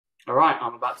All right,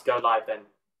 I'm about to go live then.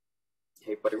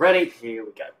 Everybody ready? Here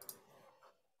we go.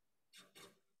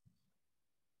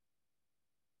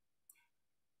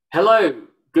 Hello,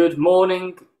 good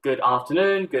morning, good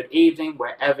afternoon, good evening,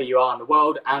 wherever you are in the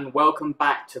world, and welcome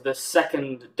back to the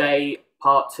second day,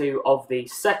 part 2 of the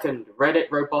second Reddit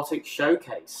Robotics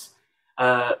Showcase.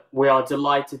 We are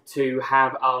delighted to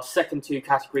have our second two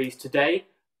categories today,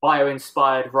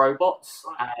 bio-inspired robots,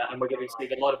 and we're going to be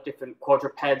seeing a lot of different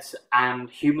quadrupeds and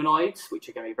humanoids, which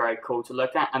are going to be very cool to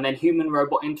look at, and then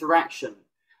human-robot interaction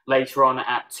later on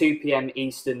at 2 p.m.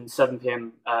 Eastern, 7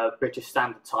 p.m. British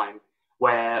Standard Time,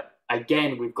 where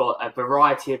again we've got a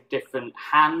variety of different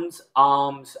hands,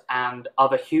 arms, and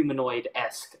other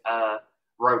humanoid-esque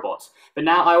robots. But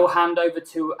now I will hand over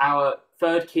to our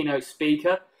third keynote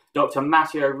speaker, Dr.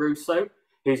 Matteo Russo,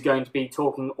 who's going to be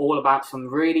talking all about some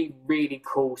really, really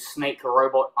cool snake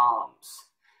robot arms.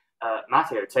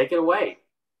 Matteo, take it away.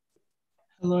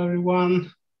 Hello,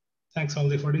 everyone. Thanks,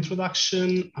 Ollie, for the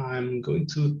introduction. I'm going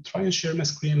to try and share my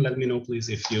screen. Let me know, please,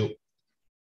 if you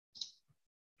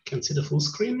can see the full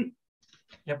screen.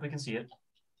 Yep, we can see it.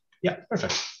 Yeah,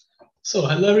 perfect. So,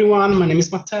 hello, everyone. My name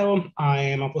is Matteo. I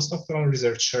am a postdoctoral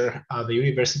researcher at the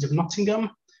University of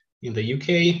Nottingham in the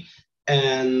UK.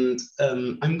 And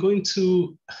I'm going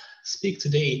to speak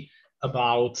today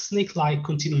about snake-like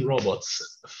continuum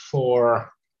robots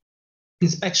for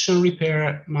inspection,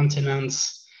 repair,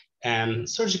 maintenance, and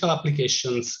surgical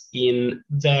applications in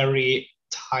very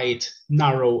tight,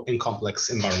 narrow, and complex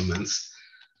environments.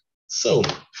 So,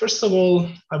 first of all,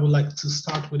 I would like to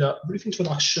start with a brief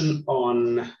introduction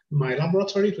on my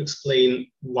laboratory to explain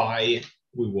why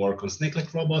we work on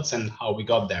snake-like robots and how we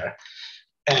got there.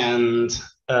 And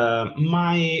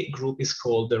my group is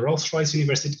called the Rolls-Royce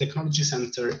University Technology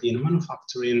Centre in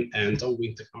Manufacturing and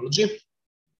On-Wing Technology.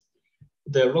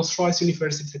 The Rolls-Royce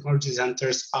University Technology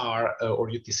Centers are, or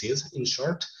UTCs in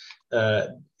short,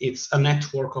 it's a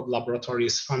network of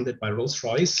laboratories funded by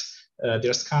Rolls-Royce.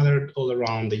 They're scattered all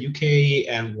around the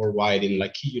UK and worldwide in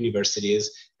like key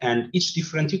universities. And each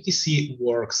different UTC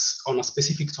works on a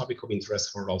specific topic of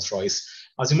interest for Rolls-Royce.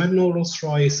 As you might know,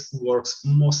 Rolls-Royce works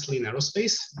mostly in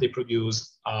aerospace. They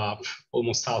produce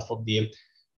almost half of the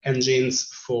engines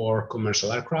for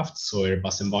commercial aircraft, so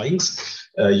Airbus and Boeings.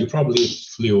 You probably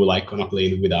flew like on a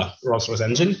plane with a Rolls-Royce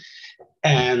engine.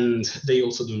 And they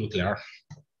also do nuclear,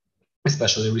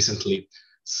 especially recently.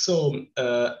 So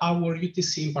our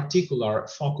UTC in particular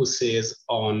focuses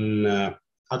on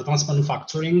advanced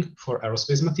manufacturing for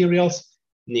aerospace materials,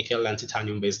 nickel and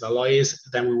titanium-based alloys.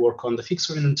 Then we work on the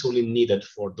fixturing and tooling needed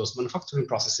for those manufacturing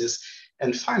processes.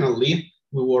 And finally,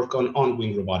 we work on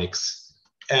on-wing robotics.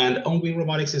 And on-wing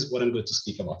robotics is what I'm going to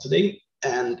speak about today.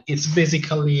 And it's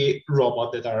basically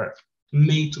robots that are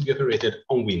made to be operated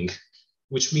on wing,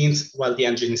 which means while the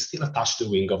engine is still attached to the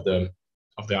wing of the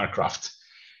aircraft.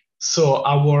 So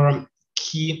our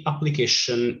key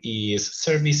application is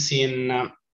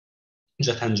servicing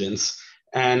jet engines.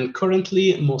 And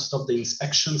currently, most of the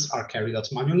inspections are carried out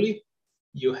manually.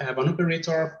 You have an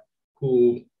operator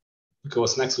who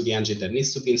goes next to the engine that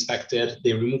needs to be inspected.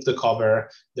 They remove the cover.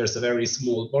 There's a very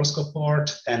small borescope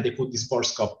port, and they put this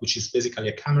borescope, which is basically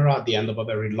a camera at the end of a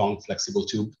very long, flexible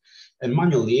tube. And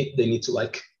manually, they need to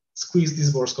like squeeze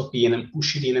this borescope in and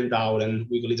push it in and down and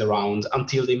wiggle it around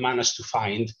until they manage to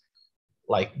find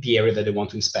like the area that they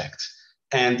want to inspect.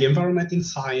 And the environment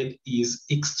inside is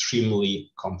extremely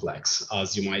complex,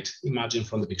 as you might imagine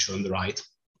from the picture on the right.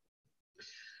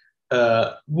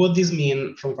 What this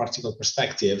means from a practical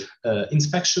perspective,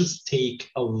 inspections take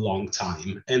a long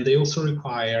time, and they also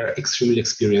require extremely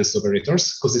experienced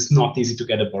operators because it's not easy to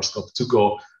get a borescope to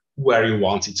go where you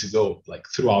want it to go, like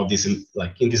throughout this,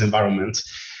 like in this environment.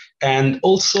 And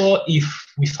also, if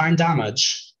we find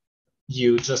damage,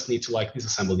 you just need to like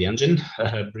disassemble the engine,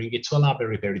 bring it to a lab and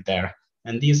repair it there.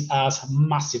 And this has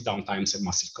massive downtimes and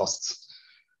massive costs.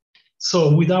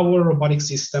 So with our robotic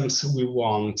systems, we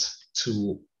want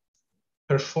to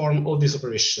perform all these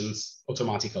operations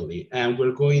automatically. And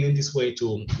we're going in this way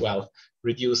to, well,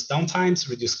 reduce downtimes,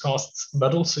 reduce costs,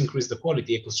 but also increase the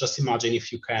quality. Because just imagine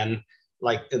if you can,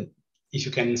 like, if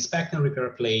you can inspect and repair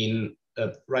a plane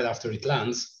right after it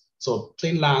lands. So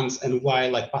plane lands, and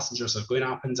while like passengers are going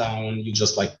up and down, you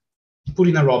just like put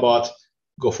in a robot,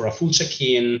 go for a full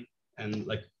check-in, and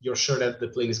like you're sure that the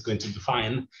plane is going to be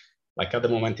fine. Like at the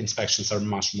moment, inspections are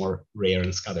much more rare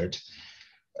and scattered.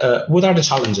 What are the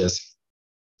challenges?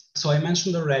 So I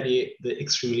mentioned already the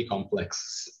extremely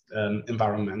complex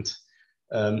environment.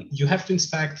 You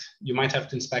might have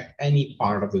to inspect any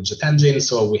part of the jet engine.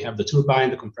 So we have the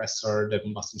turbine, the compressor, the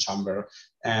combustion chamber,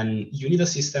 and you need a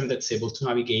system that's able to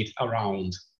navigate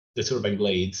around the turbine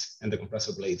blades and the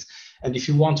compressor blades. And if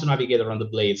you want to navigate around the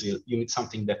blades, you need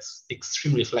something that's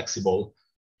extremely flexible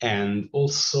and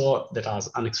also that has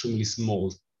an extremely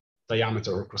small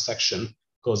diameter or cross-section,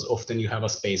 because often you have a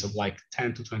space of like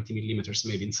 10 to 20 millimeters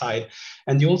maybe inside.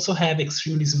 And you also have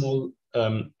extremely small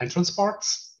entrance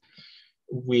parts,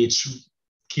 which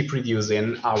keep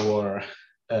reducing our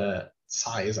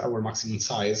size, our maximum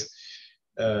size.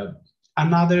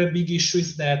 Another big issue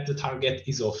is that the target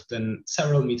is often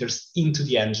several meters into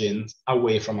the engine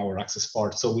away from our access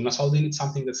port. So we not only need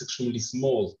something that's extremely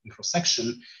small in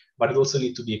cross-section, but it also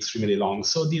needs to be extremely long.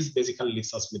 So this basically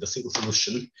leaves us with a single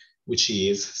solution, which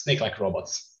is snake-like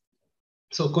robots.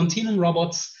 So continuum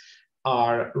robots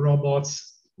are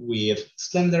robots with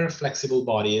slender, flexible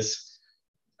bodies.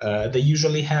 They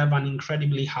usually have an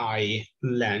incredibly high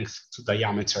length to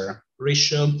diameter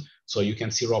ratio. So you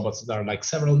can see robots that are like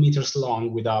several meters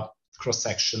long with a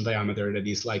cross-section diameter that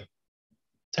is like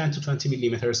 10 to 20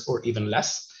 millimeters or even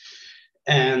less.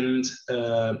 And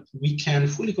we can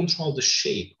fully control the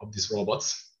shape of these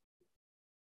robots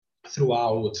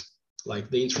throughout like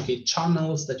the intricate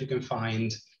channels that you can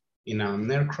find in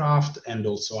an aircraft and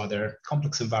also other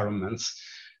complex environments.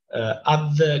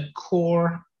 At the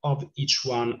core of each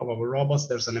one of our robots,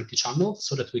 there's an empty channel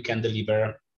so that we can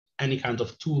deliver any kind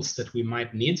of tools that we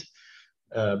might need.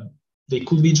 They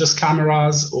could be just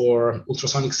cameras or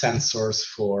ultrasonic sensors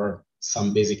for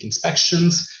some basic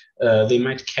inspections. They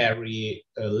might carry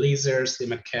lasers, they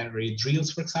might carry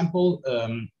drills, for example.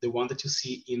 The one that you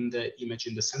see in the image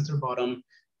in the center bottom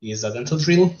is a dental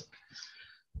drill.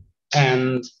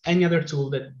 And any other tool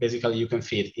that basically you can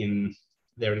fit in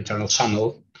their internal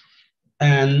channel.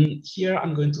 And here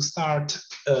I'm going to start,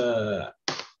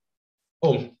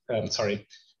 sorry.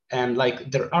 And like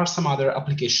there are some other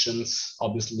applications,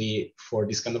 obviously, for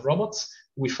this kind of robots.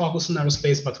 We focus on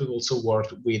aerospace, but we've also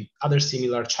worked with other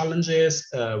similar challenges,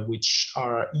 which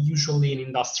are usually in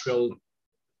industrial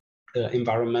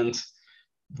environment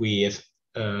with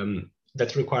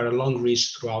that require a long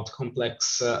reach throughout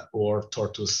complex or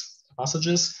tortuous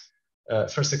passages.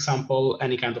 First example,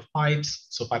 any kind of pipes,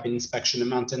 so piping inspection and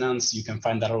maintenance. You can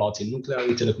find that a lot in nuclear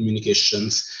and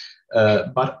telecommunications,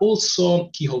 but also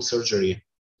keyhole surgery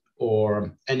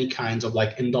or any kind of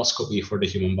like endoscopy for the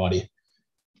human body.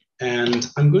 And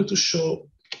I'm going to show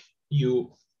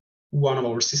you one of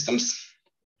our systems,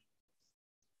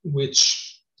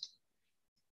 which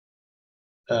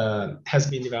has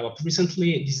been developed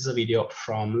recently. This is a video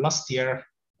from last year,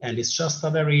 and it's just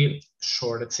a very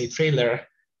short, let's say, trailer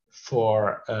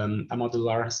for a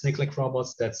modular snake-like robot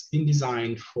that's been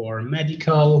designed for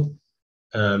medical,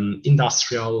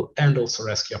 industrial, and also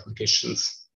rescue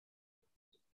applications.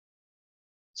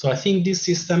 So I think this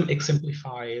system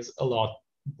exemplifies a lot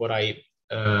what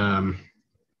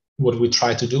we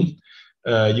try to do.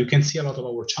 You can see a lot of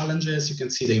our challenges. You can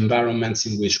see the environments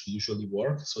in which we usually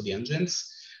work, so the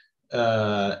engines.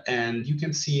 And you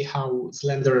can see how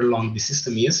slender and long the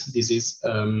system is. This is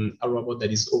a robot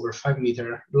that is over 5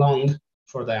 meters long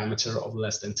for a diameter of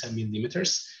less than 10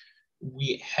 millimeters.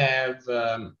 We have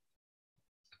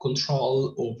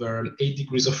control over 8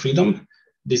 degrees of freedom.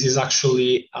 This is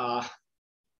actually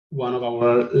one of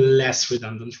our less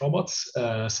redundant robots.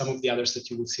 Some of the others that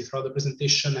you will see throughout the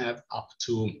presentation have up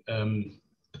to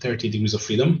 30 degrees of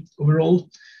freedom overall.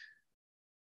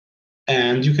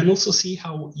 And you can also see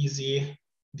how easy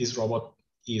this robot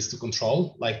is to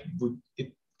control. Like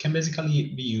it can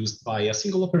basically be used by a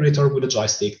single operator with a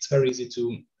joystick. It's very easy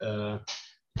to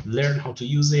learn how to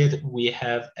use it. We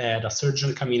have had a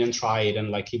surgeon come in and try it,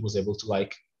 and like he was able to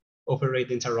like operate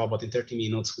the entire robot in 30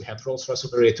 minutes. We have Rolls-Royce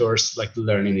operators like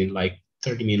learning in like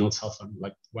 30 minutes,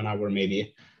 like 1 hour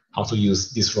maybe, how to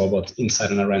use this robot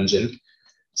inside an engine.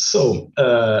 So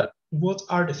what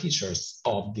are the features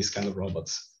of this kind of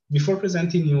robots? Before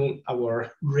presenting you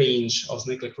our range of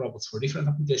snake-like robots for different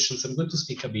applications, I'm going to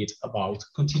speak a bit about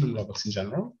continuum robots in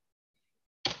general.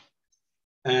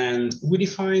 And we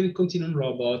define continuum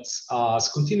robots as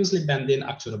continuously bending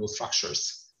actuatable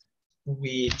structures,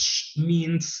 which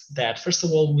means that, first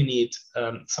of all, we need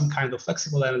some kind of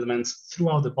flexible elements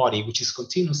throughout the body, which is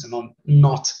continuous and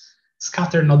not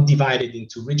scattered, not divided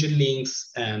into rigid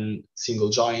links and single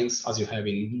joints as you have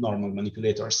in normal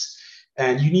manipulators.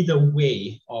 And you need a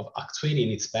way of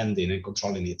actuating its bending and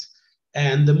controlling it.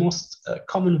 And the most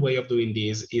common way of doing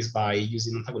this is by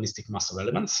using antagonistic muscle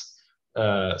elements.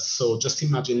 So just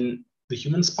imagine the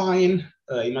human spine,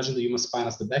 imagine the human spine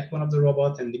as the backbone of the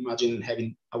robot, and imagine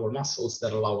having our muscles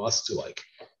that allow us to like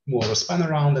move our spine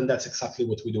around. And that's exactly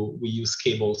what we do. We use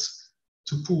cables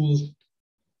to pull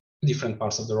different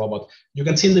parts of the robot. You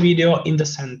can see in the video in the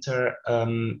center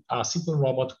a simple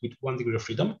robot with 1 degree of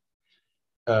freedom,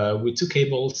 with 2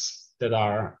 cables that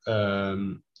are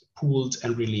pulled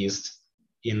and released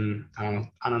in an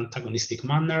antagonistic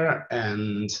manner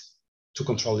and to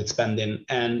control its bending.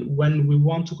 And when we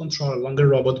want to control a longer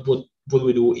robot, what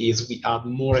we do is we add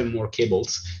more and more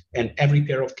cables, and every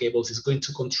pair of cables is going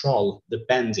to control the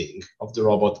bending of the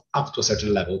robot up to a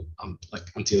certain level, like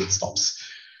until it stops.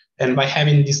 And by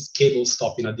having these cables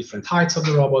stopping at different heights of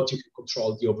the robot, you can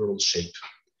control the overall shape.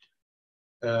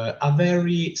 A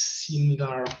very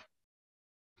similar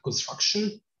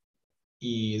construction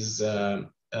is, well,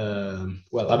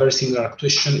 a very similar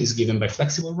actuation is given by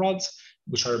flexible rods,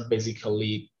 which are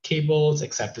basically cables,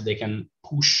 except that they can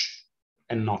push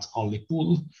and not only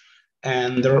pull.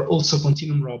 And there are also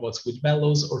continuum robots with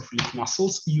bellows or fluid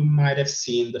muscles. You might have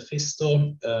seen the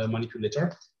Festo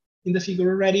manipulator in the figure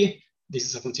already. This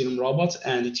is a continuum robot,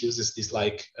 and it uses these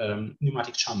like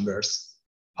pneumatic chambers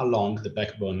along the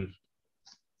backbone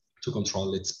to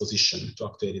control its position, to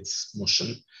actuate its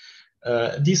motion.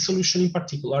 This solution in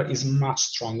particular is much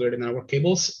stronger than our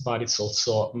cables, but it's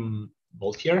also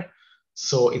bulkier.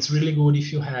 So it's really good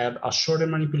if you have a shorter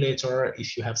manipulator,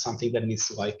 if you have something that needs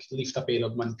to like lift a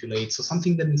payload, manipulate, so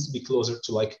something that needs to be closer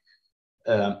to like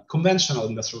conventional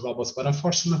industrial robots, but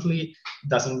unfortunately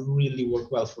doesn't really work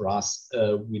well for us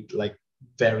with like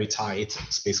very tight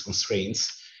space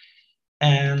constraints.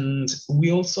 And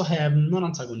we also have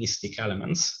non-antagonistic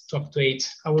elements to actuate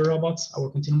our robots, our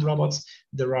continuum robots.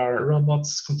 There are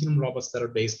robots, continuum robots that are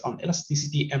based on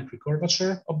elasticity and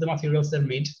precurvature of the materials they're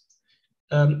made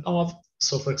of.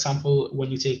 So for example,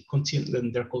 when you take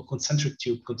they're called concentric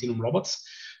tube continuum robots.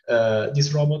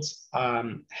 These robots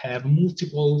have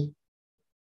multiple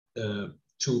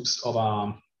tubes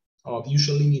of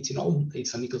usually nitinol.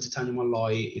 It's a nickel titanium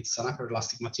alloy. It's an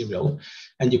hyperelastic material,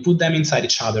 and you put them inside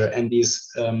each other, and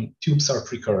these tubes are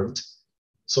pre-curved.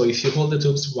 So if you hold the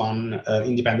tubes one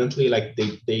independently, like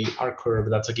they are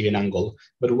curved at a given angle.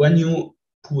 But when you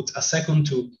put a second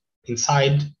tube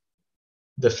inside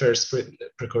the first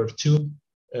pre-curved tube,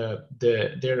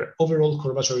 their overall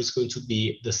curvature is going to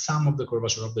be the sum of the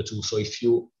curvature of the two. So if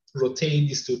you rotate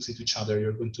these tubes into each other,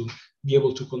 you're going to be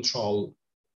able to control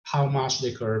how much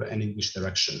they curve and in which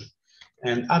direction.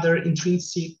 And other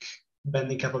intrinsic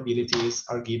bending capabilities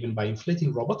are given by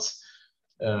inflating robots.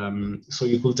 So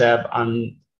you could have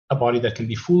a body that can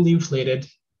be fully inflated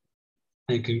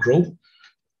and can grow,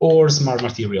 or smart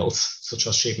materials, such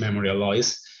as shape memory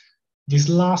alloys. These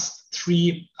last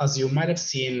three, as you might have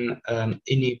seen,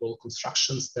 enable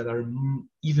constructions that are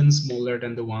even smaller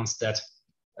than the ones that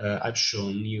I've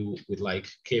shown you with like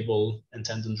cable and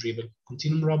tendon-driven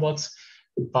continuum robots,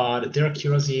 but their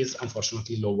accuracy is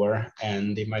unfortunately lower,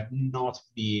 and they might not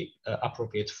be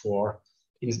appropriate for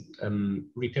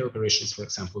repair operations, for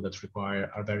example, that require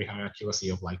a very high accuracy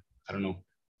of like, I don't know,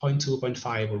 0.2,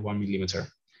 0.5, or 1 millimeter.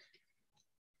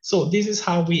 So this is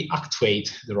how we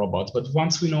actuate the robot. But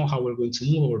once we know how we're going to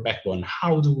move our backbone,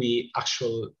 how do we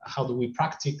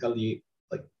practically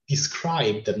like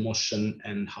describe that motion,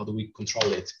 and how do we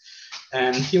control it?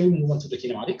 And here we move on to the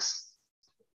kinematics.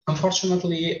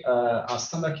 Unfortunately, a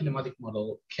standard kinematic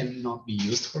model cannot be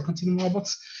used for continuum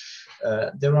robots.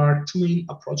 There are two main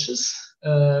approaches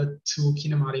to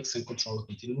kinematics and control of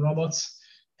continuum robots.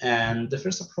 And the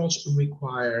first approach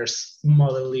requires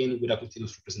modeling with a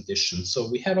continuous representation. So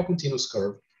we have a continuous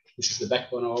curve, which is the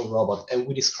backbone of our robot, and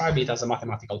we describe it as a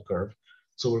mathematical curve.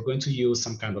 So we're going to use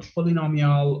some kind of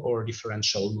polynomial or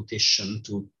differential notation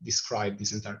to describe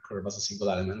this entire curve as a single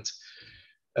element.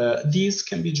 These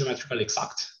can be geometrically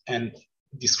exact and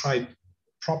describe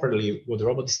properly what the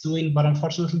robot is doing, but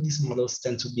unfortunately these models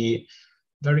tend to be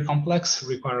very complex,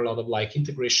 require a lot of like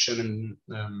integration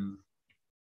and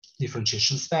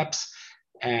differentiation steps,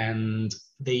 and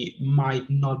they might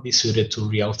not be suited to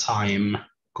real-time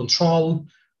control,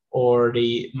 or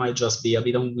they might just be a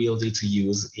bit unwieldy to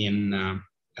use in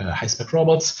high-spec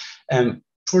robots. And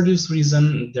for this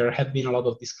reason, there have been a lot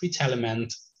of discrete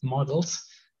element models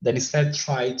that instead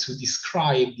try to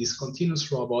describe this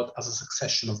continuous robot as a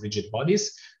succession of rigid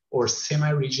bodies or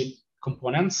semi-rigid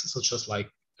components, such as like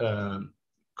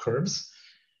curves.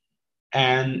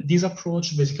 And this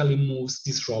approach basically moves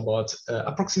this robot,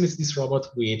 approximates this robot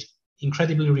with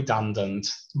incredibly redundant,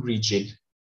 rigid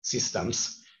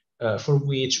systems for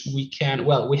which we can,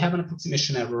 well, we have an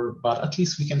approximation error, but at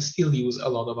least we can still use a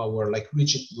lot of our like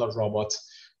rigid robot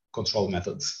control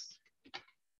methods.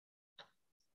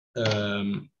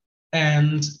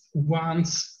 And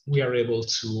once we are able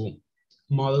to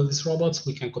model these robots,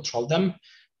 we can control them.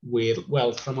 with,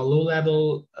 well, from a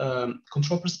low-level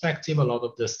control perspective, a lot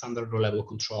of the standard low-level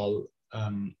control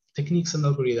techniques and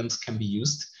algorithms can be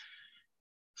used.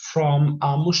 From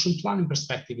a motion planning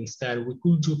perspective, instead, we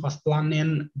could do path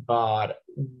planning, but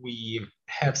we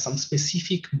have some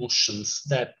specific motions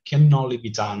that can only be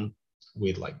done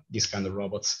with like this kind of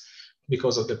robots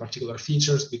because of their particular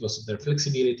features, because of their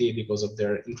flexibility, because of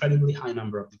their incredibly high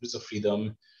number of degrees of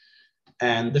freedom.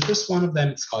 And the first one of them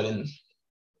is calling.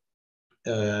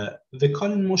 The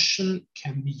calling motion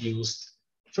can be used,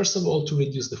 first of all, to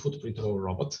reduce the footprint of our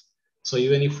robot. So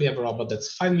even if we have a robot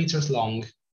that's 5 meters long,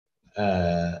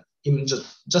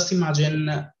 just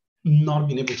imagine not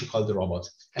being able to call the robot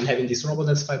and having this robot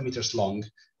that's 5 meters long,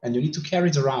 and you need to carry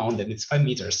it around and it's 5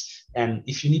 meters. And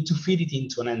if you need to feed it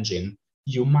into an engine,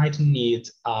 you might need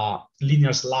a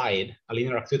linear slide, a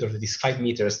linear actuator that is 5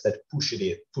 meters that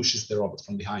pushes the robot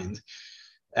from behind.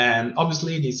 And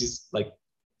obviously this is like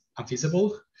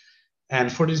unfeasible. And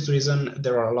for this reason,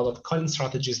 there are a lot of coiling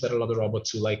strategies that allow the robot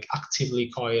to like actively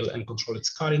coil and control its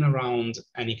coiling around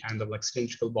any kind of like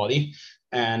cylindrical body.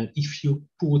 And if you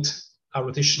put a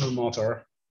rotational motor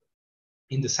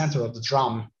in the center of the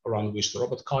drum around which the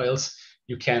robot coils,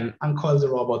 you can uncoil the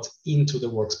robot into the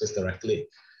workspace directly.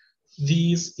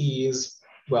 This is,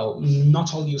 well,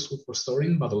 not only useful for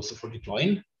storing, but also for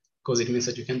deploying, because it means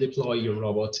that you can deploy your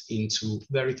robot into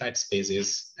very tight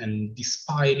spaces. And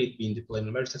despite it being deployed in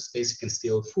a very tight space, it can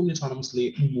still fully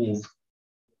autonomously move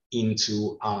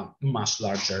into a much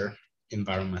larger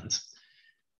environment.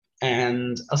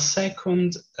 And a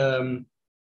second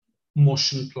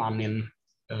motion planning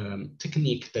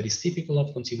technique that is typical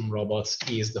of continuum robots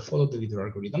is the follow the leader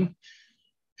algorithm.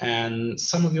 And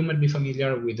some of you might be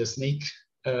familiar with the Snake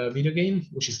video game,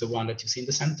 which is the one that you see in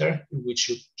the center, in which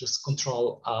you just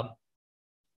control a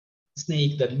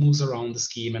snake that moves around the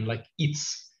scheme and like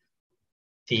eats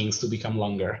things to become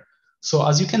longer. So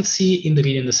as you can see in the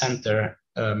video in the center,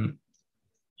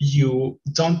 you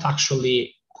don't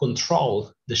actually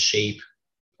control the shape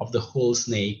of the whole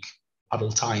snake at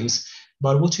all times,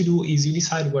 but what you do is you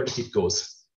decide where the tip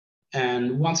goes.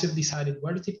 And once you've decided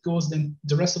where the tip goes, then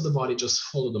the rest of the body just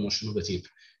follow the motion of the tip.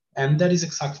 And that is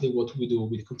exactly what we do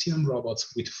with continuum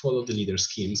robots with follow the leader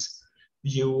schemes.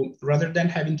 You, rather than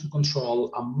having to control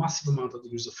a massive amount of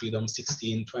degrees of freedom,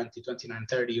 16, 20, 29,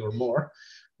 30 or more,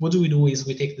 what do is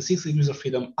we take the 6 degrees of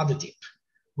freedom at the tip.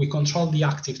 We control the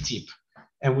active tip,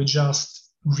 and we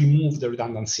just remove the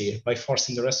redundancy by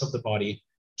forcing the rest of the body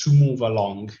to move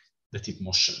along the tip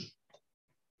motion.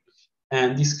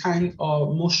 And this kind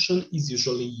of motion is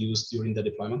usually used during the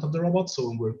deployment of the robot. So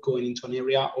when we're going into an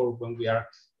area or when we are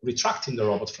retracting the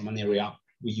robot from an area,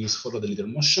 we use follow the leader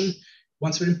motion.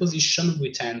 Once we're in position,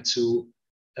 we tend to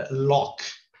lock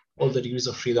all the degrees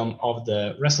of freedom of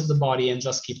the rest of the body and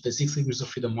just keep the 6 degrees of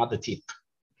freedom at the tip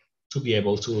to be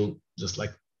able to just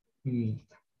like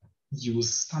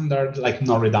use standard, like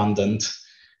non-redundant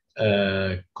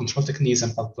control techniques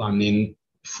and path planning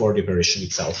for the operation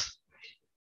itself.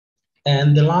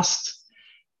 And the last,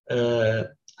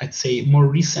 I'd say, more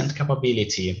recent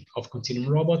capability of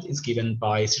continuum robot is given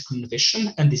by circumnutation,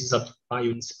 and this is a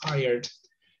bio-inspired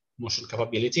motion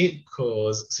capability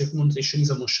because circumnutation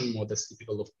is a motion mode that's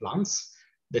typical of plants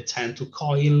that tend to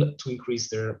coil to increase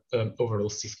their overall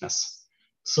stiffness.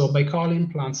 So by coiling,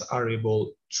 plants are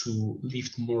able to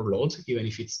lift more load, even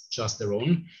if it's just their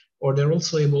own, or they're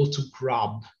also able to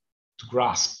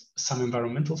grasp some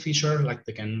environmental feature, like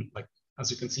they can, like, as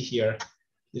you can see here,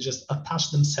 they just attach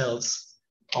themselves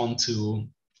onto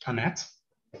a net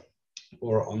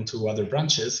or onto other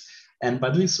branches. And by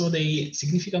doing so, they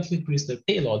significantly increase their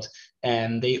payload,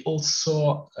 and they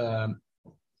also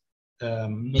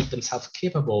make themselves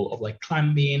capable of like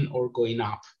climbing or going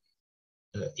up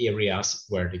areas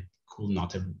where they could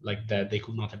not have, like that they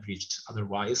could not have reached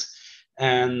otherwise.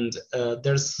 And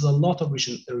there's a lot of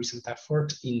recent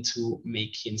effort into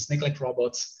making snake-like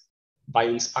robots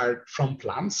bio-inspired from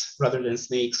plants rather than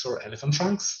snakes or elephant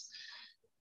trunks.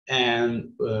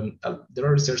 And there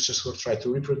are researchers who have tried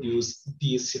to reproduce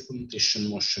this circumnutation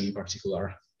motion in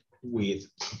particular with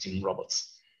continuum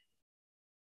robots.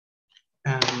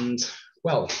 And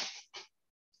well,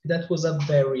 that was a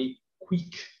very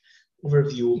quick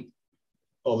overview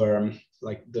over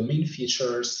like the main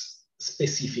features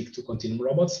specific to continuum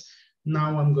robots.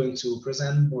 Now I'm going to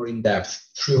present more in depth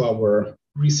through our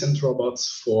recent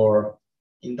robots for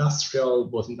industrial,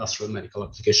 both industrial and medical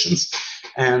applications.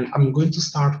 And I'm going to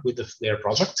start with the FLARE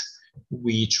project,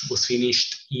 which was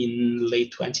finished in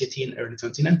late 2018, early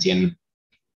 2019,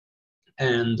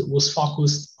 and was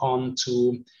focused on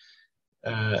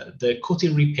the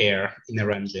coating repair in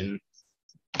our engine.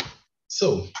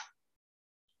 So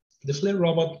The flare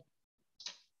robot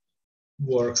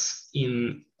works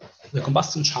in the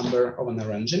combustion chamber of an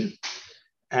air engine.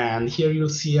 And here you'll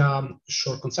see a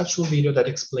short conceptual video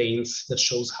that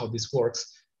shows how this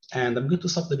works. And I'm going to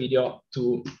stop the video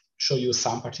to show you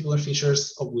some particular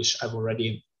features of which I've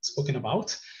already spoken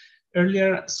about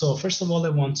earlier. So first of all, I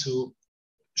want to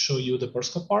show you the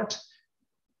periscope part.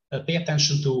 Pay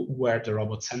attention to where the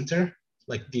robot center,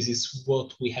 like this is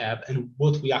what we have and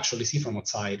what we actually see from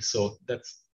outside. So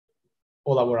that's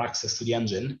all our access to the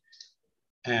engine.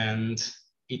 And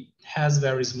it has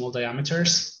very small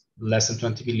diameters, less than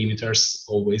 20 millimeters,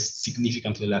 always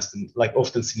significantly less than, like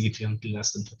often significantly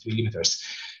less than 20 millimeters.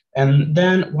 And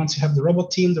then once you have the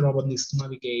robot team, the robot needs to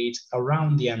navigate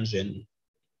around the engine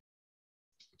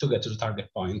to get to the target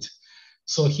point.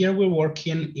 So here we're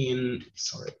working in,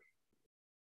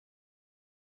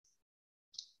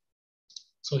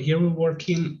 So here we're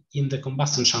working in the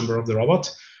combustion chamber of the robot.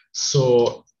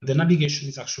 So the navigation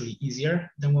is actually easier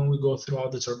than when we go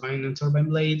throughout the turbine and turbine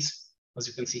blades, as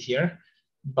you can see here.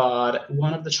 But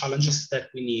one of the challenges is that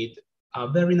we need a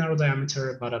very narrow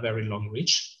diameter, but a very long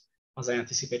reach, as I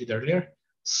anticipated earlier.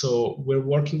 So we're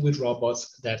working with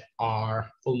robots that are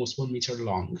almost 1 meter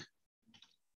long.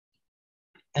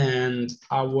 And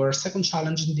our second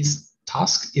challenge in this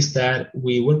task is that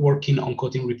we were working on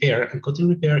coating repair, and coating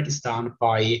repair is done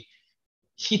by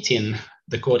heating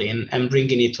the coating and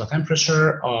bringing it to a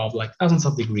temperature of like thousands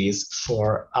of degrees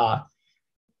for a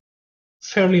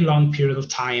fairly long period of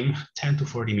time, 10 to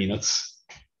 40 minutes.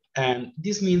 And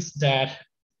this means that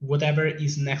whatever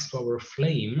is next to our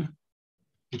flame,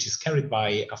 which is carried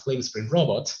by a flame spring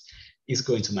robot, is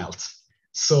going to melt.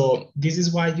 So this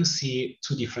is why you see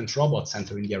two different robots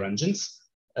entering the air engines,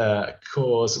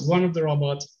 because one of the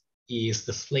robots is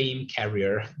the flame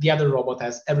carrier. The other robot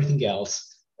has everything else.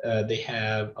 They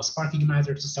have a spark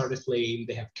igniter to start the flame,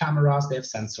 they have cameras, they have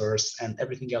sensors, and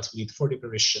everything else we need for the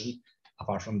operation,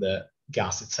 apart from the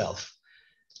gas itself.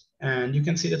 And you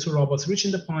can see the two robots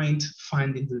reaching the point,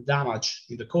 finding the damage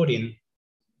in the coating,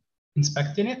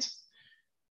 inspecting it,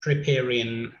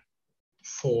 preparing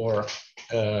for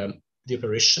the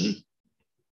operation.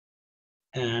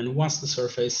 And once the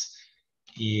surface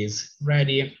is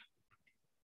ready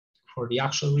for the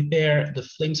actual repair, the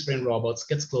flame spraying robots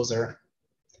gets closer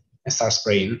and start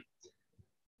spraying.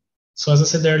 So as I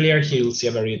said earlier, here you'll see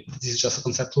this is just a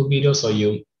conceptual video, so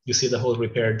you see the whole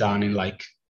repair done in like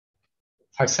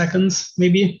 5 seconds,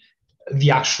 maybe.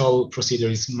 The actual procedure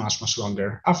is much, much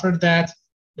longer. After that,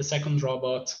 the second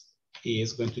robot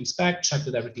is going to inspect, check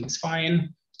that everything is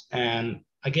fine. And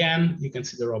again, you can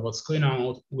see the robots going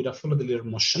out with a follow the leader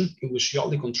motion in which you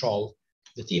only control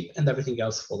the tip and everything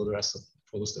else follows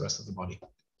the rest of the body.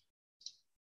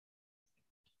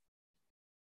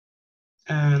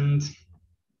 And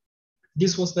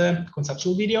this was the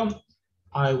conceptual video.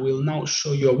 I will now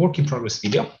show you a work in progress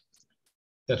video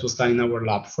that was done in our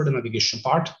lab for the navigation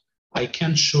part. I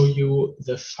can show you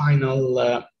the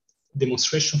final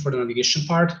demonstration for the navigation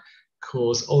part,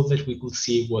 because all that we could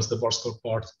see was the Borscore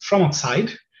part from outside.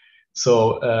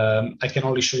 So I can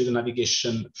only show you the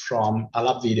navigation from a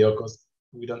lab video because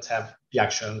we don't have the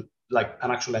actual, like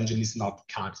an actual engine is not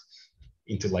cut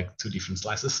into like 2 different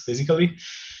slices, basically.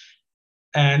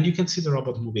 And you can see the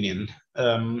robot moving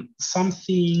in. Some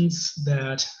things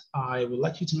that I would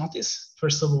like you to notice.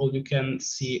 First of all, you can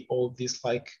see all these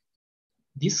like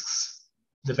discs,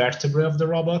 the vertebrae of the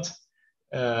robot.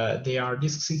 They are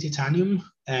discs in titanium,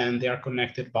 and they are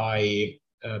connected by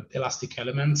elastic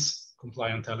elements,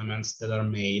 compliant elements that are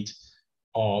made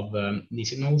of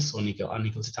nitinol, so a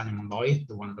nickel titanium alloy,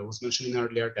 the one that I was mentioning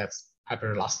earlier, that's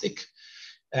hyperelastic.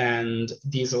 And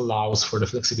this allows for the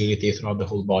flexibility throughout the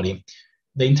whole body.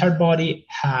 The entire body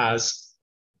has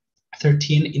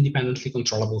 13 independently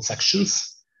controllable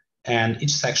sections, and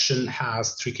each section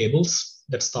has 3 cables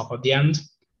that stop at the end.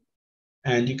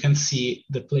 And you can see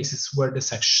the places where the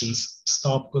sections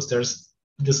stop because there's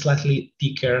the slightly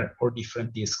thicker or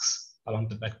different discs along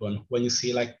the backbone. When you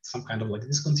see like some kind of like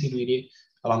discontinuity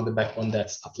along the backbone,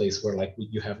 that's a place where like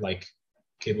you have like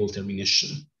cable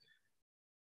termination.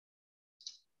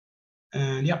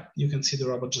 And yeah, you can see the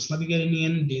robot just navigating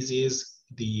in. This is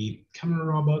the camera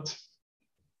robot.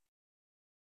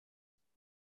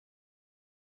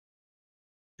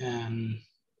 And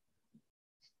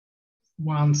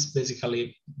once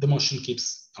basically the motion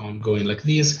keeps on going like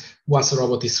this, once the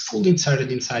robot is fully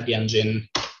inserted inside the engine,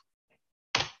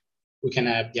 we can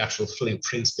have the actual frame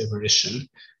spray variation.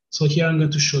 So here I'm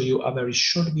going to show you a very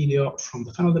short video from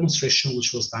the final demonstration,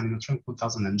 which was done in a Trent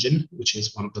 1000 engine, which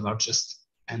is one of the largest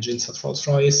engines at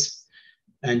Rolls-Royce.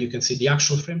 And you can see the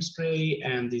actual frame spray,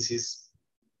 and this is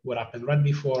what happened right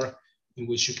before. in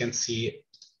which you can see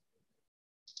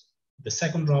the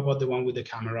second robot, the one with the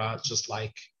camera, just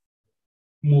like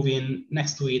moving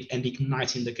next to it and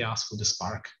igniting the gas with the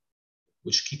spark,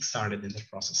 which kickstarted in the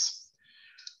process.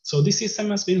 So this system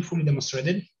has been fully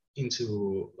demonstrated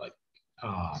into like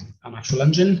an actual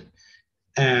engine,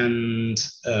 and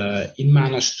it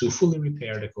managed to fully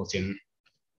repair the coating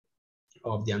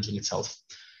of the engine itself.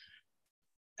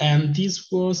 And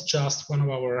this was just one of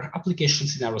our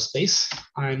applications in aerospace.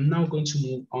 I'm now going to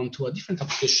move on to a different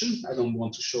application. I don't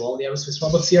want to show all the aerospace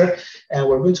robots here. And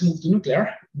we're going to move to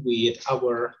nuclear with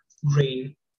our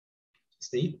RAIN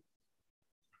state.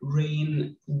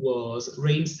 RAIN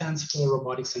stands for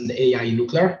Robotics and AI in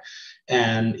Nuclear.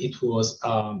 And it was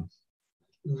a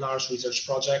large research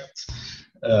project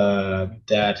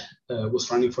that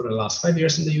was running for the last 5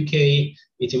 years in the UK.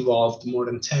 It involved more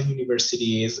than 10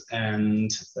 universities and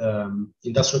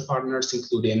industrial partners,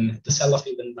 including the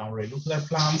Sellafield and Nauru nuclear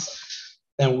plants.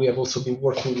 And we have also been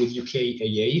working with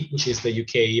UKAEA, which is the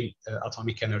UK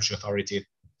Atomic Energy Authority.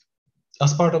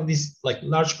 As part of this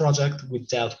large project, we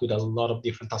dealt with a lot of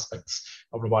different aspects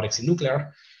of robotics in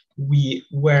nuclear. We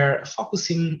were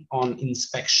focusing on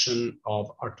inspection of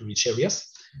hard-to-reach areas.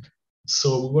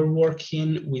 So we were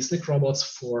working with slick robots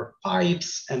for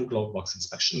pipes and glove box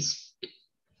inspections.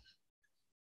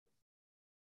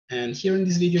 And here in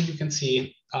this video, you can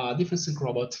see a different slick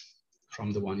robot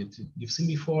from the one you've seen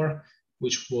before,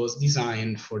 which was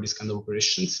designed for this kind of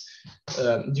operations.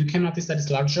 You can notice that it's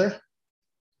larger.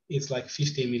 It's like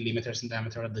 15 millimeters in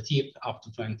diameter at the tip, up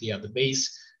to 20 at the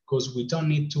base, because we don't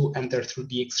need to enter through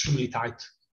the extremely tight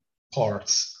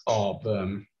parts of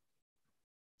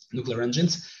nuclear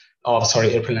engines.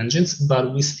 Airplane engines,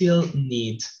 but we still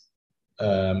need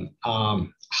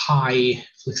high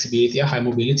flexibility, high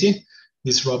mobility.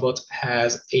 This robot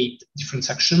has 8 different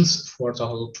sections for a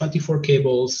total of 24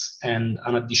 cables and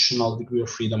an additional degree of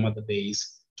freedom at the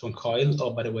base to uncoil.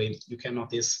 Oh, by the way, you can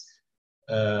notice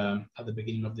at the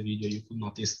beginning of the video, you could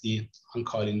notice the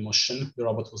uncoiling motion. The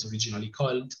robot was originally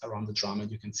coiled around the drum,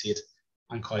 and you can see it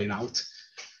uncoiling out.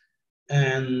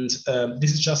 And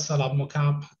this is just a lab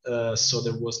mockup, so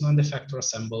there was no defector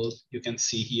assembled. You can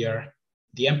see here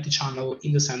the empty channel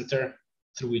in the center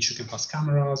through which you can pass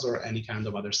cameras or any kind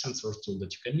of other sensor tool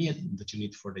that you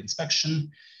need for the inspection.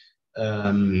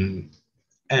 And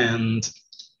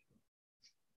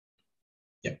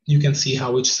yeah, you can see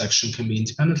how each section can be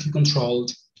independently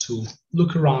controlled to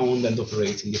look around and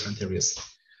operate in different areas.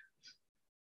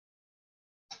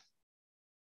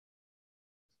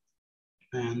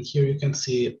 And here you can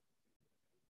see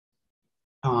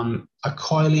a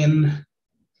coiling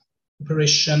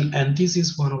operation. And this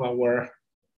is one of our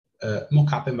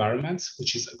mock-up environments,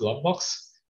 which is a glove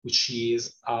box, which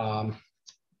is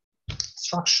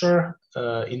structure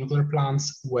in nuclear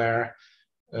plants where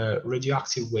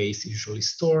radioactive waste is usually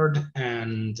stored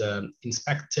and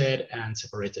inspected and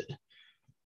separated.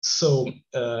 So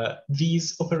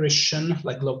these operations,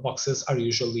 like glove boxes, are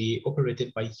usually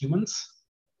operated by humans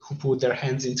who put their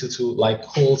hands into 2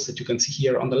 holes that you can see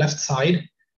here on the left side.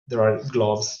 There are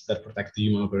gloves that protect the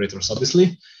human operators,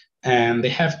 obviously, and they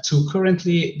have to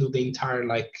currently do the entire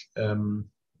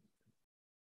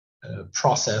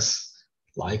process,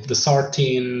 like the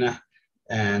sorting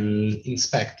and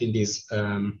inspecting this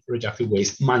radioactive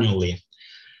waste manually.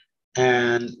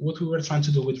 And what we were trying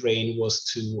to do with RAIN was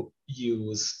to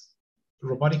use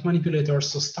robotic manipulators,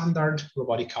 so standard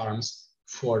robotic arms,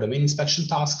 for the main inspection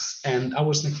tasks, and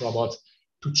our snake robot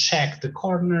to check the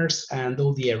corners and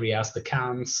all the areas, the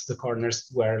cams, the corners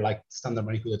where standard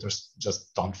manipulators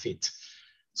just don't fit.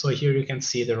 So here you can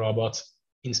see the robot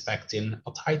inspecting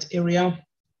a tight area.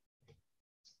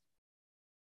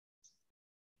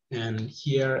 And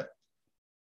here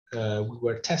we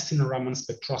were testing a Raman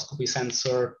spectroscopy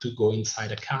sensor to go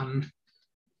inside a can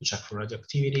to check for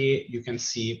radioactivity. You can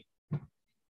see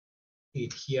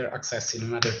it here accessing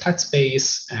another tight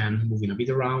space and moving a bit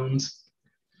around.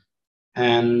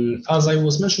 And as I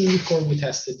was mentioning before, we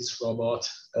tested this robot.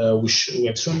 We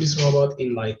have shown this robot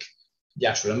in the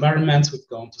actual environment. We've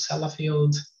gone to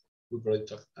Sellafield. We brought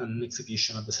an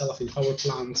exhibition at the Sellafield power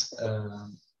plant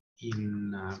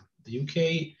in the UK.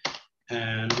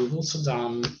 And we've also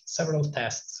done several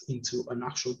tests into an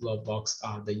actual glove box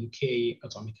at the UK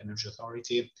Atomic Energy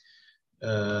Authority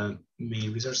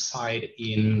main research site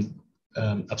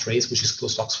at RRS, which is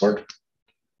close to Oxford,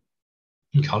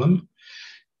 in Column.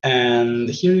 And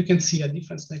here you can see a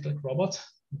different snake-like robot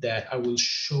that I will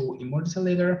show in more detail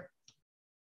later,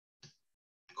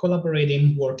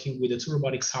 collaborating, working with the 2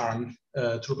 robotic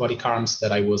arms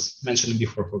that I was mentioning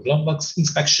before for glove box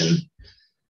inspection.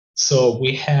 So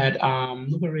we had an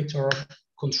operator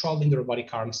controlling the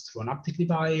robotic arms through an haptic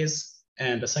device,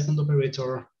 and a second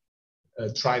operator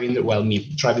driving the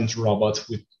robot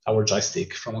with our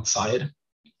joystick from outside.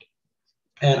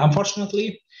 And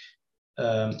unfortunately,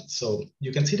 so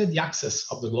you can see that the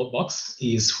axis of the glove box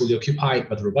is fully occupied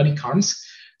by the robotic arms.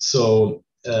 So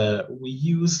we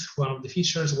used one of the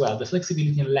features, well, the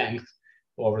flexibility and length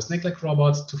of our snake-like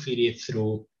robot to feed it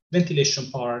through ventilation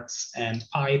parts and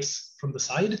pipes from the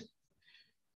side.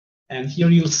 And here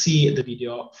you'll see the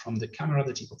video from the camera at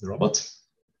the tip of the robot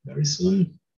very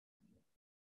soon.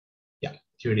 Yeah,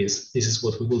 here it is. This is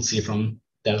what we will see from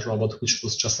that robot, which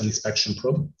was just an inspection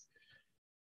probe.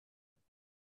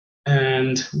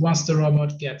 And once the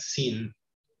robot gets in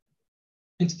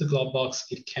into the glove box,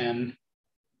 it can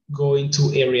go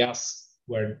into areas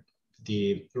where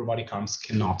the robotic arms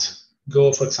cannot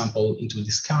go, for example, into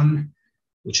the scan,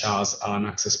 which has an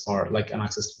access part, like an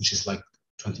access which is like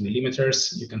 20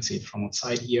 millimeters. You can see it from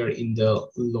outside here in the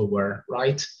lower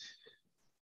right.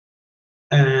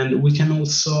 And we can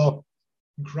also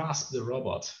grasp the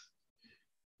robot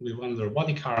with one of the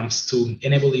robotic arms to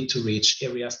enable it to reach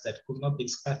areas that could not be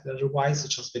inspected otherwise,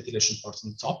 such as ventilation ports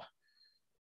on top.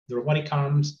 The robotic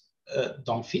arms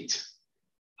don't fit.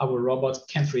 Our robot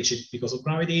can't reach it because of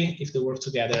gravity. If they work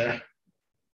together,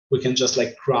 we can just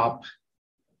like grab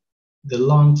the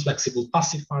long, flexible,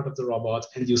 passive part of the robot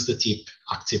and use the tip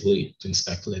actively to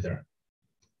inspect later.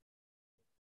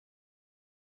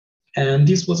 And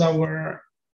this was our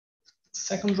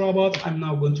second robot. I'm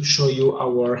now going to show you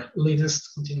our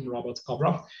latest continuum robot,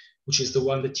 Cobra, which is the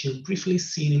one that you briefly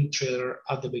seen in the trailer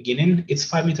at the beginning. It's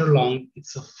 5 meters long.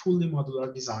 It's a fully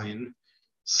modular design.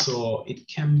 So it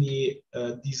can be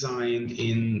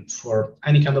designed for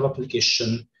any kind of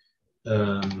application,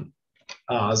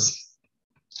 as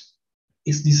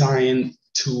it's designed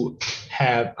to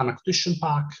have an actuation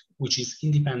pack which is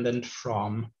independent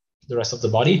from the rest of the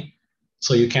body.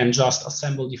 So you can just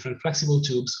assemble different flexible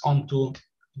tubes onto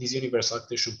this universal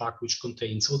actuation pack, which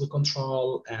contains all the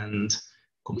control and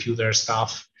computer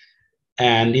stuff.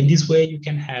 And in this way, you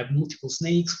can have multiple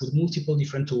snakes with multiple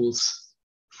different tools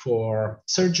for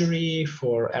surgery,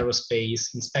 for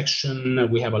aerospace inspection.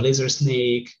 We have a laser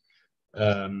snake.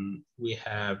 We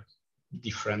have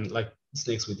different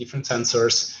snakes with different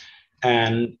sensors,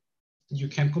 and you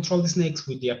can control the snakes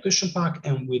with the actuation pack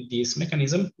and with this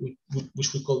mechanism,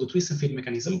 which we call the twist and feed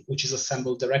mechanism, which is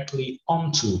assembled directly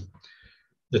onto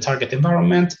the target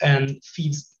environment and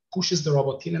pushes the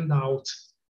robot in and out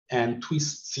and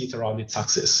twists it around its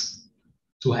axis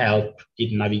to help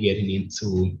it navigating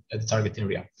into the target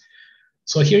area.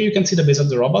 So here you can see the base of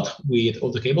the robot with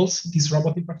all the cables. This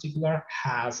robot in particular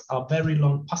has a very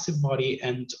long passive body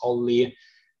and only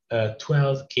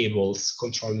 12 cables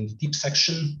controlling the tip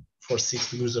section for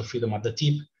 6 degrees of freedom at the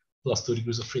tip, plus 2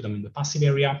 degrees of freedom in the passive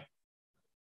area.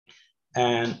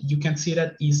 And you can see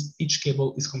that each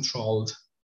cable is controlled,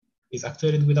 is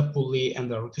activated with a pulley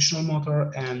and a rotational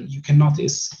motor. And you can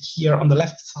notice here on the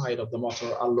left side of the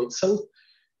motor a load cell,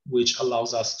 which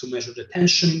allows us to measure the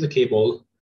tension in the cable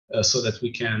so that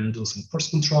we can do some force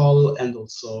control and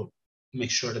also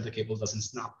make sure that the cable doesn't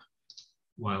snap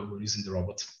while we're using the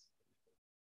robot.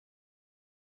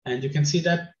 And you can see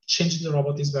that changing the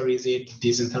robot is very easy.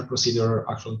 This entire procedure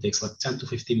actually takes like 10 to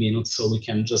 15 minutes. So we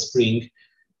can just bring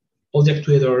all the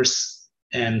actuators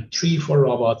and 3-4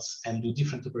 robots and do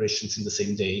different operations in the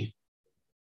same day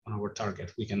on our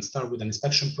target. We can start with an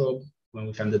inspection probe. When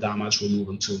we find the damage, we'll move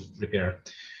on to repair.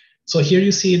 So here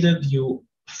you see the view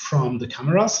from the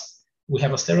cameras. We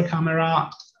have a stereo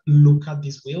camera. Look at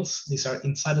these wheels. These are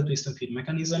inside the twist and feed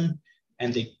mechanism,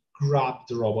 and they grab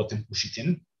the robot and push it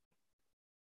in.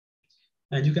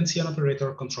 And you can see an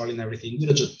operator controlling everything with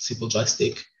a simple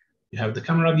joystick. You have the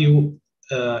camera view.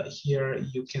 Here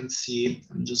you can see,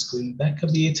 I'm just going back a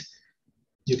bit.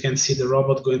 You can see the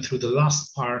robot going through the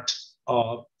last part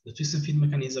of the twist and feed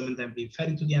mechanism and then being fed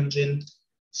into the engine.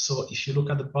 So if you look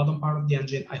at the bottom part of the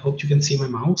engine, I hope you can see my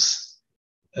mouse.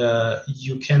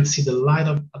 You can see the light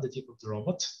at the tip of the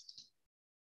robot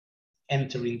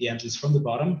entering the engines from the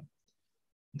bottom,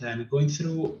 then going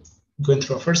through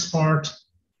a first part,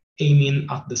 aiming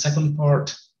at the second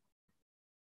part,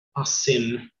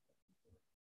 passing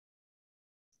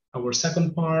our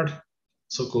second part,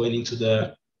 so going into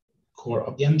the core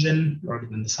of the engine rather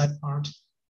than the side part,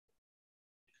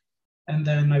 and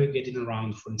then navigating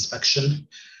around for inspection.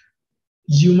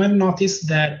 You might notice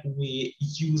that we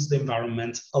use the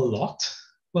environment a lot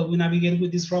while we navigate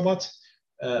with this robot.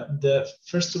 The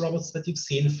first 2 robots that you've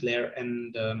seen, Flare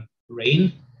and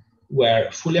Rain, were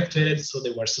fully activated, so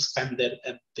they were suspended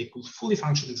and they could fully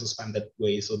function in suspended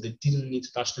way, so they didn't need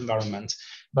to touch the environment,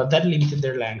 but that limited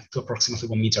their length to approximately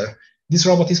 1 meter. this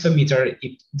robot is 5 meters,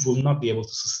 it will not be able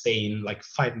to sustain like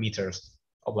 5 meters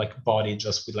of like body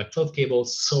just with like 12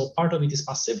 cables. So part of it is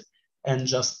passive and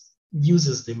just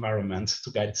uses the environment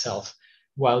to guide itself,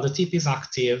 while the tip is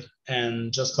active,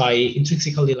 and just by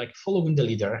intrinsically like following the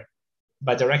leader,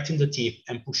 by directing the tip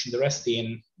and pushing the rest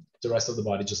in, the rest of the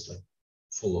body just like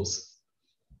follows.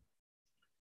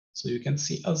 So you can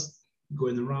see us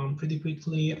going around pretty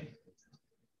quickly,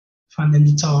 finding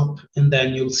the top, and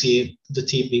then you'll see the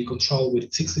tip being controlled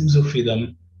with 6 degrees of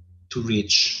freedom to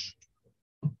reach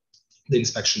the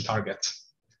inspection target.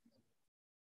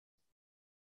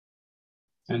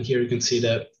 And here you can see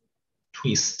the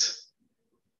twist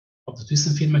of the twist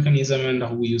and feed mechanism and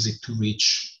how we use it to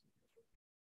reach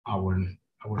our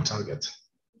target.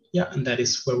 Yeah, and that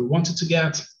is where we wanted to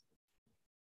get.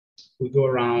 We go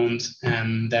around,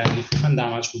 and then if we find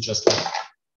damage, we just like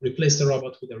replace the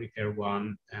robot with a repair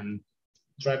one and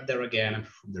drive there again and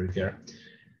perform the repair.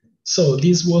 So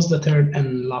this was the third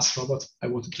and last robot I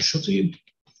wanted to show to you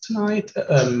tonight.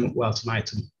 Well,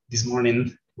 tonight, this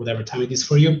morning, whatever time it is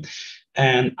for you.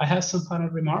 And I have some final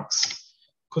remarks.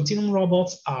 Continuum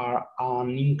robots are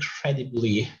an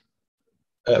incredibly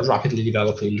rapidly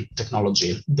developing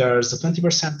technology. There's a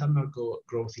 20% annual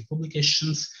growth in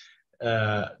publications.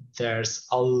 There's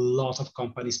a lot of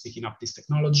companies picking up this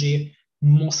technology,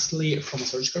 mostly from a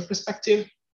surgical perspective.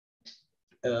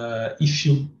 If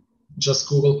you just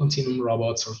Google continuum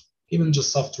robots or even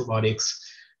just soft robotics,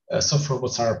 soft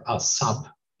robots are a sub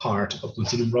part of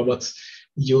continuum robots.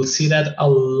 You'll see that a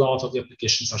lot of the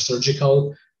applications are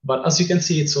surgical, but as you can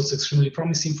see, it's also extremely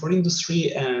promising for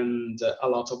industry, and a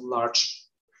lot of large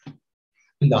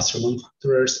industrial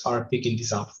manufacturers are picking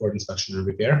this up for inspection and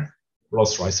repair,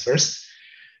 Rolls-Royce first.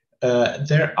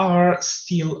 There are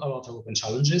still a lot of open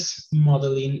challenges.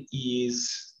 Modeling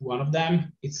is one of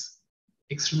them. It's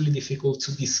extremely difficult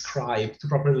to describe, to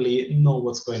properly know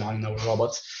what's going on in our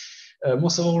robots.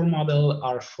 Most of our models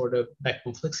are for the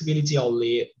backbone flexibility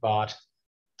only, but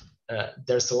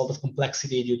there's a lot of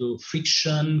complexity due to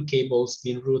friction, cables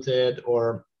being routed,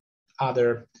 or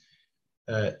other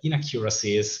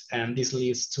inaccuracies, and this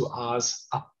leads to us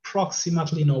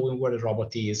approximately knowing where the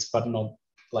robot is, but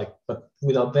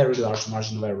with a very large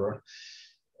margin of error.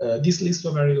 This leads to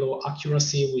a very low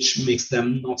accuracy, which makes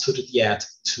them not suited yet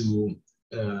to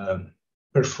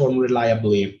perform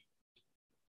reliably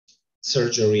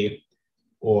surgery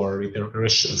or repair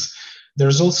operations.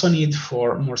 There's also a need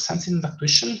for more sensing and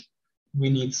actuation. We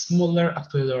need smaller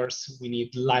actuators, we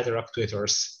need lighter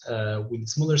actuators, we need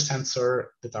smaller sensors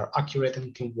that are accurate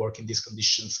and can work in these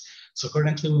conditions. So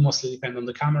currently we mostly depend on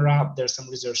the camera. There's some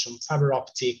research on fiber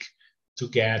optic to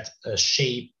get a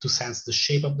shape, to sense the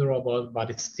shape of the robot, but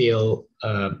it's still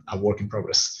a work in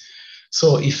progress.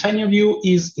 So if any of you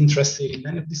is interested in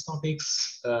any of these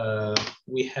topics,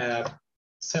 we have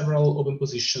several open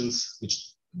positions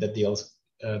that deal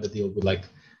with like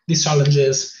these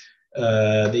challenges.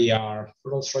 They are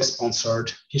Rolls-Royce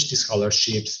sponsored PhD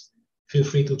scholarships. Feel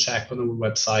free to check on our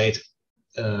website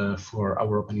for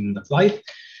our opening and apply.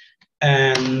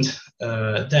 And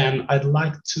then I'd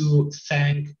like to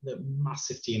thank the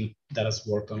massive team that has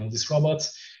worked on all these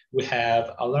robots. We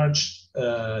have a large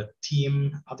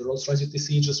team at the Rolls-Royce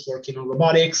UTC just working on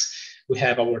robotics. We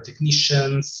have our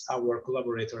technicians, our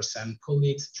collaborators and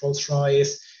colleagues at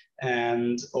Rolls-Royce,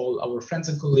 and all our friends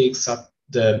and colleagues at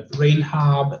the Rain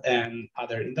Hub and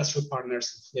other industrial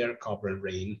partners, Flair, Copper, and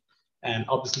Rain, and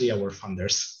obviously our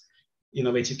funders,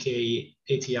 Innovate UK,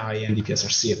 ATI, and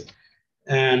DPSRC.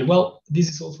 And well, this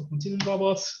is also continuum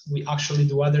robots. We actually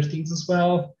do other things as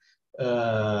well.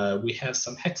 We have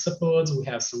some hexapods, we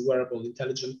have some wearable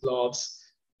intelligent gloves,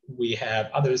 we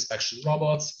have other inspection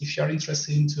robots. If you're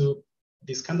interested into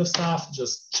this kind of stuff,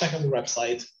 just check out the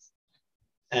website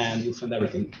and you'll find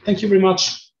everything. Thank you very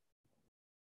much.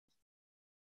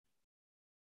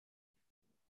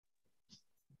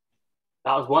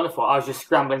 That was wonderful. I was just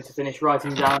scrambling to finish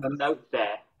writing down a note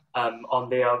there on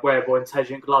the wearable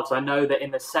intelligent gloves. I know that in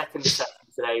the second session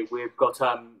today, we've got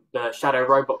the Shadow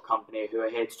Robot Company who are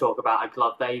here to talk about a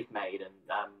glove they've made, and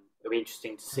it'll be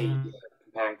interesting to see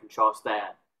compare and contrast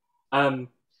there.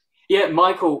 Yeah,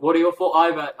 Michael, what are your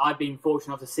thoughts? I've been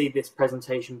fortunate enough to see this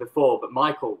presentation before, but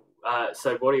Michael,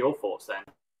 so what are your thoughts then?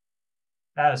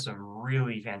 That is some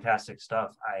really fantastic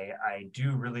stuff. I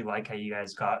do really like how you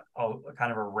guys got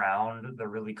kind of around the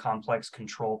really complex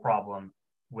control problem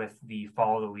with the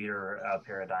follow the leader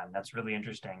paradigm. That's really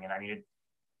interesting. And I mean, it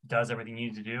does everything you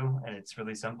need to do, and it's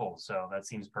really simple. So that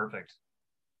seems perfect.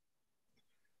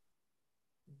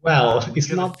 Well,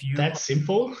 it's not that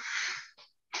simple.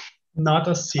 Not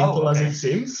as simple as it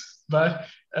seems, but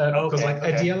Because like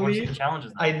What's the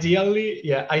challenges?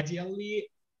 Ideally,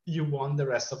 you want the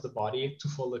rest of the body to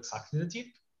follow exactly the tip.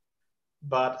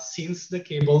 But since the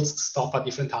cables stop at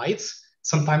different heights,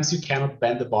 sometimes you cannot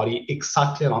bend the body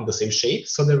exactly around the same shape.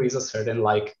 So there is a certain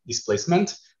like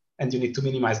displacement, and you need to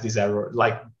minimize this error,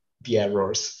 like the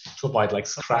errors, to avoid like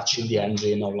scratching the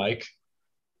engine or like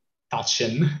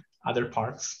touching other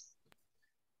parts.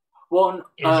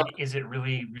 Is it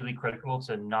really critical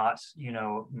to not,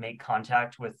 make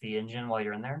contact with the engine while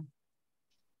you're in there?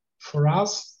 For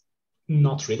us,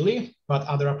 not really, but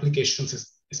other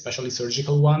applications, especially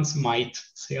surgical ones, might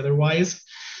say otherwise.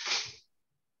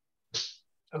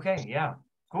 Okay, yeah,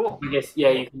 cool. I guess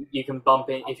you can bump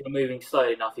in if you're moving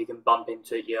slowly enough. You can bump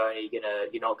into it.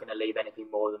 You're not gonna leave anything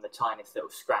more than the tiniest little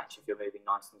scratch if you're moving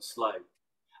nice and slow.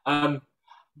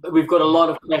 But we've got a lot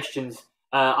of questions.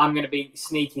 I'm going to be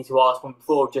sneaky to ask one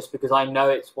before, just because I know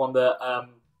it's one that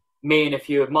me and a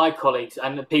few of my colleagues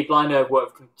and the people I know have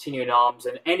worked with continuing arms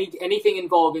and anything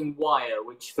involving wire,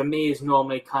 which for me is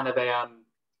normally kind of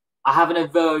I have an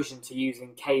aversion to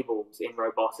using cables in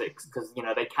robotics because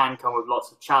they can come with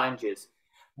lots of challenges.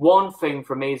 One thing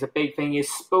for me is a big thing is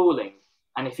spooling,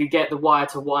 and if you get the wire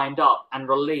to wind up and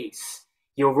release,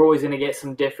 you're always going to get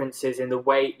some differences in the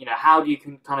way. How do you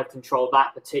kind of control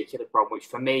that particular problem, which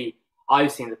for me,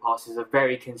 I've seen in the past is a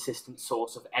very consistent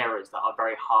source of errors that are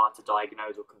very hard to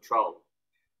diagnose or control.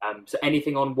 So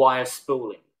anything on wire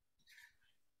spooling?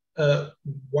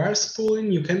 Wire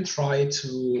spooling, you can try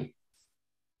to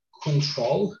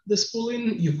control the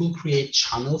spooling. You could create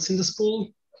channels in the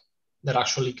spool that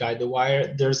actually guide the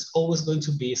wire. There's always going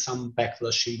to be some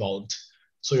backlash involved.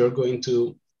 So you're going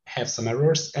to have some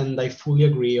errors, and I fully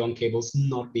agree on cables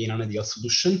not being an ideal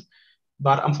solution.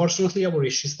 But unfortunately, our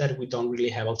issue is that we don't really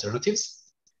have alternatives,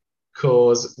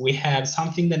 because we have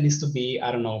something that needs to be,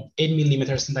 8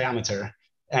 millimeters in diameter,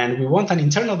 and we want an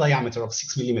internal diameter of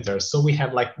 6 millimeters. So we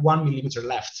have like 1 millimeter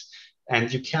left,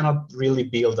 and you cannot really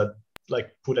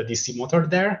put a DC motor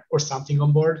there or something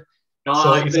on board. No,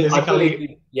 so I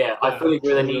fully agree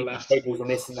with the need for cables in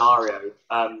this scenario.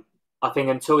 I think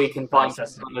until we can find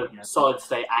solid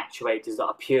state actuators that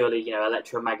are purely,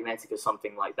 electromagnetic or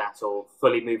something like that, or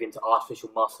fully move into artificial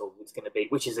muscle, it's going to be,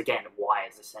 which is again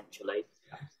wires essentially.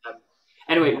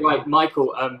 Anyway, right,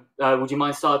 Michael, would you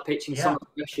mind start pitching some of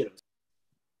the questions?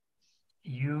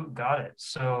 You got it.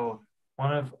 So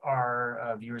one of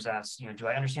our viewers asks, do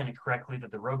I understand it correctly that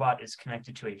the robot is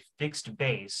connected to a fixed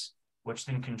base, which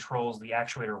then controls the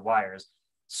actuator wires?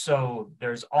 So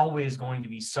there's always going to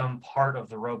be some part of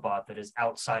the robot that is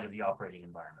outside of the operating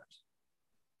environment.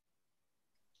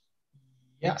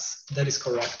 Yes, that is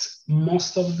correct.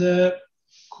 Most of the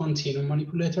continuum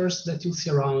manipulators that you see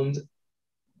around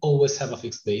always have a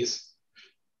fixed base,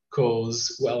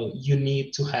 because, well, you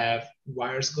need to have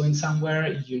wires going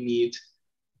somewhere. You need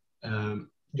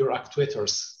your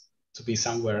actuators to be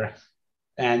somewhere,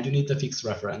 and you need a fixed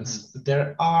reference.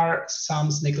 There are some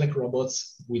snake-like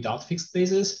robots without fixed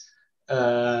bases,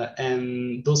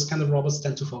 and those kind of robots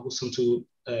tend to focus onto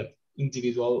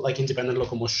independent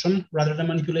locomotion rather than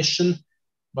manipulation.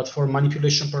 But for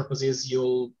manipulation purposes,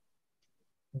 you'll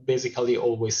basically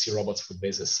always see robots with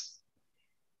bases.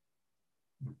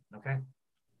 Okay.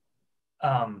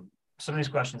 Some of these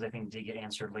questions I think did get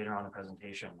answered later on in the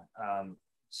presentation.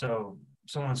 So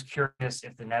someone's curious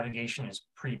if the navigation is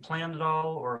pre-planned at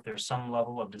all, or if there's some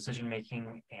level of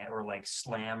decision-making or like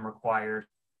SLAM required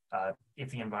if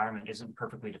the environment isn't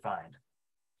perfectly defined.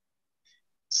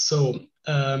 So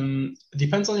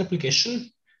depends on the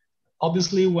application.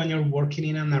 Obviously, when you're working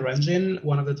in an air engine,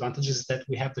 one of the advantages is that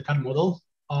we have the CAD model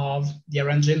of the air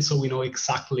engine, so we know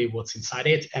exactly what's inside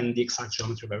it and the exact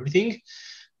geometry of everything.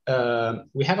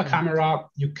 We have a camera.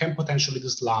 You can potentially do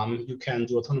SLAM. You can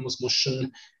do autonomous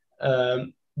motion.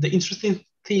 The interesting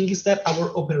thing is that our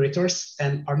operators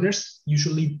and partners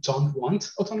usually don't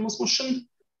want autonomous motion.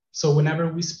 So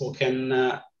whenever we've spoken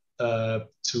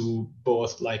to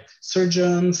both like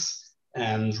surgeons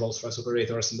and Rolls-Royce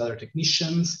operators and other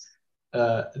technicians,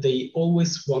 they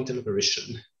always want an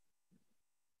operation.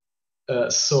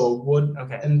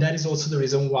 And that is also the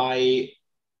reason why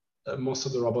most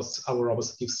of our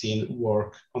robots that you've seen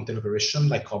work on teleoperation,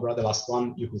 like Cobra, the last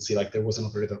one. You could see like there was an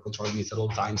operator controlling it at all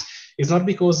times. It's not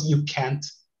because you can't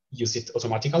use it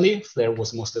automatically. Flare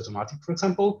was mostly automatic, for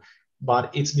example, but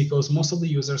it's because most of the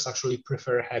users actually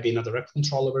prefer having a direct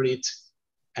control over it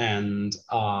and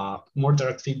more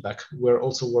direct feedback. We're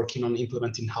also working on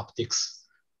implementing haptics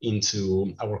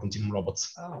into our continuum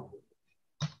robots. Oh,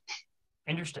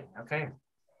 interesting. Okay.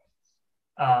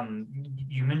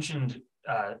 You mentioned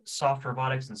soft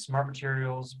robotics and smart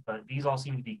materials, but these all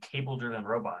seem to be cable-driven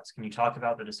robots. Can you talk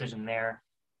about the decision there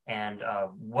and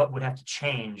what would have to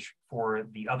change for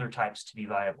the other types to be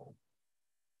viable?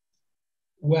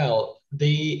 Well,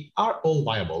 they are all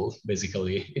viable,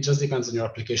 basically. It just depends on your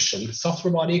application. Soft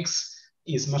robotics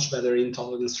is much better in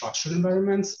tolerant structured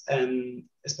environments, and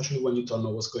especially when you don't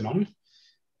know what's going on.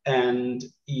 And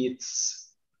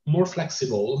it's more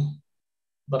flexible,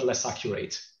 but less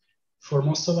accurate. For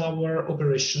most of our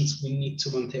operations, we need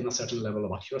to maintain a certain level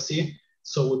of accuracy.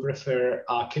 So we prefer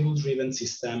a cable-driven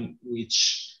system,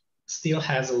 which still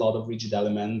has a lot of rigid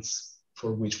elements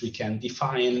for which we can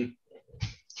define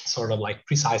sort of like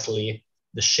precisely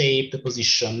the shape, the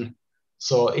position.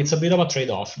 So it's a bit of a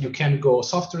trade-off. You can go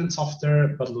softer and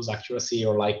softer, but lose accuracy,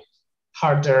 or like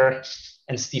harder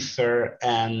and stiffer,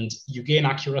 and you gain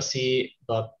accuracy,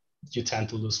 but you tend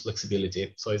to lose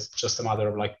flexibility. So it's just a matter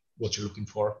of like what you're looking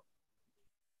for.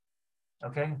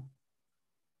 Okay.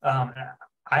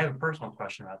 I have a personal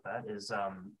question about that. Is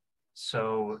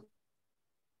so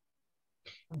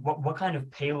what kind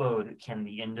of payload can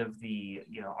the end of the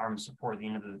arm support, the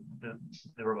end of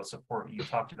the robot support? You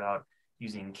talked about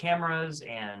using cameras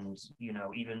and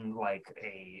even like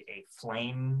a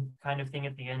flame kind of thing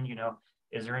at the end.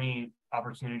 Is there any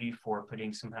opportunity for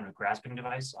putting some kind of grasping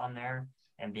device on there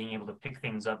and being able to pick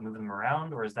things up, move them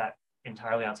around, or is that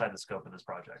entirely outside the scope of this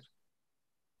project?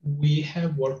 We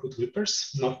have worked with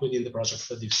grippers, not within the projects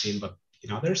that you've seen, but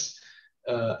in others.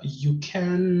 You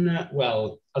can,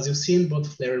 well, as you've seen,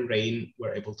 both Flare and Rain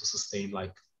were able to sustain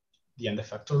like the end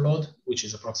effector load, which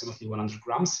is approximately 100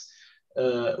 grams.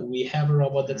 We have a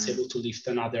robot that's able to lift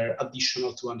another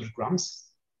additional 200 grams.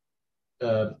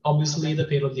 Obviously, the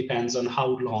payload depends on how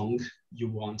long you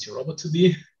want your robot to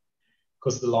be,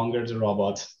 because the longer the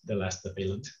robot, the less the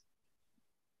payload.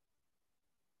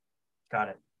 Got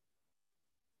it.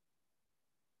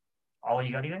 Ollie,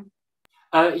 you got anything?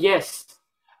 Yes.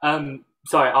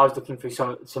 Sorry, I was looking through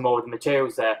some more of the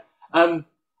materials there.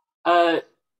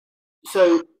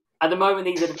 So at the moment,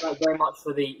 these are very much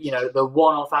for the the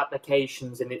one-off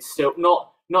applications, and it's still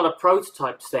not a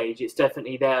prototype stage. It's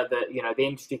definitely there, the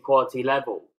industry quality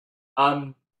level.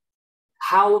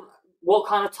 What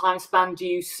kind of time span do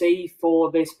you see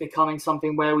for this becoming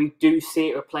something where we do see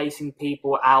it replacing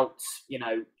people out?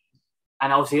 And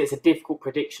obviously it's a difficult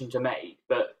prediction to make,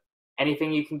 but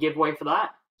anything you can give away for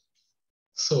that?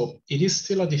 So it is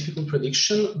still a difficult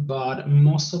prediction, but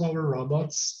most of our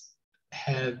robots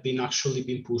have been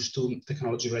pushed to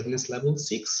technology readiness level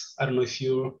 6. I don't know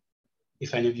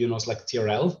if any of you knows like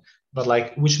TRL, but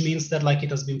like, which means that like it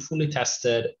has been fully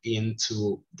tested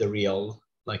into real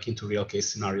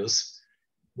case scenarios.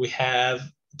 We have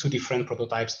 2 different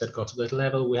prototypes that got to that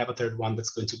level. We have a third one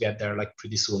that's going to get there like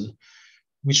pretty soon,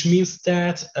 which means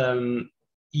that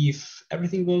if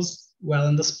everything goes well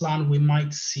in this plan, we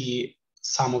might see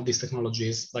some of these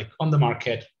technologies like on the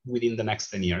market within the next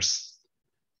 10 years,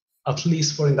 at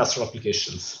least for industrial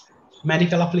applications.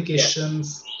 Medical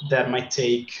applications, that might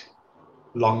take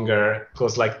longer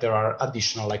because like there are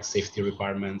additional like safety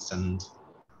requirements and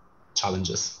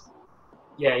challenges.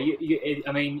 Yeah,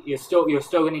 you're still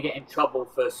going to get in trouble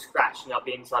for scratching up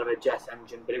the inside of a jet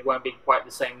engine, but it won't be quite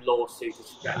the same lawsuit as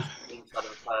scratching the inside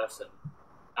of a person.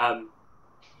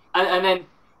 And then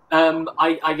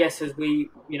I guess as we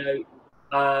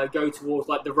go towards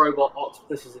like the robot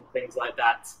octopuses and things like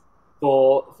that,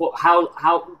 for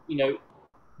how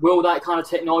will that kind of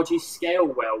technology scale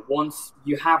well once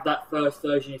you have that first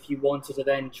version? If you wanted to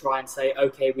then try and say,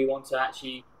 okay, we want to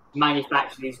actually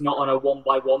manufacture these not on a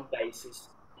 1-by-1 basis,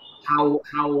 how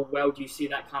well do you see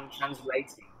that kind of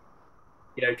translating?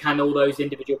 Can all those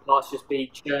individual parts just be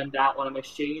churned out on a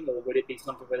machine, or would it be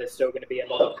something where there's still going to be a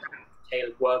lot of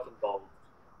tailored work involved?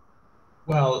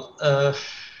 Well,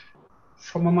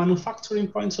 from a manufacturing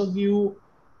point of view,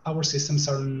 our systems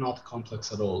are not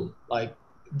complex at all. Like,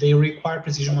 they require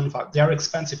precision manufacturing. They are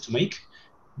expensive to make.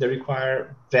 They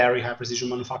require very high precision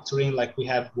manufacturing. Like, we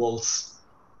have walls,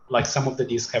 like some of the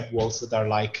discs have walls that are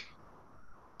like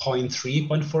 0.3,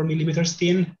 0.4 millimeters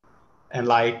thin. And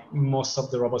like most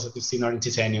of the robots that you've seen are in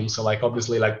titanium. So like,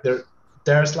 obviously like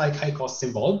there's like high costs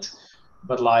involved,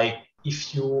 but like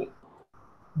if you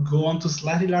go on to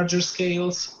slightly larger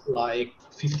scales, like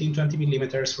 15, 20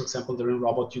 millimeters, for example, the Ring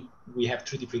robot, we have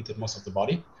 3D printed most of the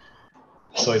body.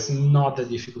 So it's not that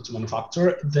difficult to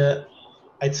manufacture.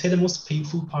 I'd say the most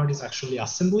painful part is actually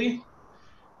assembly,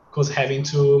 because having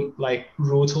to like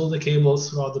route all the cables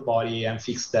throughout the body and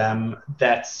fix them,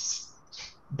 that's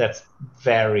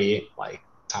very like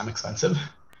time expensive.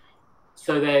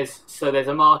 So there's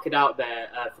a market out there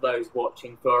for those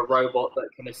watching for a robot that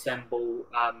can assemble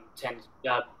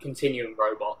continuum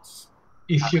robots.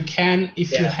 If you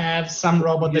have some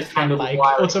robot that can like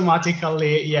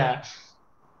automatically, yeah.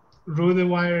 route the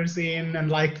wires in and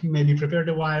like maybe prepare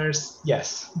the wires.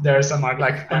 Yes, there's a mark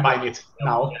like I'm buying it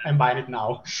now. I'm buying it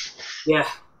now. Yeah,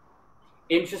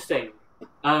 interesting.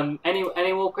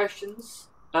 Any more questions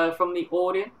from the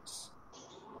audience?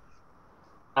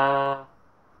 No.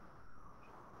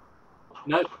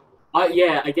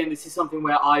 Yeah. Again, this is something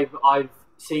where I've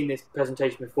seen this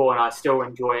presentation before, and I still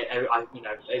enjoy it.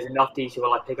 There's enough detail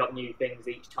where I pick up new things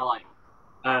each time.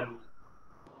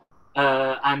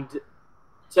 And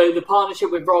so the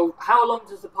partnership with Rolls. How long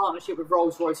does the partnership with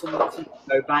Rolls-Royce and Nottingham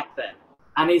go back then?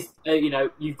 And is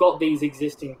you've got these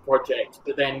existing projects,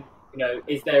 but then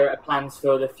is there plans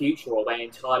for the future, or are they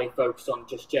entirely focused on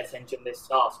just jet engine this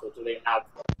task, or do they have?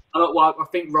 Well, I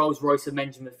think Rolls-Royce had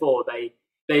mentioned before they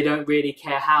don't really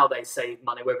care how they save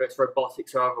money, whether it's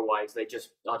robotics or otherwise. They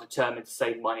just are determined to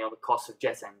save money on the cost of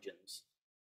jet engines.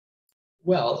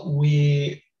 Well,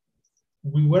 we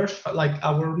were like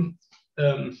our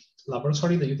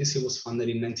laboratory, the UTC, was funded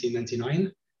in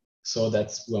 1999. So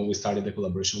that's when we started the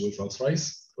collaboration with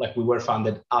Rolls-Royce. Like we were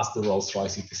funded as the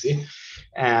Rolls-Royce UTC.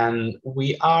 And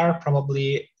we are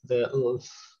probably the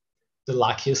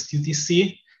luckiest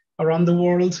UTC around the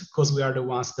world because we are the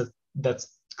ones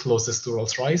that's closest to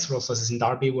Rolls-Royce. Rolls-Royce is in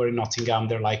Derby, we're in Nottingham,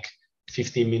 they're like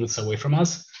 15 minutes away from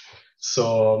us.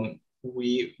 So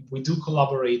we do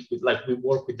collaborate with, like we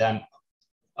work with them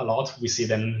a lot. We see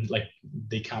them, like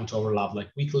they come to our lab like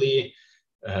weekly.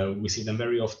 We see them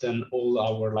very often. All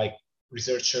our like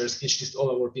researchers, PhD, all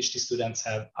our PhD students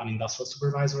have an industrial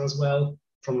supervisor as well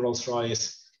from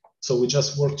Rolls-Royce. So we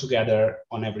just work together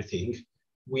on everything.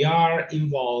 We are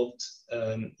involved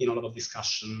in a lot of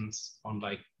discussions on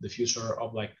like the future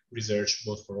of like research,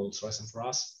 both for Rolls-Royce and for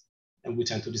us. And we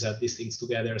tend to decide these things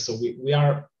together. So we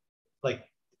are like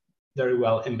very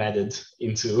well embedded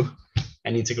into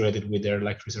and integrated with their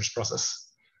like research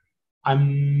process.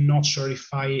 I'm not sure if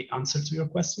I answered to your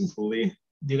question fully.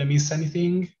 Did I miss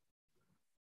anything?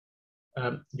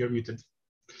 You're muted.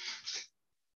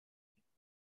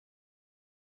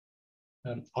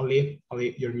 Ollie,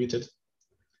 you're muted.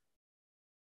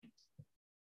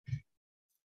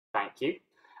 Thank you.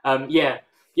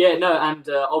 No, and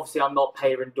obviously I'm not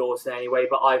paid or endorsed in any way,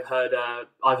 but I've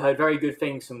heard very good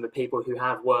things from the people who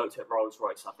have worked at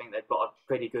Rolls-Royce. I think they've got a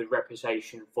pretty good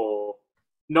reputation for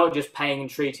not just paying and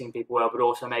treating people well, but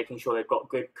also making sure they've got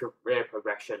good career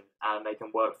progression and they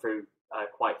can work through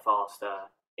quite fast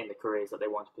in the careers that they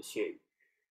want to pursue.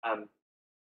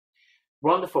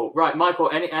 Wonderful. Right, Michael,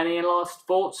 any last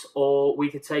thoughts, or we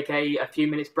could take a few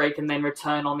minutes break and then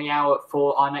return on the hour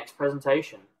for our next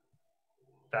presentation?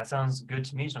 That sounds good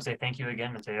to me. So I'll say thank you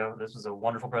again, Matteo. This was a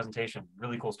wonderful presentation.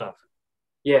 Really cool stuff.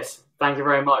 Yes, thank you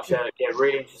very much.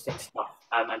 Really interesting stuff.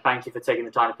 And thank you for taking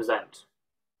the time to present.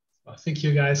 Well, thank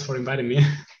you guys for inviting me.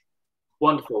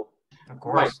 Wonderful. Of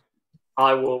course. Right.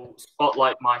 I will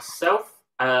spotlight myself,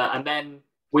 and then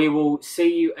we will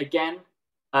see you again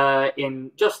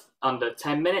in just under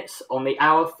 10 minutes on the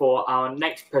hour for our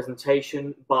next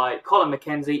presentation by Colin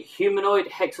McKenzie, Humanoid,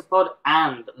 Hexapod,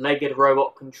 and Legged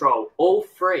Robot Control, all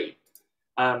three.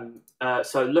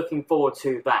 So looking forward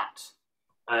to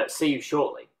that. See you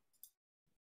shortly.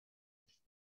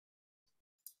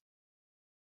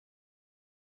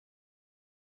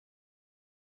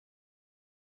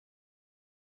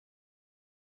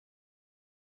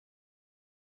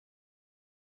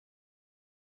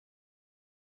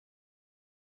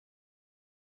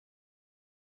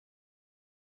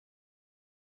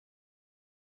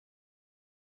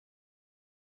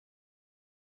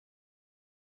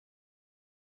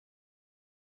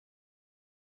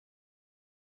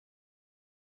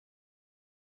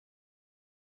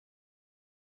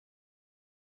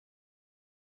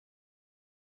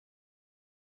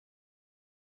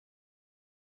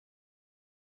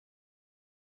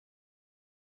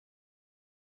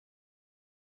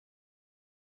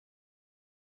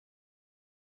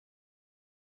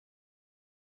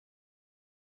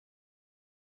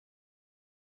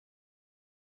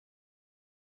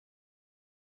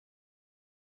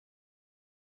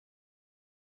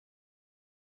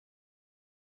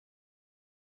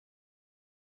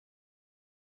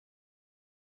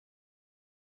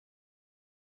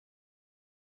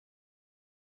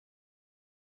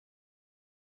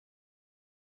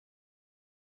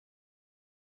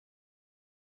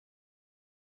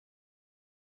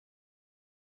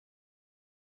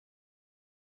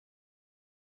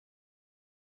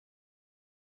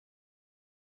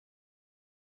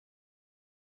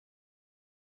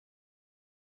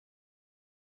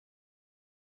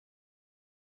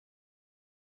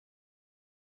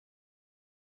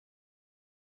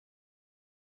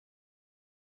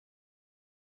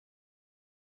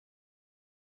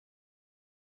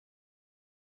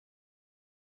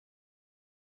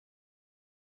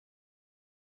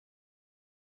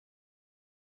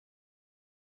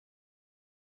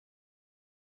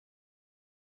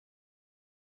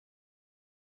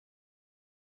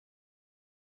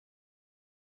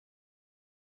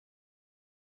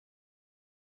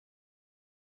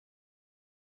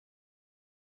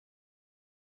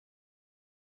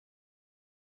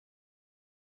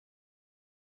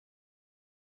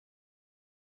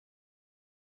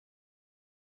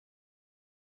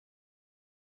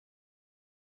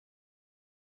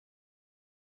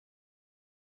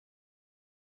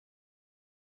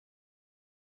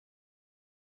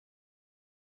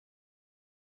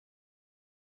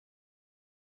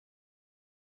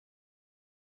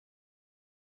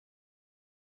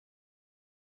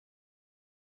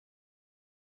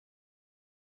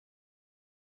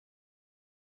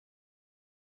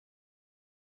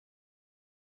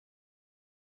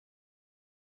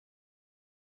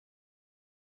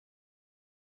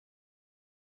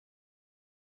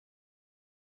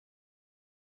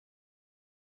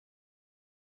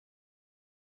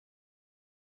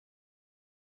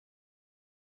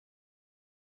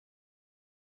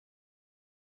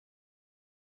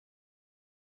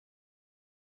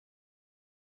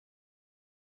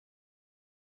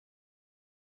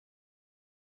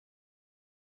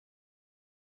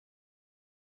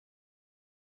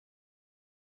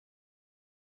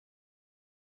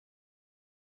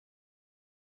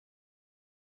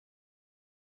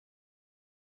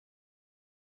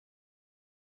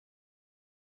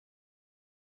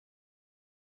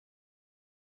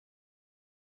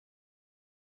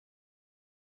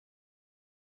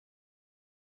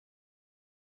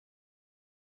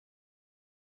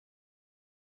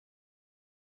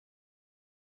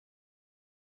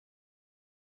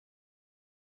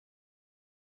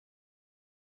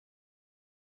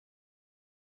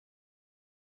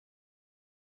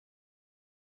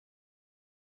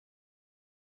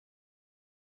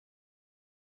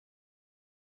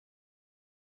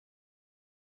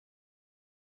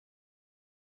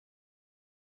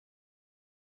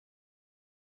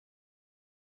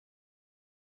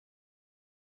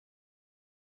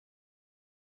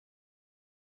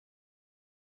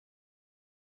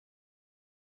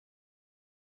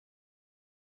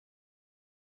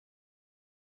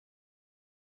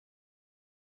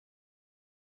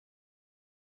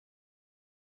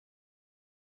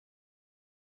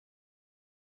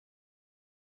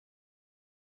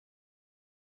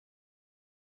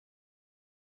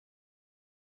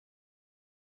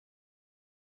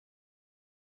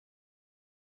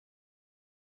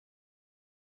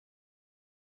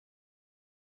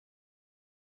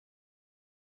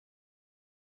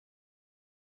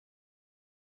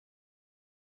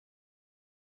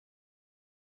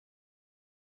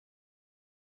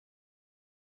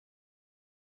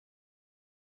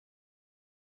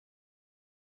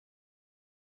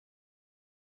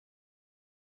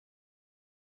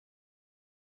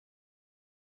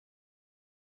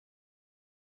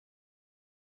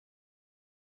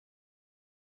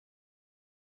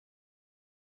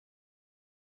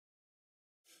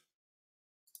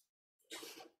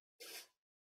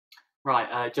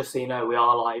 Right, just so you know, we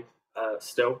are live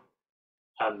still.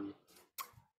 I'm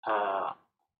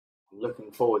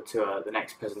looking forward to the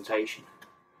next presentation.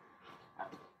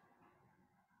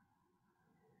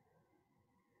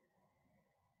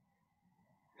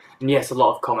 And yes, a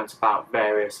lot of comments about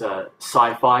various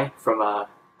sci-fi from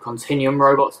Continuum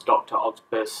robots, Dr.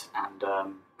 Octopus and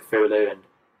Cthulhu,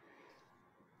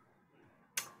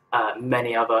 and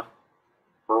many other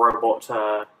robot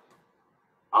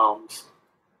arms.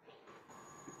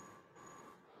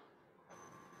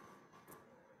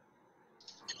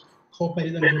 Hope I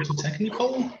didn't go too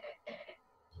technical.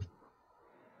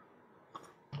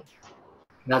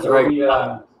 That's very good.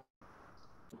 Are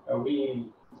we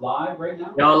live right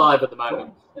now? We are live at the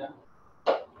moment. Yeah.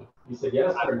 You said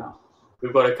yes or no?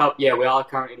 We've got a couple. Yeah, we are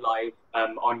currently live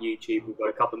on YouTube. We've got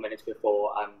a couple of minutes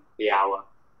before the hour.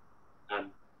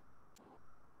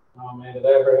 Oh man, did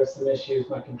I ever have some issues?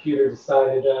 My computer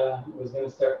decided it was going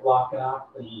to start locking up.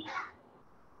 And,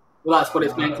 well, that's what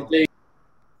it's meant to do.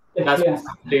 That's yeah. what it's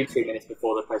meant to do 2 minutes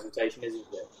before the presentation, isn't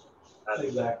it?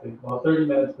 Exactly. Well, 30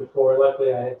 minutes before,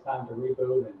 luckily I had time to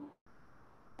reboot and.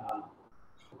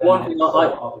 One thing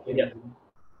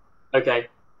okay.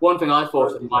 One thing I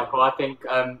thought of, Michael, I think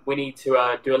we need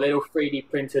to do a little 3D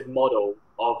printed model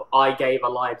of I gave a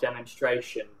live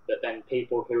demonstration that then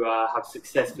people who have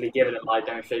successfully given a live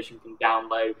demonstration can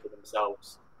download for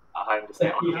themselves at home to say,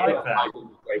 I like that live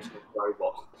demonstration of a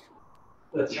robot.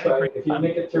 That's right. If you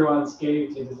make it through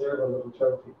unscathed, you deserve a little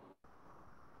trophy.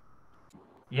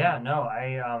 Yeah, no,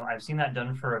 I've seen that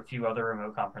done for a few other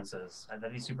remote conferences.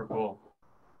 That'd be super cool.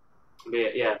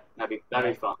 Yeah, that'd be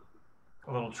fun.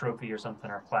 A little trophy or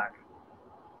something, or a plaque.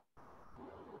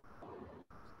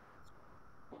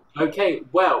 Okay,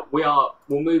 well, we'll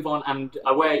move on, and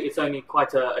aware it's only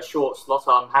quite a short slot,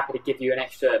 so I'm happy to give you an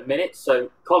extra minute. So,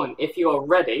 Colin, if you are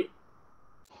ready.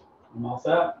 I'm all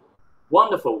set.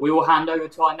 Wonderful. We will hand over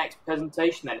to our next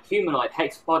presentation then, Humanoid,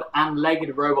 Hexapod, and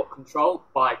Legged Robot Control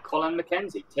by Colin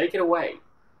McKenzie. Take it away.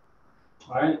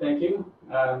 All right, thank you.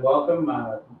 Welcome.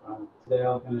 Today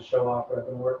I'm going to show off what I've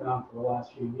been working on for the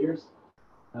last few years,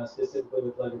 specifically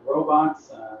with legged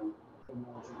robots,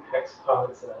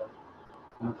 hexapods,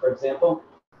 for example.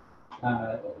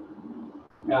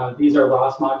 These are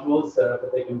RRS modules,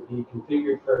 but they can be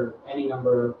configured for any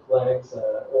number of legs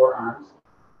or arms.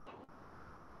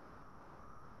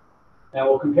 And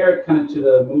we'll compare it kind of to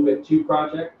the Move It 2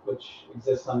 project, which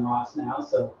exists on RRS now.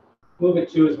 So Move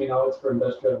It 2, as we know, it's for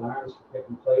industrial arms, for pick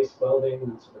and place, welding,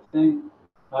 that sort of thing.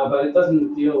 But it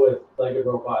doesn't deal with legged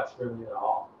robots really at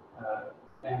all.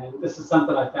 And this is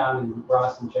something I found in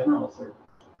RRS in general. There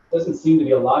doesn't seem to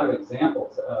be a lot of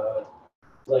examples of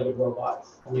legged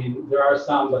robots. I mean, there are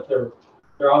some, but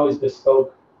they're always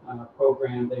bespoke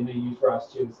programmed. They may use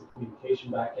RRS 2 as the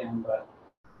communication backend, but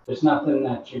there's nothing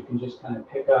that you can just kind of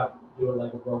pick up, do a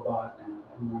legged robot, and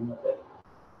run with it.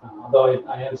 Although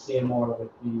I am seeing more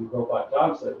with the robot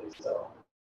dogs lately, so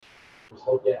just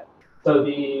hope yeah. So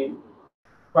the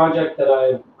project that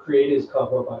I've created is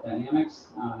called Robot Dynamics.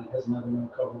 It has another name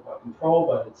called Robot Control,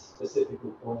 but it's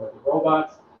specifically for legged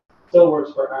robots. Still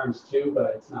works for arms too,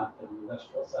 but it's not the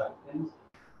industrial side of things.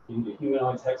 You can do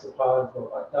humanoids, hexapods,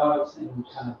 robot dogs, and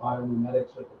kind of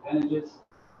biomimetics with appendages.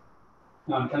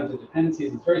 Now, when it comes to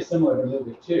dependencies, it's very similar to Move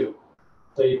It 2.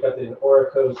 So you've got the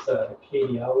Oracos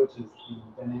KDL, which is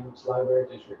the dynamics library,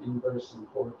 does your inverse and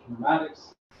forward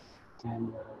kinematics,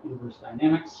 and your inverse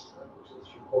dynamics, which is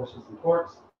your forces and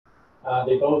torques.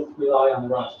 They both rely on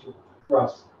the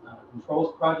RRS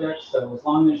controls project. So as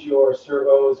long as your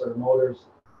servos or motors,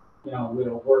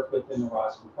 will work within the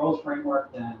RRS controls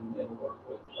framework, then it'll work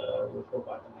with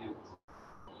Robot Dynamics.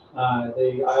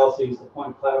 I also use the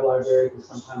point cloud library because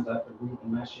sometimes I have to read the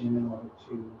meshing in order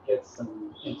to get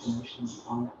some information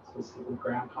on it, specifically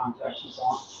ground contacts and so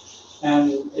on.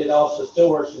 And it also still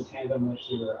works in tandem with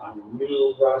your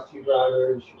IMU ROS 2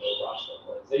 drivers, your ROS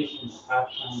localization, your path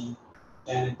planning.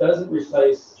 And it doesn't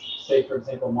replace, say, for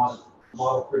example,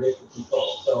 model predictive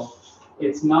control. So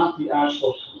it's not the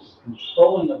actual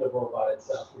controlling of the robot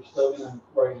itself. You're still going to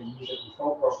write a user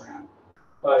control program,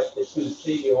 but it's going to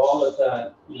save you all of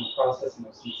that, processing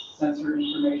of some sensor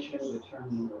information,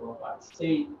 determining the robot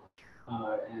state,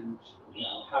 and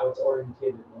how it's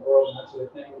orientated in the world and that sort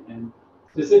of thing. And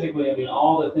specifically, I mean,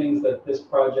 all the things that this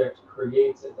project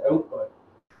creates as output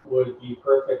would be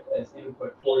perfect as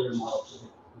input for your model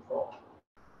predictive control.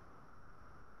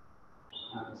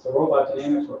 So Robot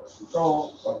Dynamics, Robot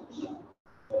Control,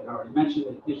 I already mentioned,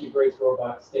 it integrates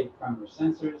robot state from your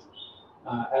sensors,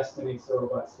 estimates the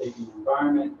robot state in the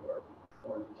environment or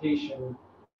orientation,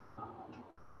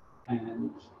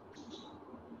 and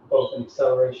both in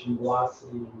acceleration,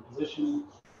 velocity, and position.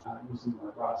 using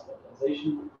the raw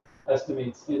stabilization,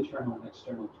 estimates internal and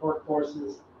external torque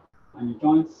forces on your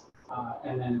joints,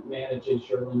 and then it manages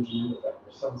your limbs and end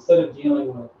effectors. So instead of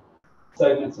dealing with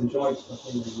segments and joints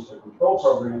within the user control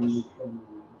program, you can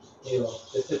deal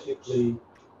specifically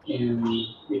with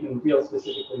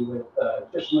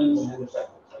just limbs and end effectors.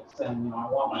 Like saying, I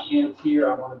want my hand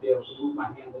here, I want to be able to move my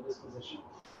hand to this position.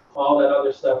 All that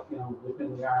other stuff,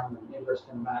 within the arm and inverse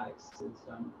kinematics is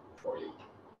done for you.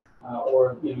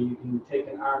 Or you can take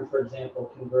an arm, for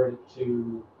example, convert it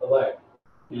to a leg.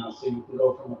 So you can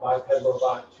go from a biped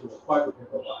robot to a quadruped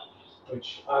robot,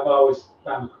 which I've always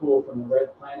found cool from the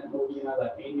Red Planet movie.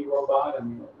 That Amy robot. I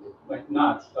mean, it went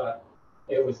nuts, but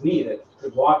it was neat. It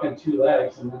could walk on two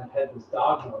legs, and then it had this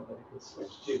dog mode that it could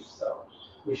switch to. So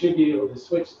we should be able to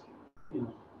switch,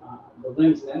 the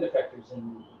limbs and end effectors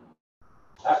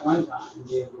at runtime and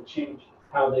be able to change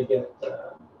how they get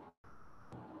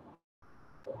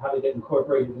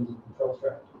incorporated into the control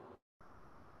strategy.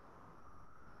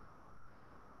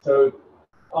 So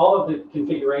all of the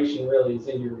configuration really is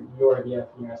in your URDF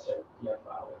and your SRDF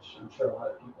file, which I'm sure a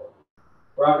lot of people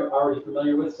are already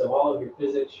familiar with. So all of your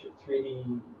physics, your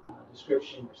 3D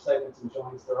description, your segments and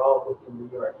joints, they're all within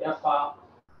the URDF file.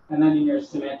 And then in your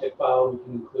semantic file, we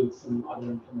can include some other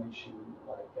information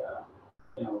like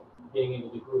being able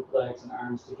to group legs and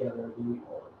arms together, being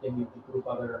able to group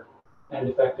other end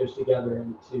effectors together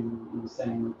into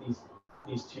saying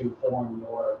these two form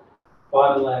your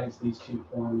bottom legs, these two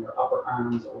form your upper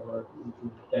arms, or you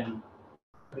can then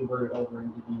convert it over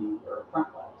into being your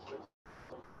front legs.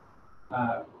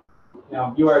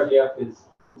 Now, URDF is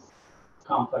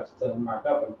complex to mark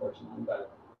up, unfortunately,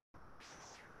 but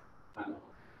kind of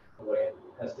the way it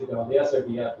has to go. The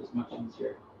SRDF is much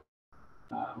easier.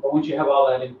 But once you have all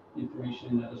that information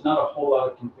in there, there's not a whole lot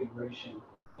of configuration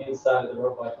inside of the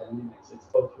robot dynamics. It's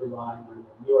both relying on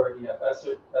the URDF,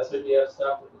 SRDF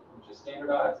stuff, which is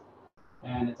standardized,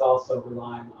 and it's also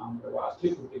relying on the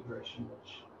ROS2 configuration,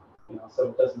 which, so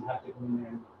it doesn't have to go in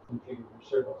there and configure your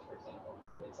servos, for example.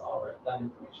 It's already, that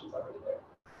information is already there.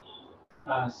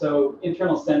 So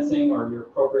internal sensing, or your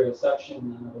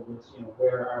proprioception, in other words,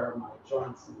 where are my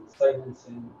joints and segments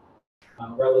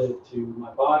relative to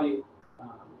my body?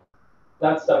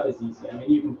 That stuff is easy. I mean,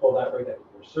 you can pull that right out of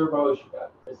your servos. You've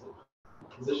got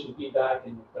position feedback,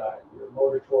 and you've got your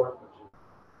motor torque,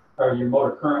 or your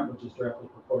motor current, which is directly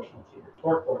proportional to your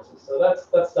torque forces. So that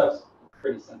stuff's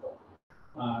pretty simple.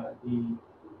 The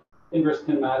inverse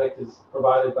kinematic is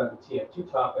provided by the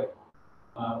TF2 topic,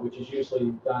 which is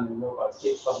usually done in Robot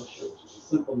State Publisher, which is a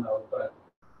simple node, but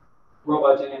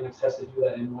Robot Dynamics has to do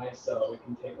that anyway, so it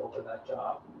can take over that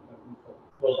job.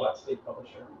 Robot State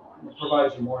Publisher and more. And it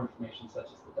provides you more information, such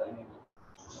as the dynamic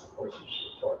forces,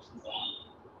 your torques, and so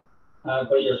on.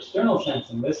 But your external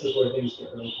sensing, this is where things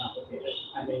get really complicated.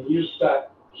 I mean,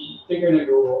 figuring out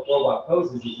your robot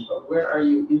pose is easy, but where are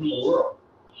you in the world?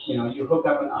 You hook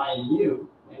up an IMU,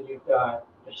 and you've got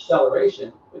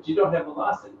acceleration, but you don't have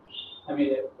velocity. I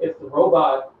mean, if the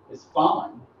robot is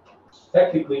falling,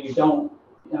 technically you don't,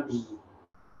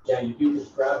 yeah, you do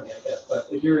with gravity, I guess, but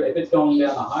if it's going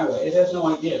down the highway, it has no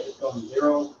idea if it's going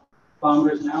 0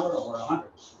 kilometers an hour or 100.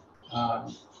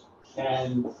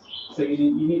 And so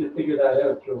you need to figure that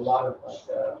out through a lot of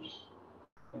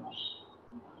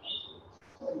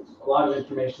a lot of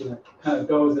information that kind of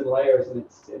goes in layers, and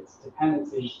its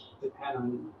dependencies depend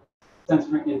on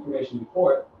sensory information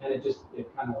before it, and it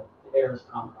kind of errors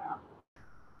compound.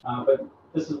 But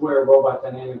this is where Robot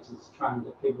Dynamics is trying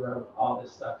to figure out all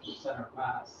this stuff: your center of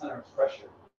mass, center of pressure,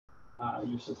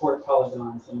 your support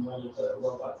polygons, and whether the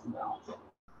robot's in balance.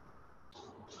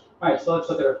 All right, so let's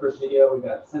look at our first video. We've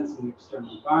got sensing the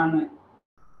external environment.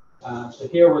 So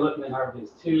here we're looking at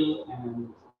RViz2 and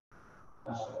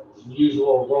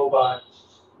usual robot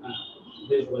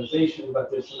visualization,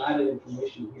 but there's some added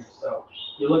information here. So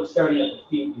you look starting at the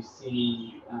feet, you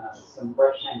see some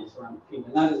rectangles around the feet,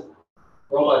 and that is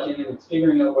Robot Dynamics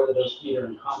figuring out whether those feet are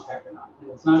in contact or not.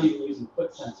 And it's not even using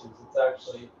foot sensors, it's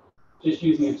actually just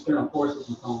using external forces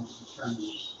and so on to determine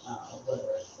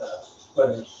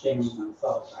whether it's standing on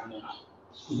solid ground or not.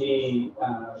 The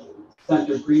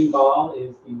center green ball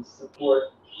is the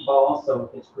support ball, so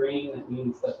if it's green, it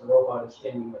means that the robot is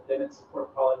standing within its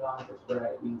support polygon. If it's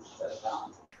red, it means it's out of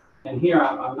balance. And here,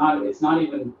 it's not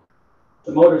even,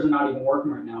 the motors are not even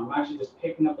working right now. I'm actually just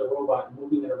picking up the robot and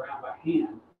moving it around by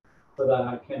hand so that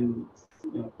I can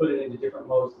put it into different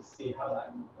modes to see how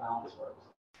that balance works.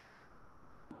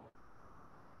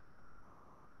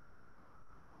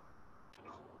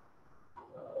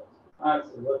 All right,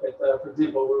 so look at, for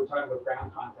example, we were talking about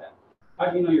ground contact. How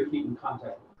do you know your feet in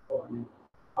contact before? I mean,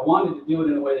 I wanted to do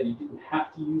it in a way that you didn't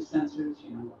have to use sensors.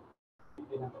 You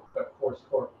didn't have to put force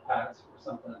torque pads or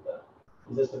something at the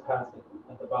resistive pads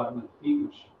at the bottom of the feet,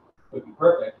 which would be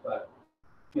perfect. But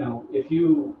if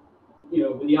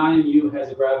the IMU has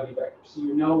a gravity vector, so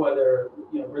you know whether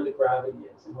where the gravity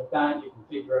is, and with that you can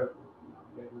figure out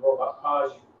your robot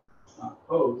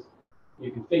pose.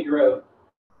 You can figure out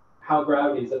how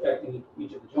gravity is affecting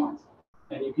each of the joints,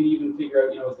 and you can even figure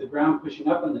out is the ground pushing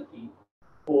up on the feet,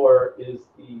 or is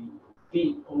the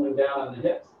feet pulling down on the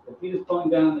hips? If the feet is pulling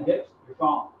down on the hips, you're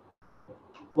falling. If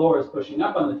the floor is pushing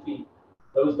up on the feet,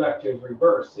 those vectors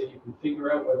reverse, so you can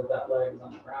figure out whether that leg is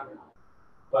on the ground or not.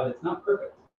 But it's not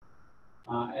perfect.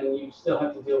 And you still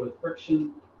have to deal with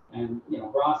friction, and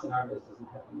Ross and Arvis doesn't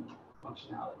have any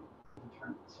functionality in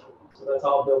terms. So that's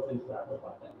all built into that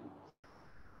robot thing.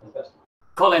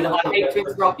 Colin, I hate to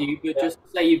interrupt you, but just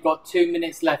say you've got 2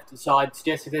 minutes left, so I'd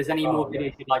suggest if there's any more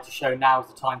videos you'd like to show, now's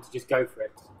the time to just go for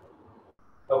it.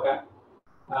 Okay.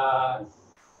 Well,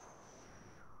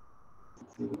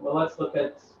 let's look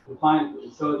at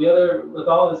compliance. So with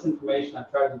all this information,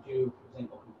 I've tried to do, for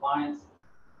example, compliance.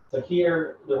 So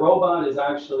here, the robot is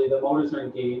actually, the motors are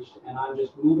engaged, and I'm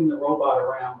just moving the robot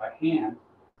around by hand,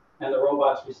 and the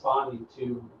robot's responding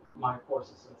to my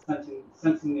forces. So it's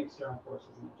sensing the external forces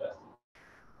and adjusting.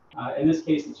 In this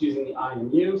case, it's using the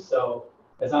IMU. So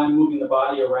as I'm moving the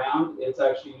body around, it's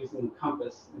actually using the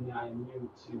compass in the IMU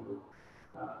to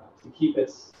keep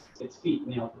its feet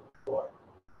nailed to the floor.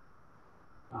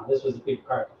 This was a big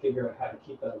part to figure out how to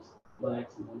keep those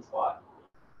legs in one spot.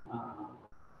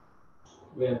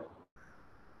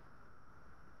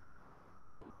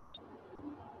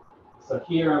 So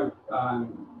here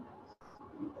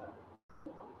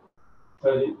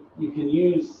so you can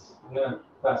use, I'm going to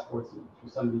fast forward through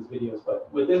some of these videos,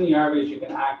 but within the RVs you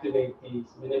can activate these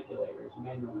manipulators,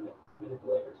 manual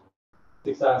manipulators,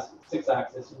 six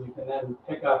axis, and you can then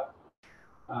pick up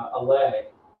a leg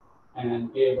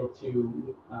and be able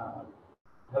to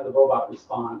have the robot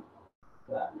respond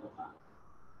to that in real time.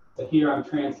 So here I'm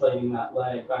translating that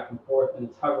leg back and forth, and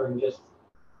it's hovering just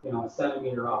a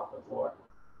centimeter off the floor.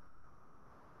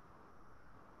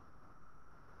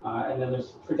 And then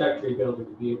there's a trajectory builder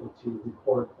to be able to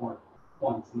record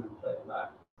points and then play them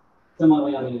back.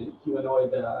 Similarly on the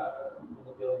humanoid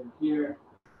manipulator here,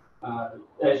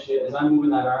 as I'm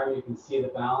moving that arm, you can see the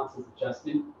balance is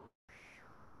adjusting.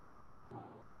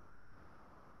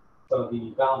 So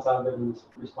the balance algorithm is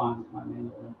responding to my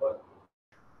manual input.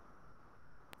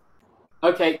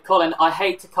 Okay, Colin, I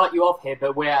hate to cut you off here,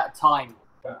 but we're out of time.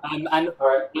 Okay. All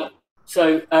right.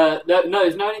 So no,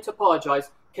 there's no need to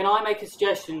apologise. Can I make a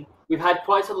suggestion? We've had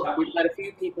we've had a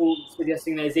few people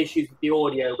suggesting there's issues with the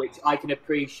audio, which I can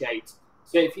appreciate.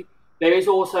 So there is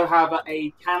also, however,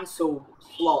 a cancelled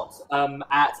slot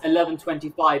at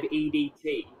 11:25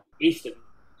 EDT Eastern.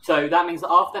 So that means that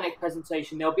after the next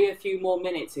presentation, there'll be a few more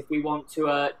minutes if we want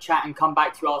to chat and come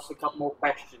back to ask a couple more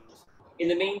questions. In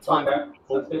the meantime,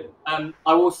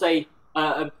 I will say,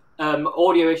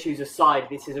 audio issues aside,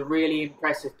 this is a really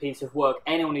impressive piece of work.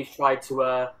 Anyone who's tried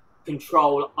to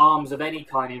control arms of any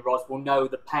kind in ROS will know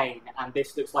the pain, and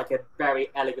this looks like a very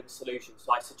elegant solution.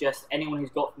 So I suggest anyone who's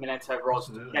got familiarity with ROS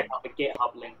to check out the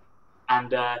GitHub link.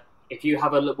 And if you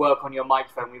have a work on your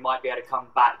microphone, we might be able to come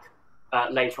back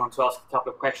later on to ask a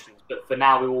couple of questions. But for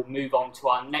now, we will move on to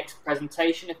our next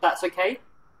presentation, if that's okay.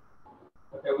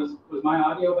 Okay, was my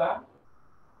audio bad?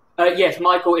 Yes,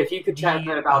 Michael, if you could chat with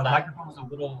him about that. The microphone was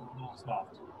a little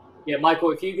soft. Yeah, Michael,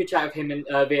 if you could chat with him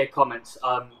via comments,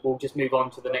 we'll just move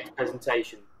on to the next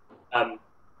presentation.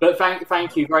 But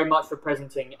thank you very much for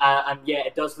presenting. And yeah,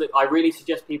 it does look. I really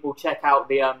suggest people check out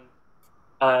the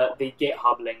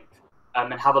GitHub link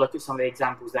and have a look at some of the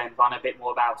examples there and find a bit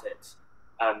more about it.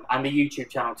 And the YouTube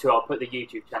channel too. I'll put the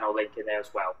YouTube channel link in there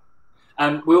as well.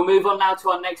 We'll move on now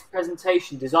to our next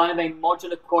presentation: Design of a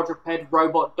Modular Quadruped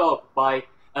Robot Dog by.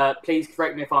 Please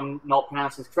correct me if I'm not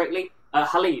pronouncing this correctly.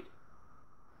 Khalid.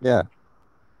 Yeah.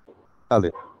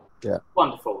 Khalid. Yeah.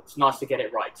 Wonderful. It's nice to get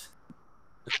it right.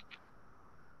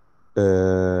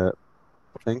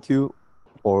 Thank you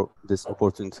for this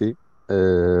opportunity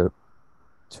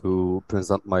to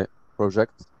present my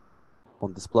project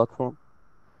on this platform.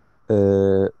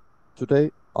 Today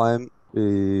I'm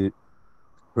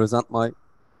present my,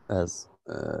 as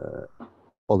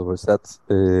Oliver said,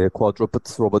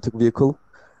 quadruped robotic vehicle,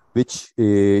 which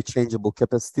changeable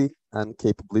capacity and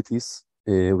capabilities,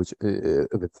 which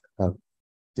with have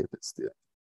capacity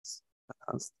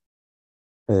enhanced.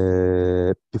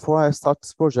 Before I start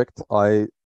this project, I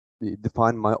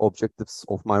define my objectives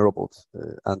of my robot,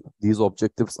 and these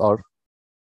objectives are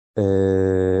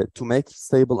to make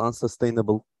stable and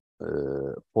sustainable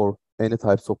for any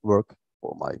types of work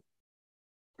for my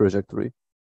trajectory,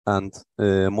 and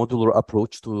a modular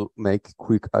approach to make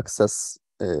quick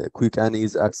and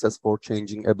easy access for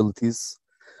changing abilities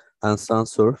and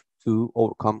sensor to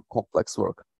overcome complex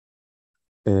work.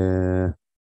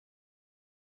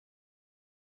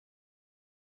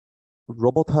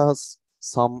 Robot has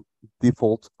some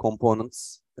default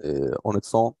components on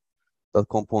its own. That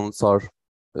components are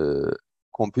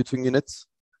computing units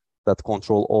that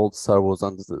control all the servos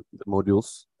and the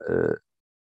modules,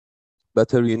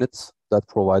 battery units that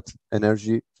provide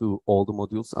energy to all the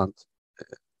modules, and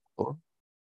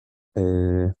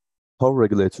power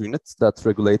regulator units that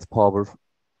regulate power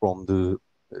from the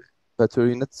battery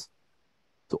units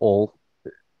to all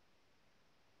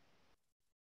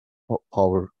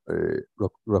power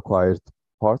required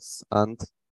parts, and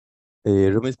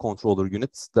remote controller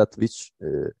units that which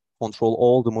control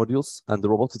all the modules and the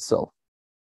robot itself.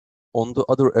 On the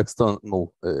other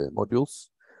external modules,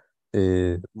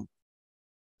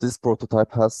 this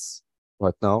prototype has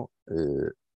right now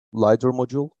LiDAR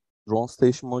module, drone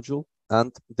station module,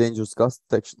 and dangerous gas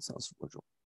detection sensor module.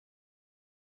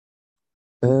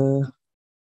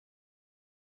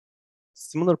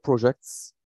 Similar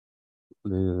projects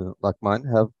like mine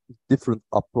have different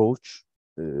approach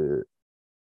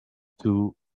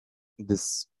to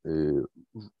this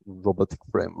robotic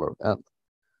framework, and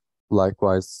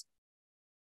likewise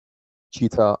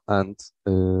Cheetah and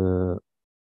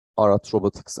Arat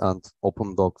Robotics and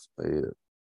OpenDog,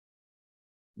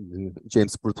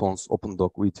 James Bruton's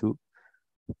OpenDog V2,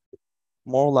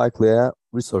 more likely a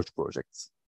research project,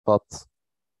 but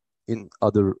in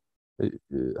other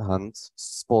hands,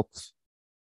 Spot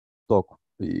Dog,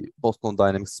 the Boston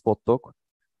Dynamics Spot Dog,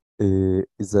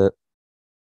 is a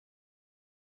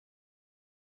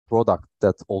product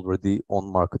that already on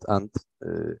market and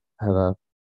have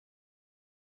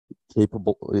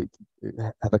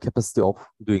a capacity of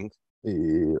doing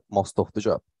most of the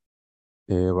job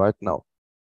right now.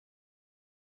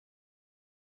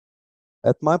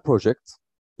 At my project,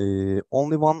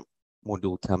 only one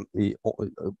module can be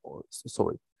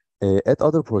at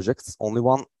other projects, only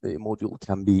one module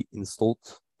can be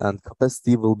installed, and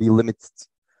capacity will be limited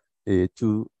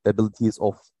to abilities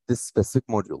of this specific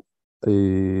module.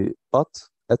 But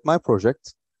at my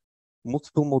project,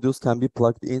 multiple modules can be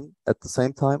plugged in at the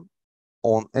same time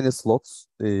on any slots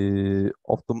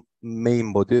of the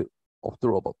main body of the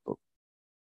robot.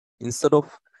 Instead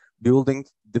of building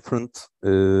different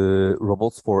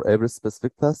robots for every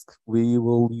specific task, we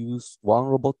will use one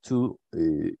robot to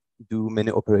do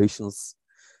many operations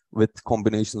with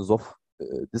combinations of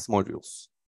these modules.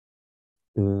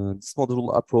 This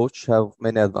modular approach have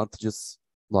many advantages,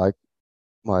 like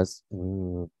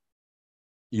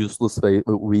useless weight.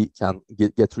 We can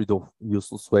get rid of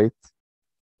useless weight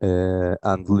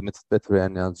and limited battery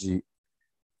energy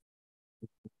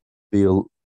will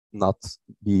not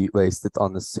be wasted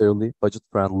unnecessarily, budget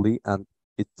friendly, and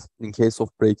in case of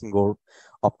breaking or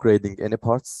upgrading any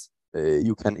parts,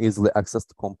 you can easily access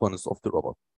the components of the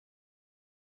robot.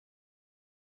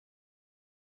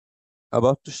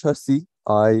 About the chassis,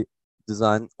 I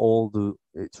designed all the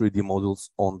 3D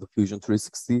models on the Fusion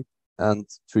 360 and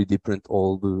 3D print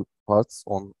all the parts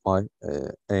on my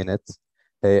ANET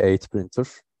A8 printer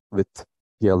with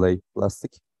PLA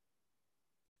plastic.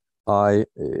 I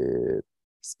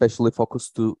especially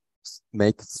focused to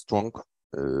make it strong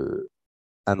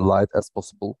and light as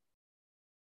possible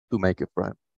to make a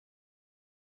frame.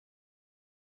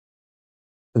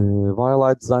 While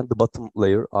I designed the bottom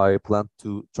layer, I planned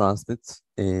to transmit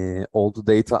all the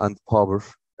data and power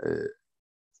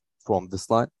from this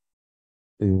line.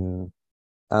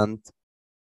 And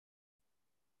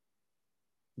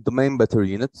the main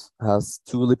battery unit has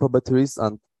 2 LiPo batteries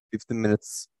and 15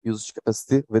 minutes usage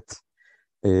capacity with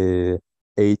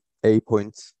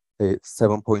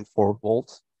 7.4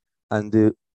 volts. And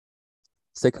the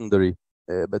secondary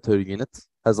battery unit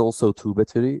has also 2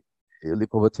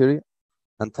 LiPo battery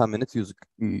and 10 minutes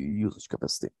usage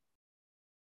capacity.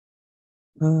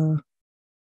 On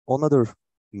other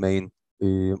main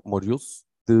modules,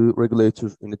 the regulator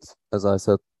unit, as I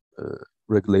said,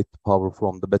 regulate the power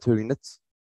from the battery unit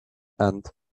and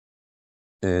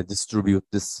distribute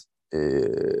this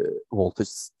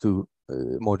voltage to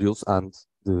modules and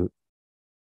the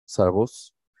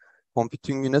servos.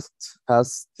 Computing unit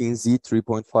has TNZ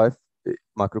 3.5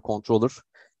 microcontroller,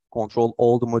 control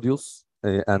all the modules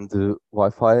and the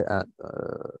Wi-Fi and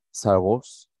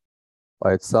servos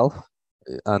by itself.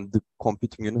 And the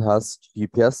computing unit has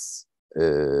GPS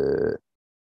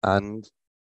and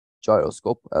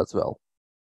gyroscope as well.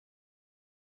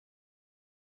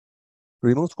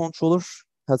 Remote controller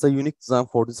has a unique design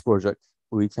for this project.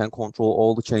 We can control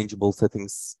all the changeable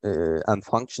settings and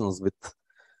functions with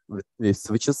the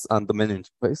switches and the menu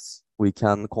interface. We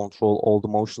can control all the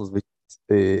motions with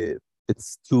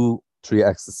its 2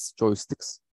 3-axis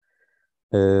joysticks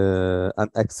and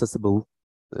accessible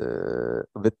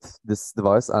with this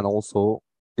device, and also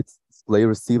its display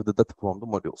receive the data from the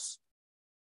modules.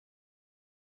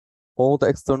 All the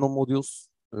external modules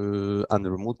and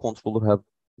the remote controller have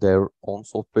their own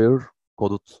software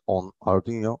coded on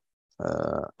Arduino,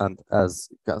 and as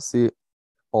you can see,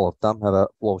 all of them have a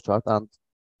flowchart, and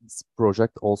this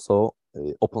project also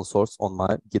open source on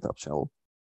my GitHub channel.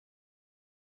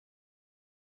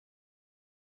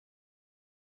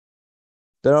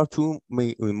 There are 2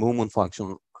 movement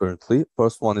functions currently.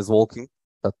 First one is walking,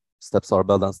 that steps are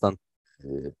balanced and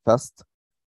fast.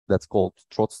 That's called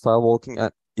trot style walking,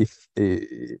 and if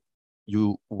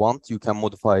you want, you can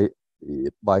modify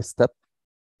by steps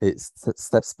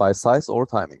by size or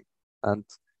timing. And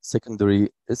secondary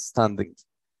is standing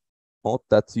mode,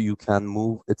 that you can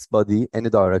move its body any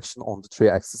direction on the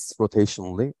 3-axis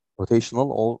rotational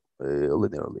or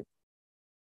linearly.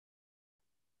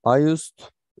 I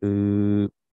used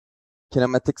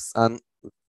kinematics and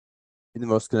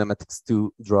inverse kinematics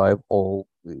to drive all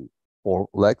 4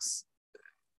 legs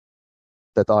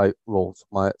that I wrote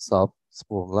myself, this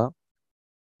formula.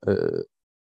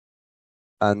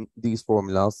 And these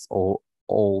formulas are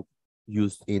all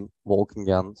used in walking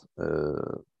and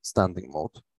standing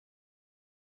mode.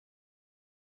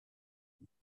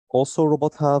 Also,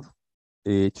 robots have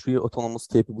 3 autonomous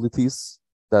capabilities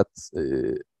that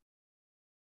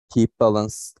keep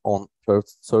balance on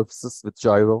curved surfaces with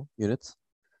gyro unit,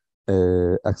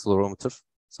 accelerometer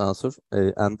sensor,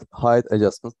 and height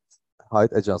adjustment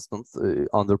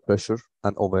under pressure,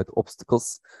 and avoid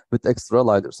obstacles with extra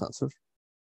LiDAR sensor.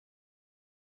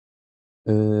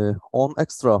 On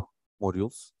extra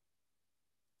modules,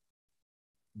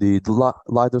 the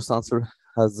LiDAR sensor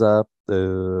has a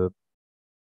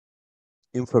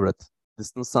infrared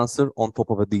distance sensor on top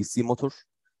of a DC motor,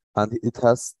 and it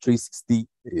has 360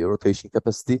 rotation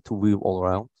capacity to weave all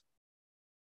around.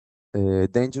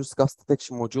 Dangerous gas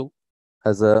detection module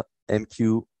has a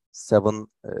MQ7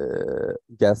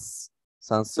 gas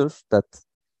sensor that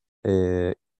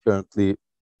currently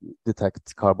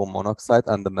detect carbon monoxide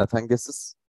and the methane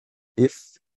gases.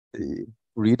 If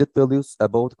readed values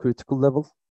above the critical level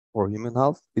for human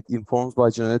health, it informs by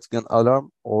generating an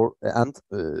alarm and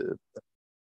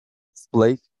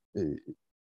display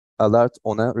alert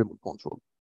on a remote control.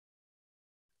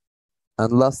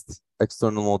 And last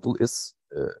external module is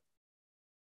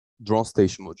drone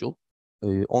station module.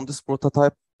 On this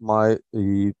prototype, my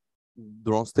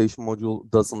drone station module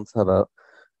doesn't have a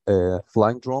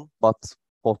flying drone, but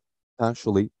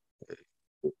potentially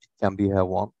it can have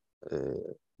one.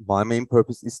 My main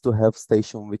purpose is to have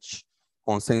station which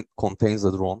contains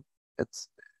a drone.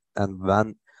 And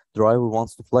when driver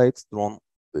wants to fly it, drone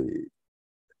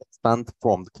expand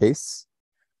from the case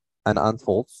and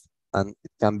unfolds, and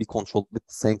it can be controlled with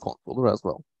the same controller as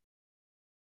well.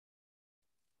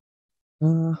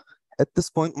 At this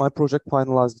point, my project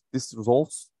finalized these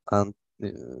results, and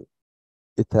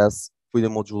it has fully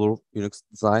modular Unix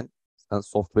design and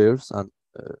softwares and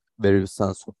various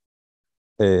sensor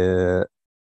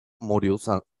modules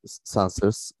and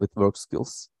sensors with work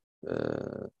skills,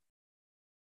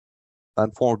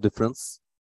 and 4 different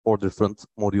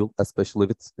module, especially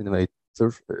with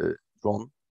innovator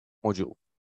drone module.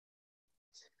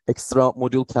 Extra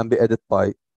module can be added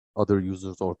by other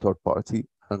users or third party,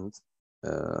 and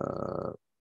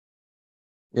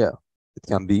yeah, it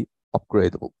can be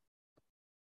upgradable.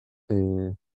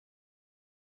 And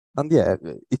yeah,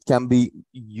 it can be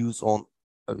used on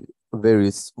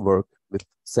various work with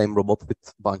same robot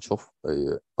with bunch of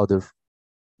other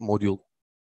module,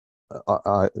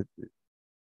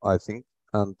 I think.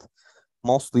 And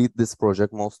mostly this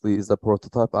project is a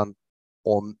prototype, and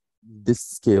on this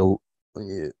scale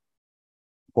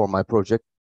for my project,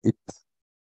 it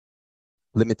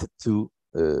limited to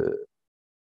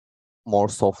more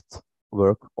soft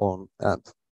work on,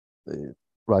 and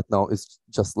right now it's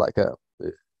just like a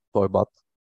toy, but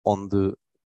on the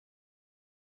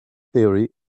theory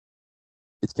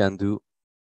it can do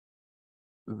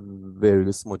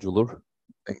various modular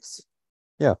things.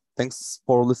 Yeah, thanks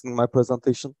for listening to my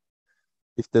presentation.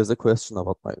 If there's a question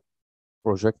about my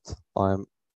project,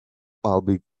 I'll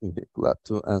be glad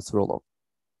to answer all of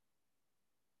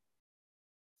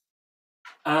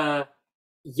them.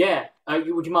 Yeah.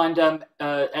 Would you mind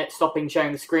stopping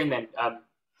sharing the screen then?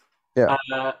 Yeah.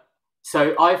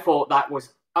 So I thought that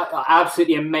was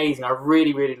Absolutely amazing. I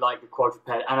really, really like the quadruped,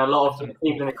 and a lot of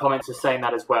people in the comments are saying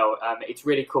that as well. It's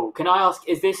really cool. Can I ask,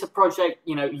 is this a project,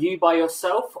 you by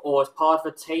yourself or as part of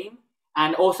a team?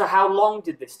 And also, how long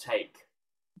did this take?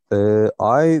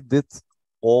 I did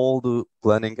all the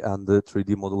planning and the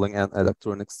 3D modeling and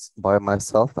electronics by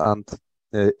myself, and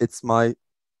it's my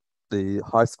the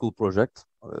high school project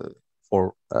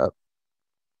for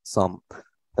some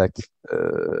tech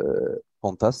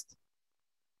contest.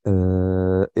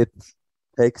 It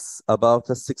takes about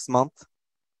 6 months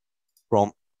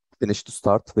from finish to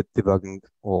start with debugging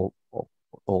all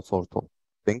sorts of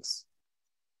things.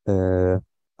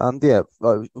 And yeah,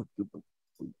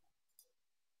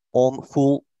 on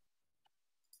full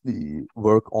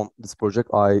work on this project,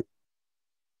 I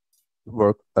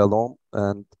work alone,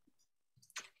 and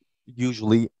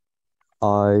usually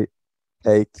I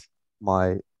take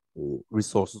my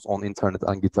resources on internet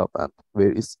and GitHub and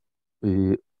various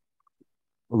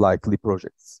likely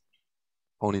projects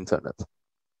on internet.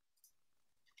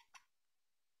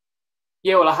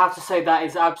 Yeah, well, I have to say that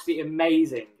is absolutely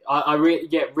amazing. I really,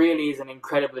 yeah, it really is an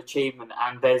incredible achievement,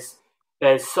 and there's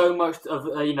so much of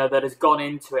that has gone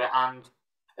into it, and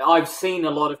I've seen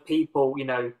a lot of people,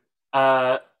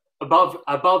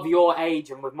 above your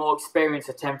age and with more experience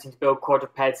attempting to build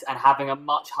quadrupeds and having a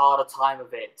much harder time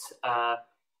of it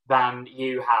than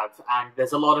you have. And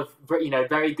there's a lot of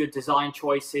very good design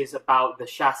choices about the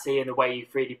chassis and the way you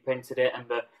 3D printed it, and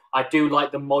I do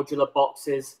like the modular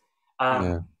boxes.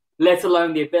 Yeah. Let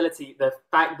alone the ability, the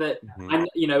fact that Mm-hmm.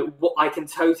 I can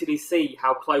totally see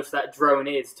how close that drone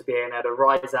is to being able to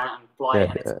rise out and fly it.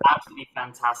 Yeah, And it's absolutely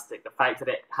fantastic. The fact that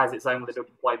it has its own little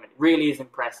deployment really is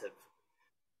impressive.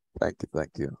 thank you,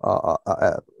 thank you.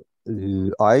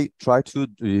 I try to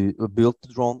build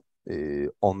the drone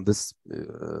on this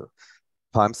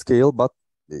time scale, but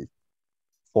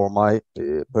for my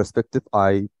perspective,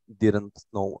 I didn't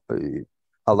know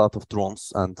a lot of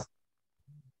drones and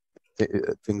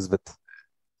things with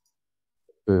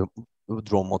uh,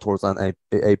 drone motors and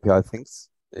API things.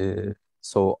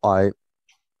 So I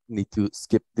need to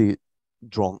skip the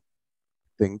drone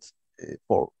thing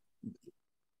for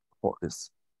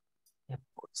this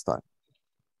time.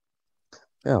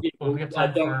 Yeah. Well, we have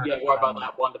time Don't for worry about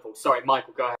that. Wonderful. Sorry,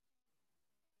 Michael, go ahead.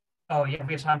 Oh yeah,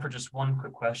 we have time for just one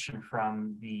quick question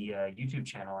from the YouTube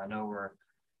channel. I know we're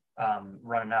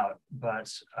running out,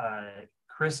 but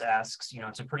Chris asks,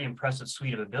 it's a pretty impressive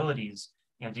suite of abilities.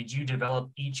 Did you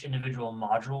develop each individual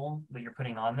module that you're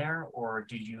putting on there, or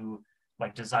did you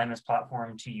design this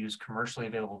platform to use commercially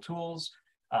available tools?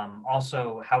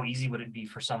 Also, how easy would it be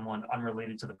for someone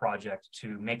unrelated to the project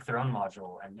to make their own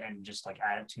module and just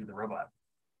add it to the robot?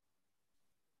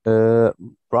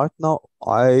 Right now,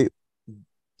 I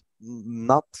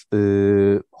not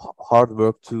hard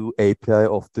work to API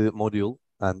of the module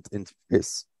and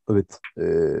interface with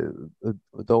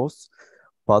those,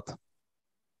 but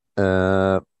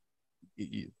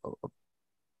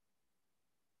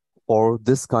for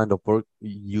this kind of work,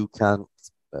 you can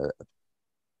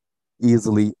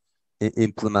easily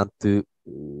implement the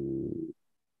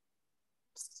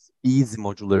easy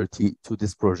modularity to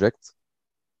this project.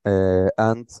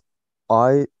 And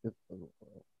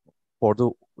for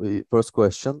the first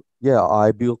question, yeah,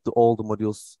 I built all the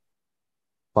modules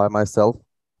by myself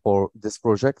for this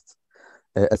project,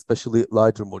 especially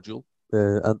LiDAR module,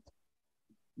 and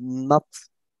not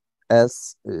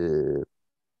as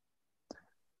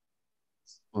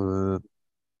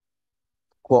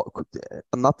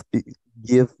not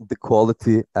give the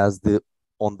quality as the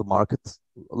on the market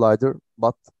LiDAR,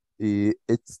 but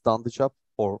it's done the job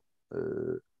for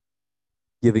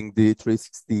giving the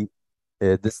 360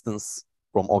 distance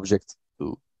from object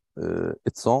to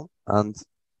its own, and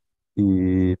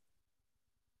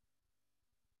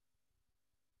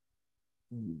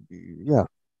yeah,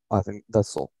 I think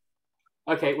that's all.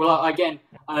 Okay, well, again,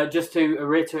 just to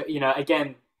reiterate,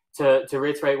 again, to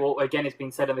reiterate what again has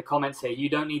been said in the comments here, you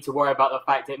don't need to worry about the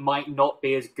fact it might not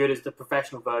be as good as the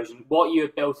professional version. What you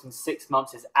have built in 6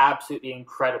 months is absolutely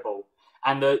incredible,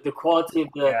 and the quality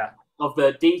of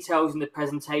the details in the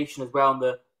presentation as well,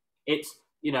 and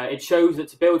it shows that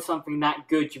to build something that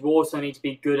good, you also need to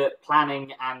be good at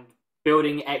planning and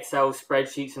building Excel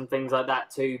spreadsheets and things like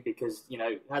that too, because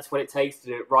that's what it takes to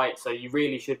do it right. So you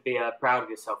really should be proud of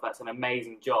yourself. That's an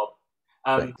amazing job.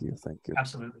 Thank you.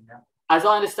 Absolutely. Yeah. As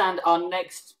I understand, our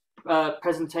next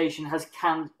presentation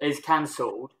is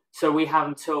cancelled, so we have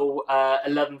until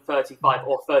 11:35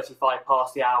 or 35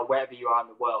 past the hour, wherever you are in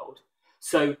the world.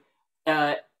 So,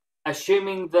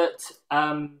 assuming that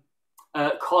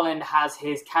Colin has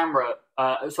his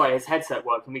his headset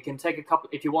working, we can take a couple.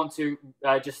 If you want to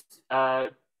just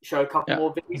show a couple Yeah.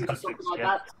 more videos or something like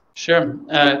that? Sure.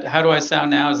 How do I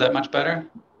sound now? Is that much better?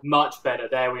 Much better.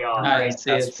 There we are. I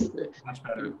see. It's much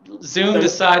better. Zoom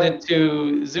decided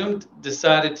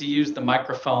to use the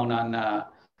microphone on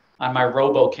my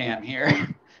RoboCam here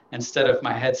instead of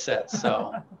my headset.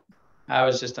 So I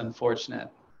was just unfortunate.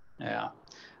 Yeah.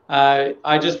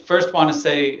 I just first want to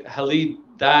say, Khalid,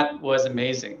 that was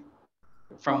amazing.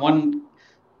 From one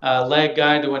leg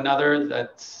guy to another,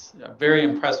 that's very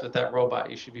impressed with that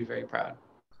robot. You should be very proud.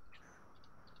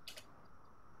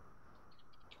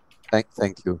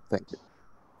 Thank you.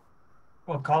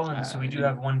 Well, Colin, so we do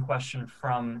have one question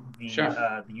from the Sure.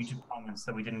 the YouTube comments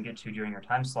that we didn't get to during your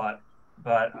time slot.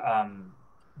 But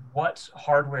what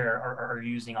hardware are you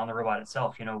using on the robot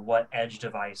itself? You know, what edge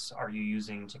device are you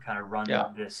using to kind of run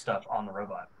this stuff on the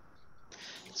robot?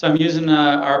 So I'm using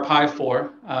our Pi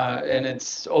 4, and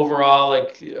it's overall,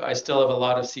 like, I still have a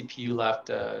lot of CPU left.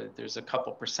 There's a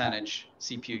couple percentage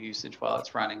CPU usage while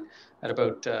it's running at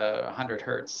about 100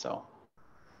 Hertz. So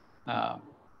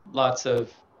lots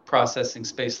of processing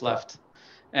space left.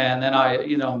 And then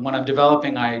when I'm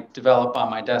developing, I develop on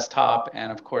my desktop,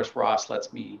 and of course ROS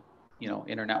lets me,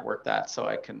 internet work that, so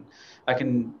I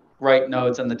can write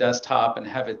nodes on the desktop and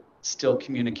have it still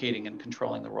communicating and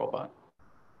controlling the robot.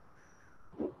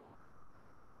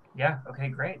 Yeah. Okay.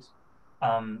 Great.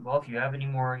 Well, if you have any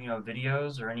more,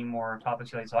 videos or any more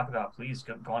topics you'd like to talk about, please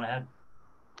go on ahead.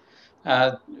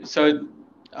 So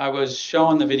I was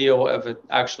showing the video of it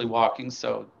actually walking.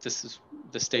 So this is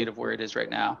the state of where it is right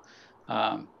now.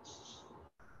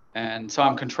 And so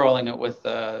I'm controlling it with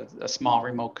a small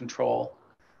remote control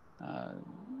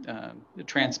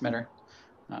transmitter.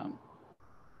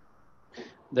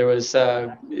 There was,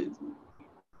 yeah.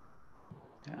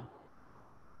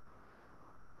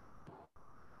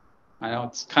 I know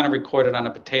it's kind of recorded on a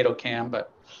potato cam,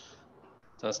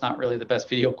 so it's not really the best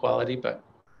video quality, but,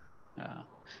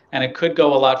 and it could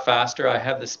go a lot faster. I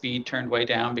have the speed turned way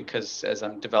down because as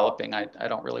I'm developing, I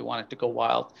don't really want it to go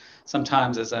wild.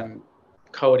 Sometimes as I'm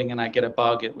coding and I get a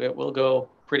bug, it will go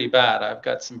pretty bad. I've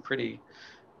got some pretty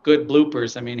good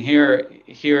bloopers. I mean,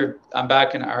 here I'm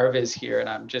back in RViz here, and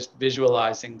I'm just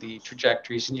visualizing the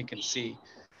trajectories, and you can see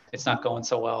it's not going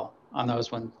so well on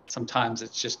those when sometimes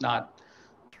it's just not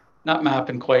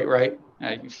mapping quite right.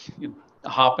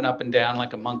 Hopping up and down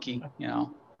like a monkey,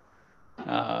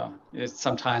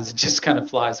 sometimes it just kind of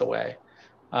flies away.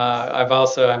 I've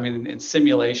also, in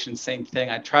simulation, same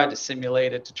thing. I tried to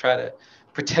simulate it to try to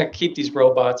keep these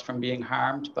robots from being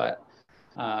harmed, but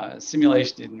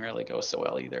simulation didn't really go so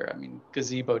well either.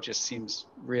 Gazebo just seems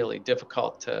really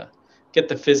difficult to get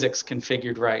the physics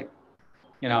configured right.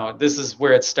 This is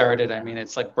where it started.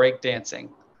 It's like breakdancing.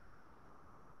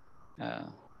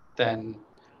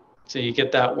 So you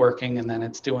get that working, and then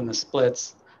it's doing the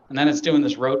splits, and then it's doing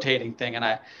this rotating thing.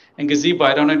 And Gazebo,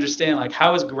 I don't understand, like,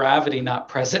 how is gravity not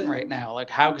present right now? Like,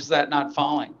 how is that not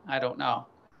falling? I don't know.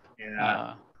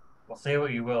 Yeah. Well, say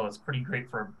what you will, it's pretty great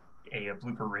for a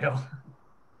blooper reel.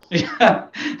 Yeah,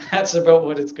 that's about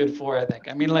what it's good for, I think.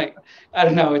 I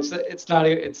don't know,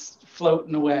 it's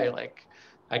floating away. Like,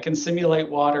 I can simulate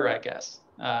water, I guess.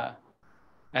 And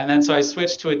then so I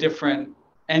switched to a different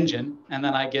engine, and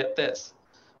then I get this.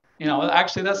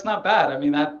 Actually, that's not bad.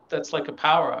 That's like a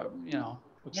power up.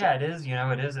 Yeah, it is.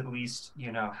 It is at least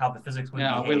how the physics would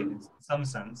behave in some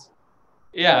sense.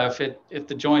 Yeah, if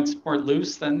the joints weren't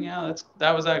loose, then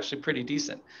that was actually pretty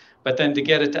decent. But then to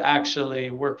get it to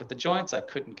actually work with the joints, I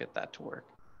couldn't get that to work.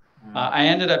 I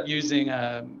ended up using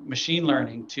machine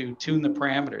learning to tune the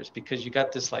parameters, because you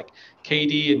got this like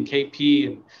KD and KP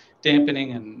and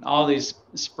dampening and all these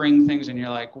spring things, and you're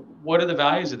like, what are the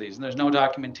values of these? And there's no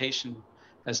documentation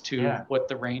as to what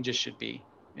the ranges should be.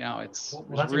 It's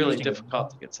really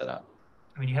difficult to get set up.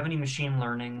 Do you have any machine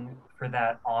learning for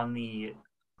that on a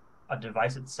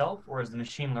device itself, or is the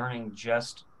machine learning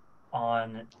just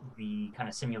on the kind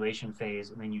of simulation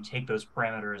phase, and then you take those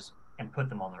parameters and put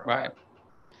them on the robot? Right.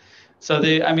 So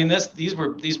these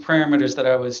parameters that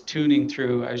I was tuning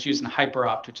through. I was using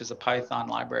HyperOpt, which is a Python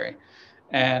library,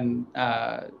 and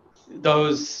that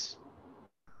was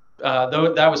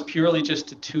purely just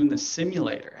to tune the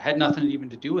simulator. It had nothing even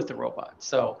to do with the robot.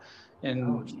 So,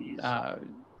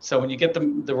 so when you get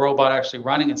the robot actually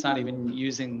running, it's not even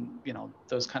using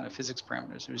those kind of physics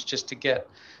parameters. It was just to get,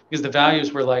 because the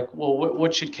values were like, well,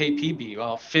 what should KP be?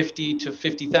 Well, 50 to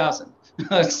 50,000.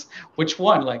 Which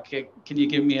one? Like, can you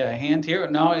give me a hand here?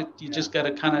 No, you just got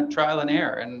to kind of trial and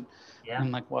error. And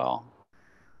I'm like, well,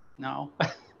 no.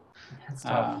 That's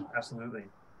tough. Absolutely.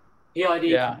 PID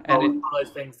control was one of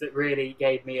those things that really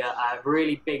gave me a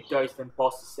really big dose of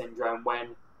imposter syndrome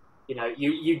when, you know,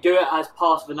 you do it as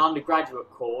part of an undergraduate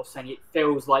course and it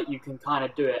feels like you can kind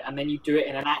of do it, and then you do it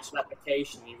in an actual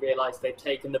application and you realize they've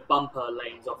taken the bumper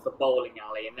lanes off the bowling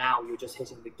alley and now you're just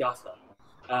hitting the gutter.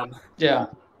 Yeah.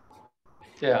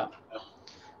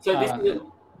 So this is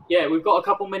we've got a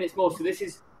couple minutes more, so this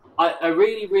is a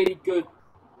really, really good,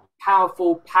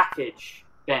 powerful package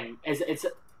then. It's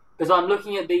because I'm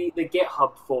looking at the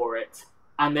GitHub for it,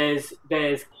 and there's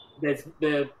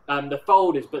the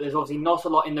folders, but there's obviously not a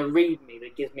lot in the README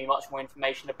that gives me much more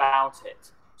information about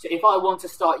it. So if I want to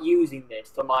start using this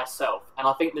for myself, and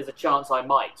I think there's a chance I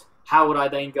might, how would I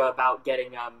then go about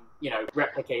getting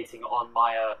replicating on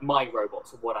my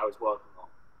robots of what I was working on?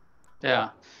 Yeah,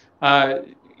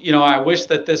 I wish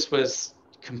that this was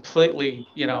completely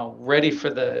ready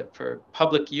for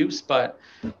public use, but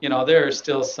there are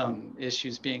still some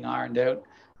issues being ironed out.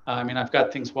 I mean, I've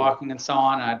got things walking and so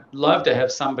on. I'd love to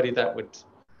have somebody that would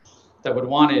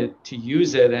want to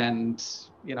use it and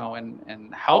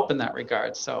and help in that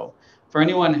regard. So for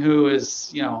anyone who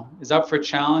is up for a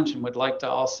challenge and would like to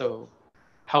also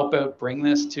help out bring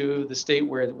this to the state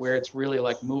where it's really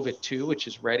like Move It 2, which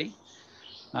is ready,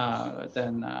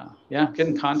 then get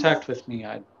in contact with me.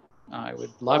 I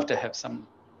would love to have some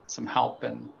help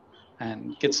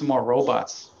and get some more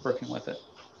robots working with it.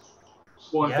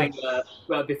 One thing,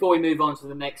 before we move on to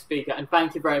the next speaker, and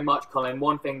thank you very much, Colin,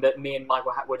 one thing that me and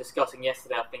Michael were discussing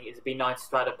yesterday, I think, is it'd be nice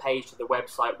to add a page to the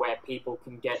website where people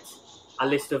can get a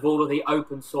list of all of the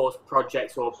open source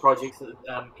projects or projects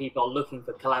that people are looking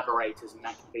for collaborators, and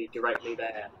that can be directly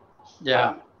there.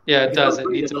 It does. It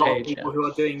needs a a lot page. Of people who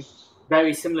are doing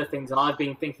very similar things, and I've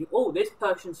been thinking, oh, this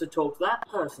person should talk to that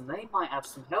person. They might have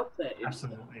some help there.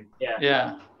 Absolutely.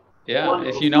 Yeah.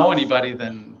 Wonderful. If you know anybody,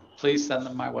 then please send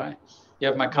them my way. You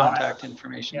have my contact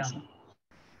information. Yeah. So.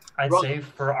 I'd say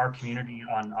for our community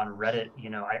on Reddit,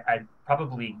 I'd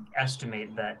probably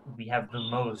estimate that we have the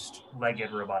most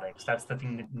legged robotics. That's the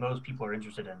thing that most people are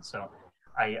interested in. So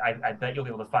I bet you'll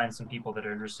be able to find some people that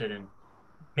are interested in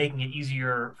making it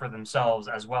easier for themselves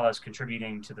as well as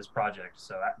contributing to this project.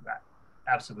 So that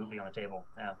absolutely on the table.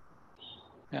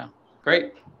 Yeah.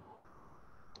 Great.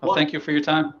 Well, thank you for your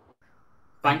time.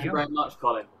 Thank you very much,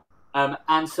 Colin.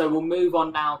 And so we'll move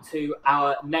on now to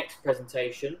our next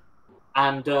presentation.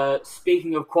 And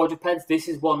speaking of quadrupeds, this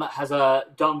is one that has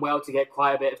done well to get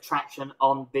quite a bit of traction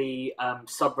on the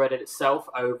subreddit itself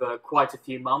over quite a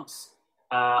few months.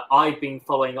 I've been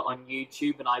following it on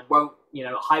YouTube, and I won't,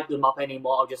 hype them up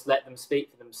anymore. I'll just let them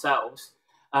speak for themselves.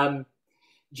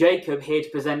 Jacob here to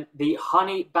present the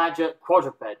honey badger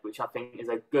quadruped, which I think is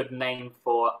a good name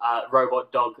for a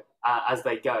robot dog as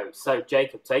they go. So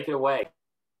Jacob, take it away.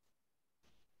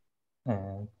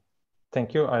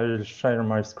 Thank you. I'll share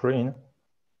my screen.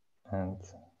 And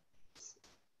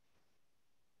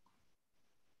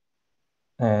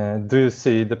do you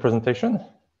see the presentation?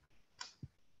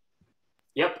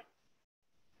 Yep.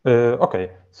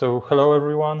 Okay. So hello,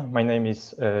 everyone. My name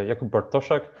is Jakub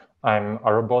Bartoszek. I'm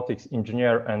a robotics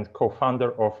engineer and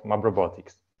co-founder of Mab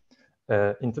Robotics.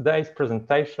 In today's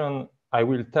presentation, I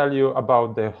will tell you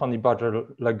about the honey badger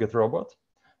legged robot,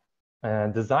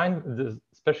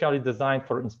 specially designed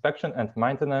for inspection and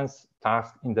maintenance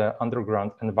tasks in the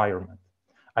underground environment.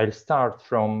 I'll start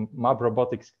from Mab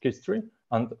Robotics history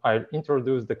and I'll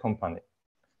introduce the company.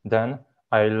 Then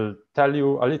I'll tell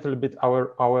you a little bit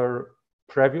our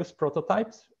previous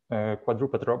prototypes,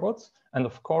 quadruped robots, and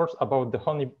of course about the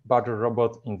honey badger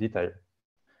robot in detail.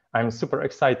 I'm super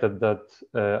excited that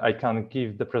I can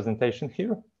give the presentation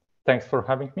here. Thanks for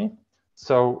having me.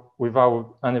 So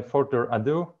without any further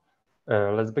ado,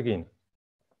 let's begin.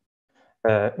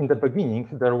 In the beginning,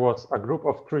 there was a group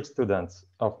of 3 students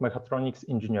of mechatronics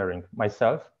engineering,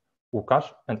 myself, Łukasz,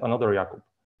 and another Jakub.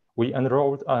 We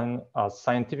enrolled in a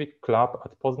scientific club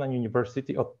at Poznań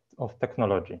University of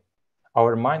Technology.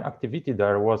 Our main activity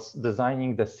there was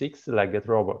designing the 6-legged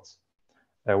robots.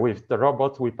 With the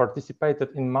robot, we participated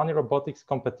in many robotics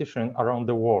competitions around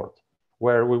the world,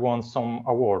 where we won some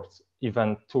awards,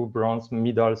 even 2 bronze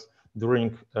medals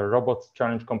during a robots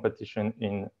challenge competition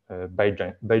in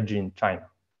Beijing, China.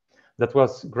 That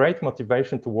was great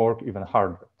motivation to work even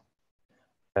harder.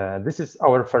 This is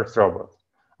our first robot.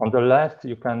 On the left,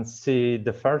 you can see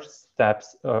the first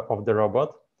steps of the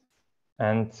robot,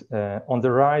 and on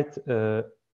the right,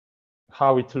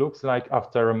 how it looks like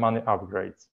after many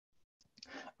upgrades.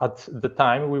 At the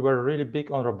time, we were really big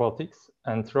on robotics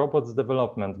and robots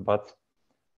development, but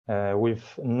with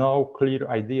no clear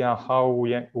idea how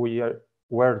we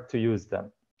were to use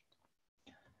them.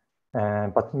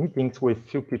 But meetings with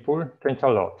few people changed a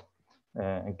lot,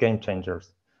 game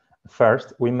changers.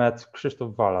 First, we met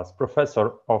Krzysztof Walas,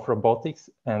 professor of robotics,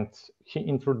 and he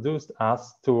introduced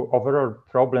us to overall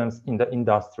problems in the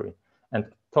industry and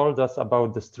told us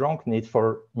about the strong need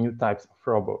for new types of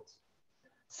robots.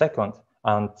 Second,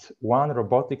 at one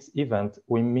robotics event,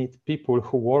 we meet people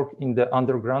who work in the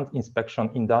underground inspection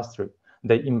industry.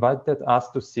 They invited us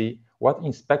to see what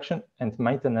inspection and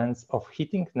maintenance of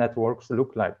heating networks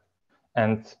look like.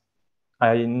 And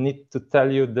I need to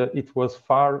tell you that it was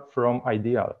far from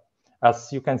ideal.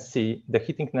 As you can see, the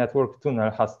heating network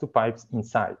tunnel has two pipes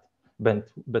inside. But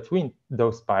between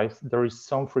those pipes, there is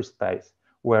some free space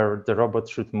where the robot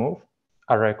should move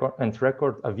and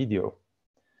record a video.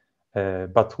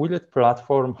 But wheeled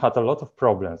platform had a lot of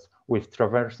problems with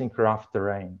traversing rough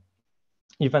terrain.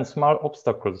 Even small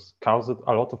obstacles caused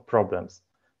a lot of problems.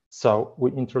 So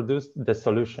we introduced the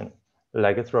solution,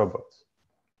 legged robots.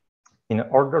 In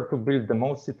order to build the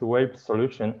most suitable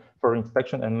solution for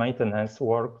inspection and maintenance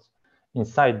works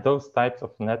inside those types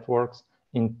of networks,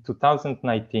 in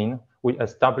 2019, we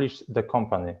established the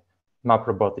company, Map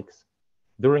Robotics.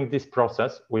 During this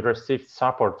process, we received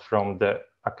support from the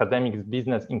academic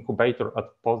business incubator at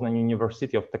Poznań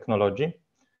University of Technology.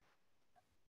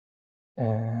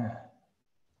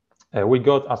 We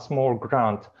got a small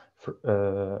grant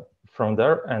from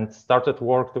there and started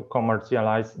work to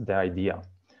commercialize the idea.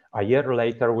 A year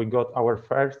later, we got our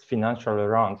first financial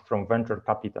round from venture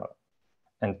capital.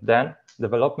 And then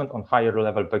development on higher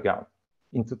level began.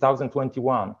 In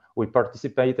 2021, we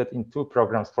participated in 2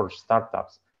 programs for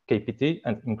startups, KPT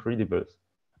and Incredibles.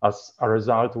 As a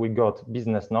result, we got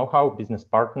business know-how, business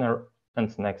partner,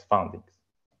 and next fundings.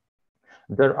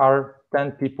 There are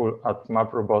 10 people at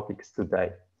Map Robotics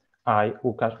today. I,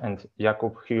 Łukasz, and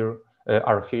Jakub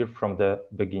are here from the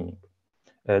beginning.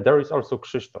 There is also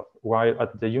Krzysztof. While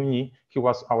at the uni, he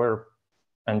was our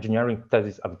engineering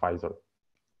thesis advisor.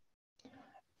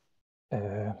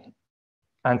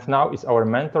 And now is our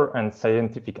mentor and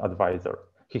scientific advisor.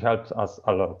 He helps us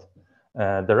a lot.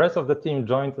 The rest of the team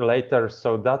joined later,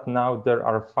 so that now there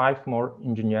are 5 more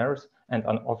engineers and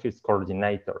an office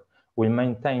coordinator. We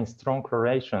maintain strong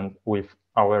relation with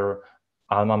our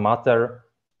alma mater,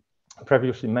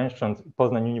 previously mentioned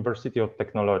Poznań University of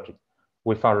Technology.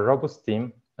 With our robust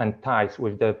team and ties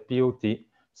with the PUT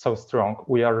so strong,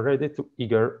 we are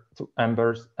eager to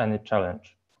embrace any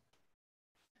challenge.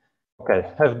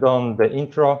 Okay, have done the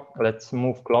intro. Let's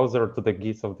move closer to the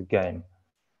gears of the game.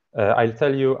 I'll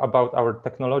tell you about our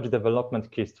technology development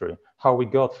history, how we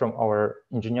got from our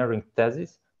engineering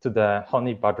thesis to the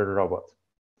honey badger robot.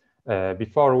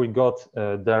 Before we got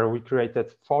there, we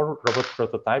created 4 robot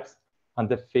prototypes, and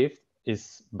the 5th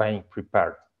is being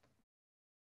prepared.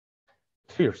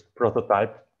 First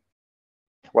prototype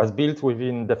was built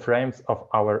within the frames of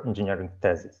our engineering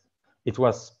thesis. It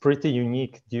was pretty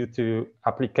unique due to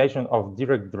application of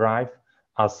direct drive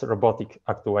as robotic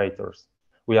actuators.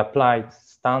 We applied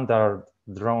standard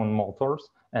drone motors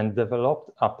and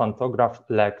developed a pantograph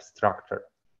leg structure.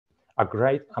 A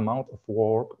great amount of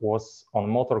work was on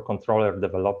motor controller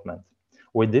development.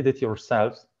 We did it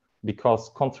ourselves because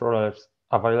controllers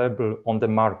available on the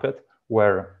market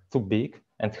were too big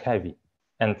and heavy,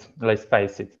 and let's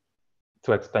face it,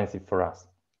 too expensive for us.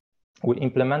 We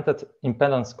implemented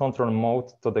impedance control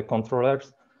mode to the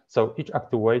controllers, so each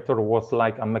actuator was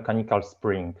like a mechanical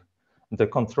spring. The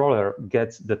controller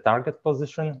gets the target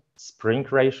position, spring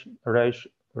rate,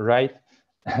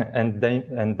 and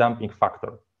damping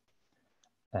factor.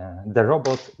 The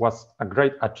robot was a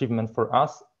great achievement for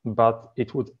us, but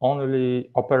it would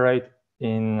only operate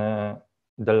in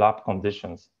the lab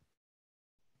conditions.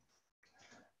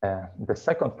 The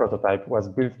second prototype was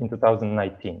built in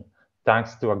 2019,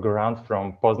 thanks to a grant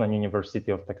from Poznań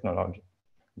University of Technology.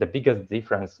 The biggest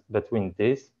difference between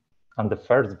this and the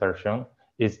first version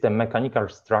is the mechanical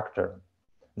structure.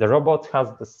 The robot has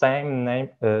the same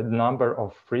number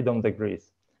of freedom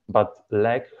degrees, but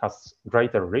leg has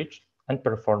greater reach and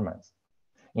performance.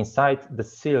 Inside the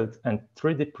sealed and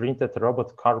 3D printed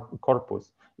robot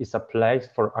corpus is a place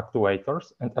for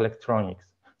actuators and electronics,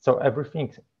 so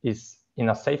everything is in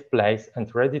a safe place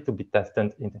and ready to be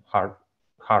tested in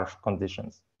harsh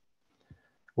conditions.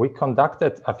 We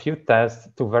conducted a few tests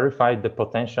to verify the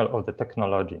potential of the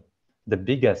technology. The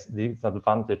biggest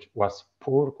disadvantage was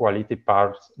poor quality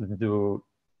parts due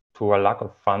to a lack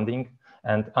of funding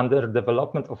and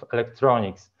underdevelopment of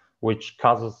electronics, which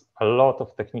causes a lot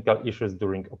of technical issues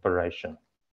during operation.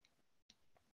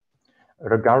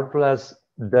 Regardless,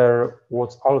 there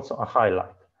was also a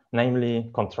highlight,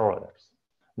 namely controllers,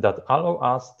 that allow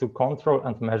us to control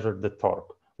and measure the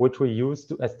torque, which we use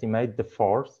to estimate the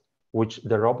force which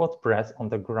the robot press on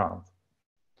the ground.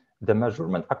 The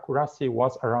measurement accuracy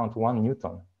was around 1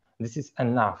 Newton. This is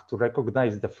enough to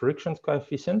recognize the friction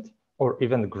coefficient or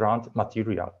even ground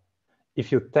material.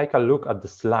 If you take a look at the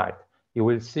slide, you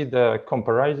will see the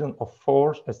comparison of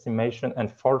force estimation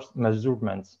and force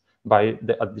measurements by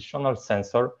the additional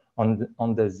sensor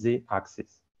on the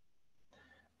z-axis.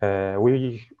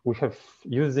 We have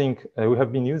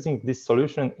been using this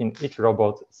solution in each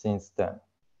robot since then.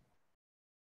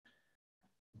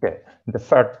 Okay, the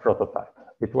third prototype.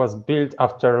 It was built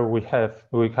after we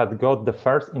had got the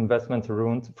first investment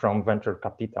round from venture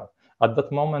capital. At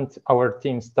that moment, our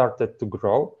team started to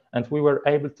grow, and we were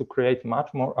able to create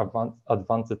much more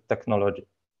advanced technology.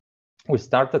 We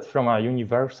started from a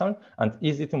universal and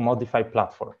easy to modify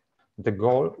platform. The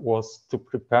goal was to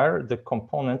prepare the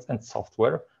components and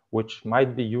software which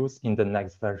might be used in the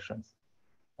next versions.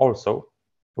 Also,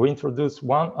 we introduced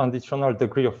one additional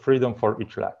degree of freedom for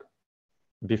each leg.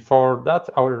 Before that,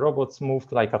 our robots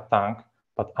moved like a tank,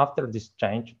 but after this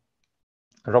change,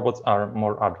 robots are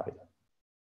more agile.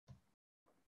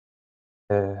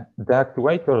 The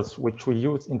actuators which we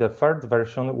used in the third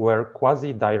version were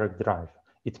quasi-direct drive.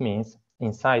 It means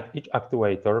inside each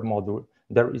actuator module,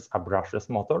 there is a brushless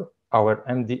motor, our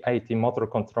MD80 motor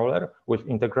controller with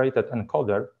integrated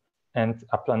encoder, and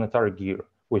a planetary gear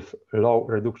with low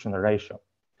reduction ratio.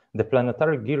 The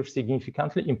planetary gear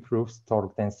significantly improves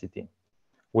torque density,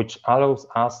 which allows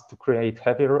us to create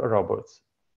heavier robots.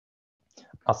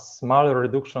 A small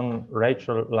reduction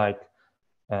ratio like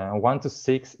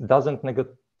 1:6 doesn't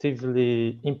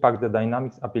negatively impact the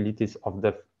dynamics abilities of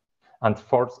and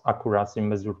force accuracy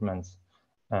measurements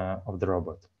of the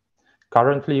robot.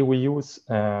 Currently, we use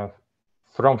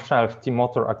from-shelf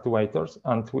T-motor actuators,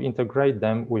 and we integrate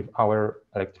them with our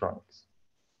electronics.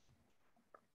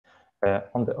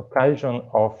 On the occasion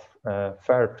of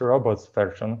third robots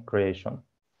version creation,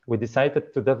 we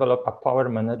decided to develop a power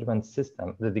management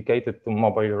system dedicated to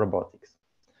mobile robotics.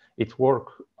 It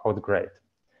worked out great.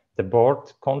 The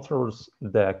board controls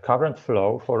the current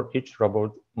flow for each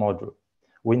robot module.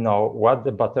 We know what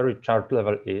the battery charge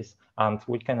level is, and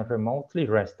we can remotely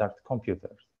restart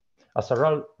computers. As a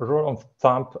rule of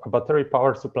thumb, a battery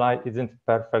power supply isn't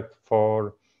perfect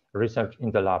for research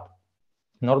in the lab.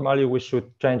 Normally, we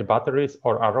should change batteries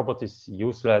or a robot is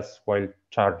useless while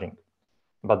charging.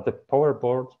 But the power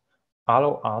board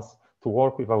allows us to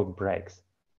work without breaks.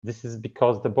 This is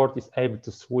because the board is able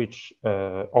to switch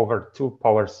over 2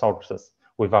 power sources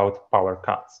without power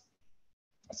cuts.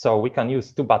 So we can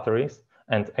use 2 batteries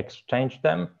and exchange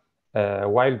them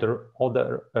while the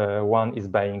other one is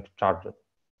being charged.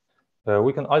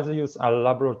 We can also use a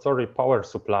laboratory power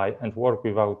supply and work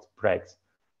without breaks,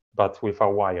 but with a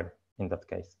wire in that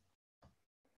case.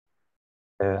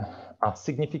 A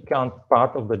significant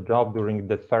part of the job during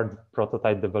the third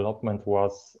prototype development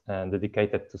was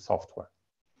dedicated to software.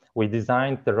 We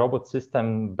designed the robot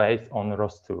system based on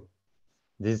ROS2.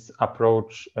 This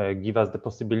approach gives us the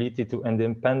possibility to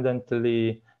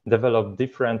independently develop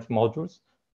different modules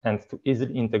and to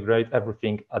easily integrate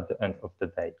everything at the end of the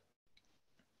day.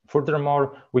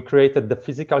 Furthermore, we created the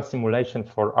physical simulation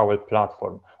for our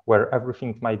platform, where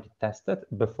everything might be tested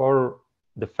before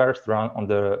the first run on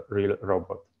the real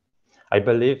robot. I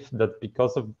believe that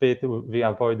because of it, we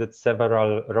avoided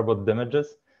several robot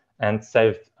damages and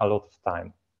saved a lot of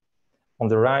time. On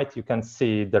the right, you can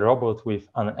see the robot with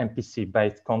an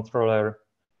MPC-based controller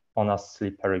on a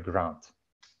slippery ground.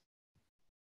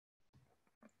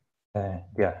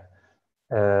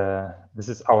 This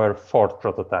is our fourth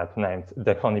prototype named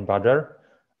the Honey Badger.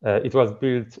 It was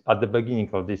built at the beginning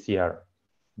of this year.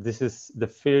 This is the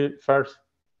first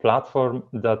platform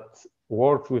that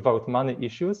works without many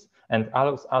issues and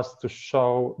allows us to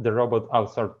show the robot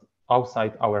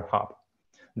outside our hub.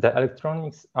 The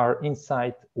electronics are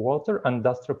inside water and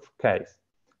dust-proof case.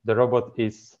 The robot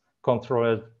is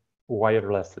controlled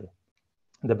wirelessly.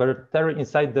 The battery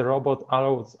inside the robot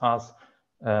allows us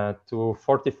to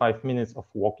 45 minutes of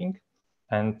walking,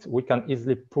 and we can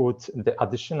easily put the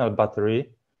additional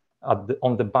battery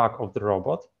on the back of the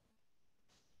robot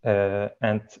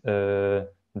and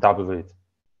double it.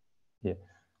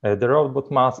 The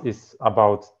robot mass is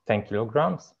about 10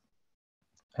 kilograms.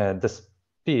 The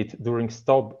speed during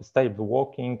stable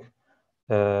walking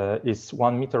is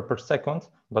 1 meter per second,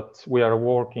 but we are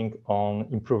working on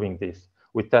improving this.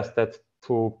 We tested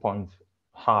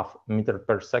 2.5 meters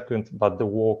per second, but the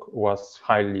walk was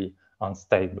highly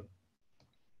unstable.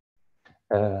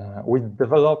 We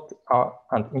developed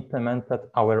and implemented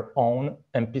our own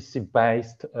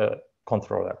MPC-based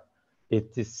controller.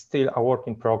 It is still a work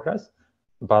in progress,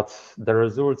 but the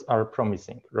results are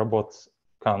promising. Robots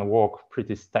can walk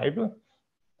pretty stable,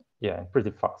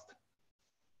 pretty fast.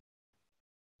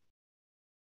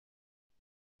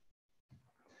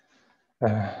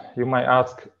 You might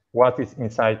ask, what is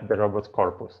inside the robot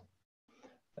corpus?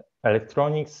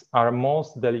 Electronics are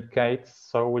most delicate,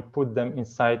 so we put them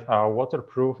inside a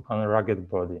waterproof and rugged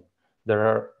body.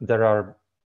 There are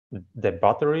the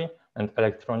battery and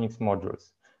electronics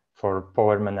modules for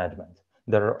power management.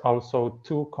 There are also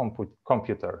two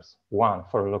computers, one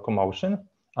for locomotion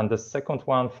and the second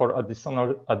one for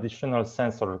additional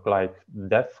sensors like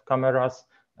depth cameras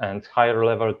and higher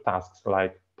level tasks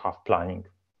like path planning.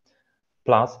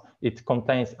 Plus, it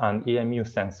contains an EMU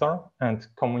sensor and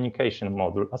communication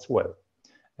module as well.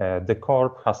 The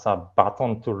corp has a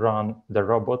button to run the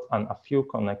robot and a few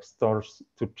connectors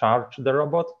to charge the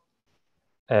robot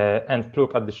and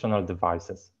plug additional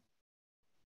devices.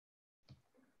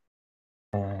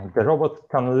 The robot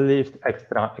can lift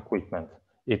extra equipment.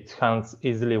 It handles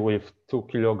easily with 2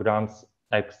 kilograms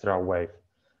extra weight.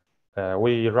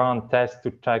 We run tests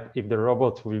to check if the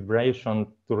robot's vibration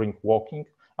during walking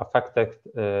affected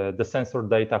the sensor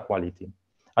data quality.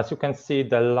 As you can see,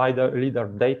 the LiDAR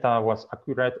data was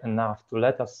accurate enough to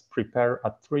let us prepare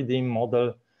a 3D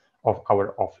model of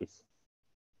our office.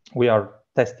 We are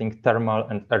testing thermal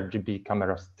and RGB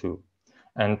cameras too.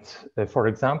 And for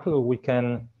example, we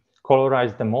can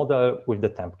colorize the model with the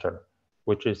temperature,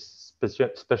 which is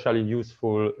especially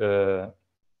useful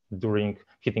during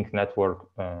heating network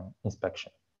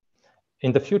inspection.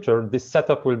 In the future, this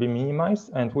setup will be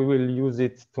minimized and we will use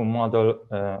it to model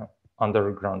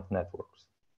underground networks.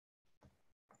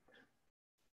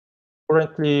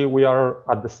 Currently, we are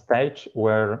at the stage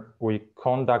where we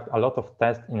conduct a lot of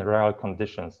tests in real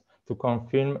conditions to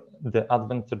confirm the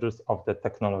advantages of the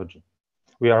technology.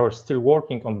 We are still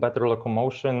working on better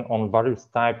locomotion on various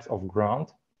types of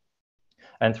ground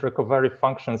and recovery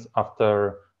functions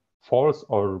after falls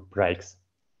or breaks.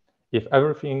 If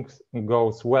everything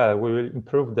goes well, we will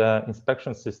improve the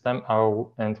inspection system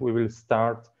and we will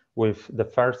start with the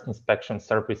first inspection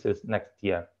services next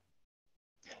year.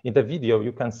 In the video,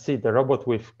 you can see the robot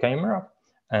with camera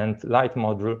and light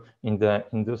module in the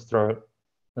industrial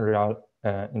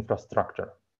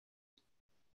infrastructure.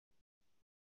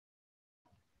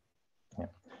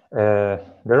 The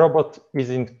robot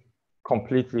isn't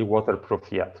completely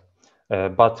waterproof yet,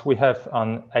 but we have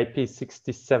an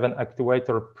IP67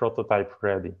 actuator prototype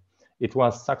ready. It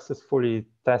was successfully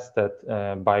tested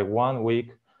by 1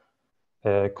 week,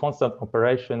 constant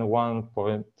operation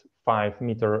 1.5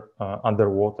 meter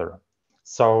underwater.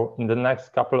 So in the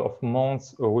next couple of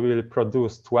months, we will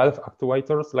produce 12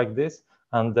 actuators like this,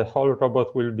 and the whole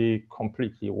robot will be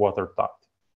completely watertight.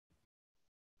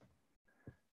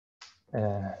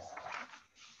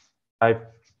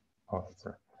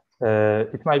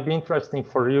 It might be interesting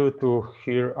for you to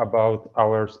hear about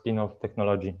our spin-off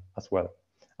technology as well.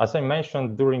 As I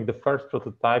mentioned during the first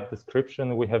prototype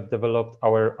description, we have developed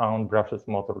our own brushless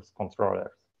motors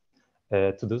controllers.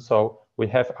 To do so, we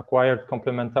have acquired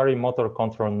complementary motor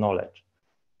control knowledge.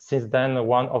 Since then,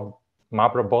 one of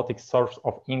Mab Robotics' source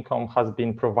of income has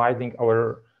been providing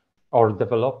or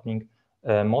developing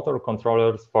motor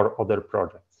controllers for other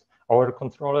projects. Our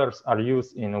controllers are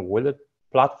used in wheeled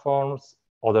platforms,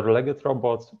 other legged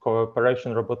robots,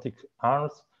 cooperation robotic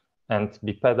arms, and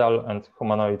bipedal and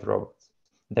humanoid robots.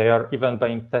 They are even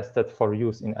being tested for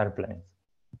use in airplanes.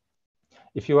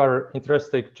 If you are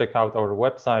interested, check out our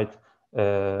website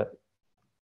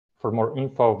for more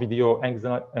info, video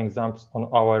examples on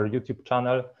our YouTube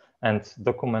channel, and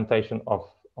documentation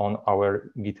on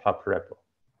our GitHub repo.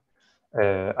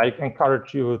 I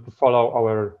encourage you to follow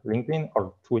our LinkedIn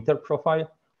or Twitter profile.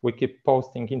 We keep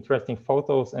posting interesting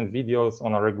photos and videos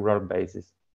on a regular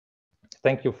basis.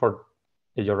 Thank you for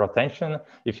your attention.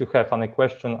 If you have any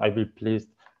question, I'll be pleased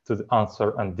to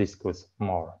answer and discuss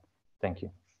more. Thank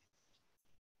you.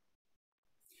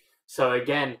 So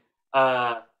again,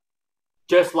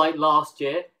 just like last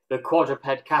year, the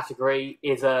quadruped category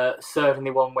is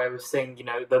certainly one where we're seeing,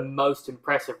 the most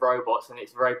impressive robots, and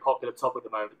it's a very popular topic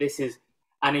at the moment. This is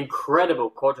an incredible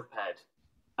quadruped.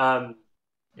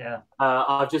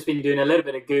 I've just been doing a little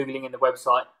bit of Googling in the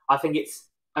website. I think it's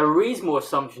a reasonable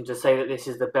assumption to say that this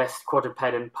is the best quadruped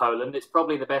in Poland. It's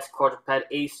probably the best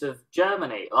quadruped east of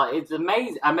Germany. Like, it's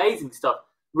amazing stuff.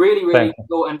 Really, really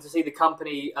cool. And to see the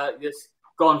company that's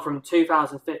gone from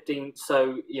 2015,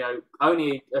 so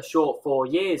only a short 4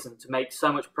 years, and to make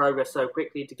so much progress so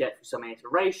quickly, to get through so many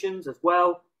iterations as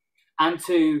well, and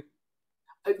to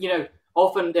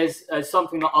often there's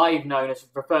something that I've known as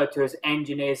referred to as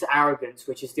engineer's arrogance,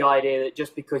 which is the idea that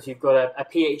just because you've got a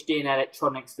PhD in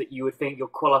electronics that you would think you're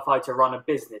qualified to run a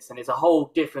business, and it's a whole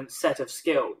different set of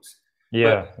skills.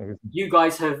 Yeah. But you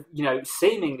guys have,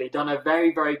 seemingly done a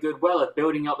very, very good well at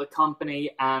building up the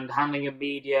company and handling your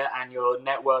media and your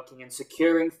networking and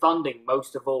securing funding,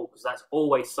 most of all, because that's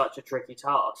always such a tricky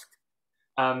task.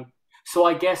 So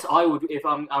I guess I would, if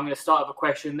I'm going to start with a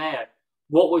question there.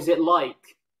 What was it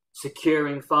like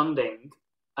securing funding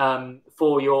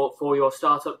for your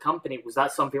startup company? Was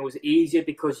that something that was easier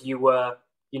because you were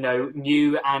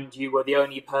new and you were the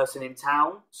only person in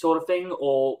town, sort of thing,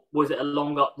 or was it a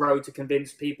long road to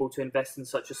convince people to invest in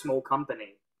such a small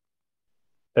company?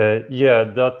 Yeah,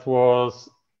 that was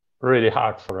really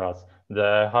hard for us.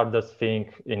 The hardest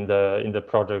thing in the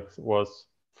project was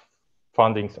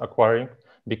funding acquiring,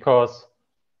 because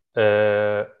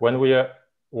when we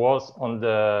was on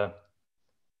the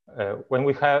when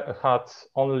we had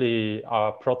only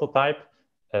a prototype,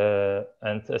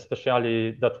 and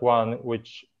especially that one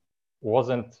which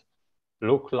wasn't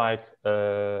look like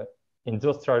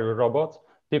industrial robot,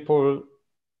 people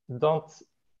don't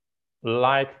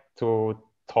like to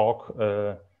talk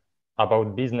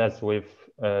about business with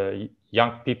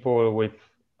young people with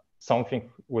something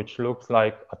which looks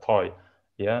like a toy.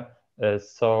 Yeah,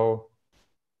 so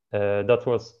that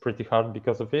was pretty hard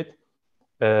because of it.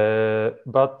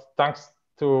 But thanks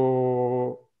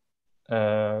to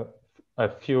a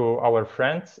few our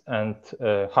friends and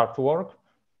hard work,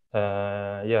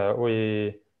 yeah,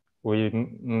 we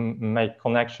make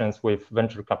connections with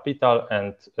venture capital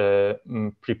and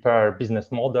prepare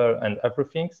business model and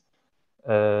everything.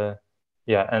 Yeah,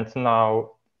 and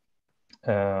now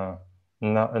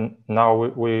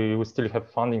we still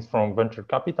have fundings from venture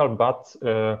capital, but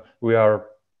we are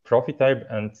profitable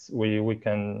and we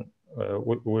can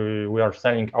we are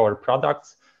selling our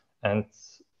products, and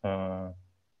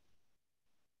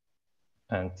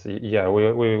yeah, we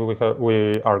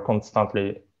are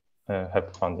constantly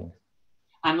have funding.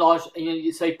 And Lars,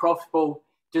 you say profitable.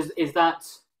 Is that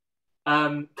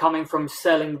coming from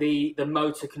selling the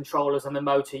motor controllers and the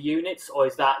motor units, or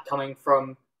is that coming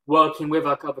from working with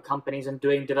other companies and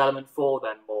doing development for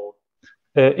them more?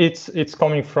 It's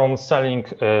coming from selling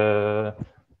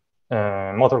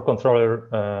motor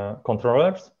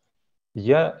controllers.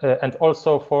 Yeah, and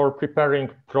also for preparing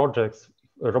projects,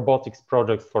 robotics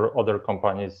projects for other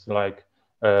companies. Like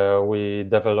we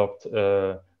developed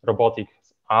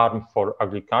robotics arm for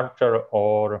agriculture,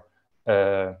 or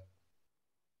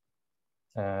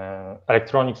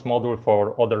electronics module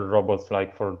for other robots,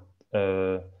 like for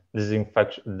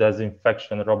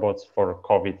disinfection robots for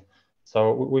COVID.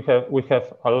 So we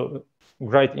have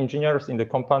great engineers in the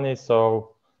company.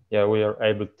 So yeah, we are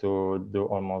able to do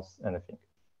almost anything.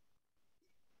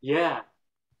 Yeah,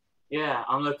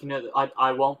 I'm looking at.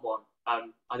 I want one. I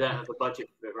don't have the budget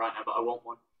for it right now, but I want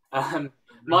one.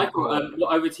 Michael,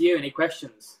 over to you. Any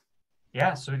questions?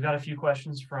 Yeah, so we've got a few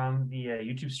questions from the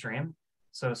YouTube stream.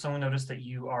 So someone noticed that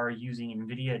you are using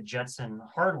NVIDIA Jetson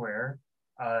hardware.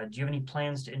 Do you have any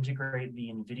plans to integrate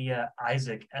the NVIDIA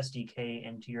Isaac SDK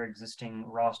into your existing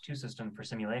ROS2 system for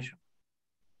simulation?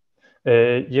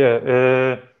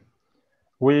 Yeah,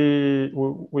 we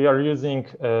are using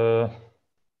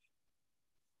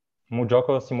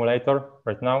Mujoko simulator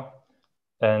right now,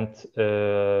 and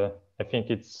I think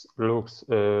it works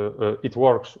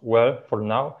well for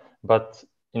now. But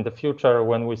in the future,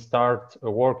 when we start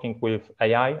working with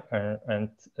AI and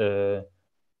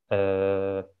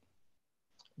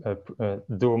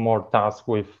do more tasks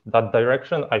with that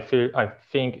direction, I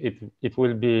think it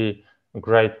will be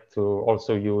great to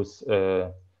also use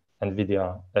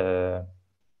NVIDIA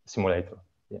simulator.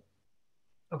 Yeah.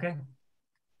 Okay.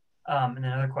 And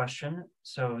another question.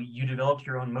 So you developed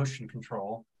your own motion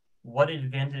control. What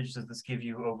advantage does this give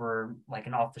you over like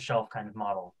an off-the-shelf kind of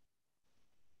model?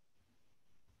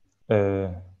 I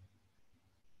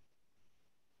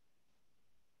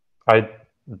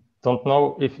don't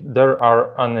know if there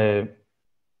are any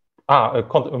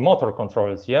motor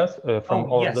controls. Yes,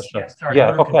 from all the yes. Sorry,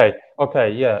 yeah.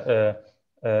 Okay. Yeah.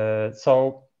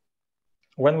 So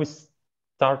when we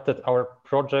started our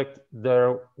project,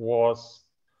 there was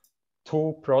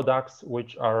 2 products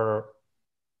which are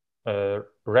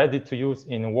ready to use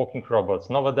in walking robots.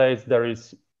 Nowadays, there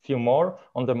is few more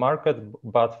on the market,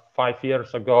 but 5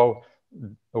 years ago,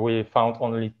 we found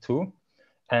only 2.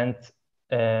 And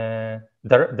the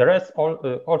rest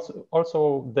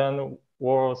also then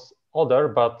was other,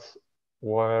 but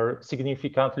were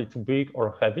significantly too big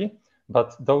or heavy.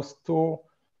 But those 2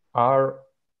 are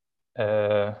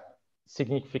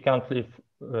significantly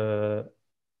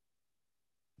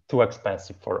too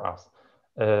expensive for us.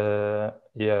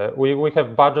 Yeah, we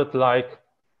have budget like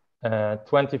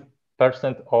 20%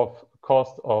 of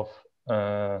cost of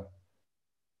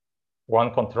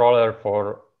one controller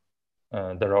for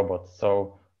the robot.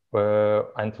 So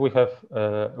and we had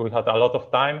a lot of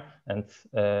time, and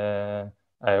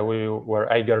we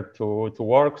were eager to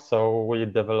work, so we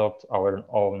developed our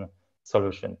own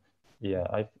solution.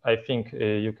 Yeah, I think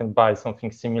you can buy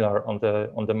something similar on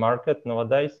the market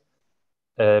nowadays,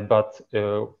 but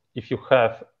if you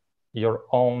have your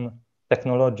own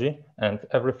technology and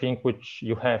everything which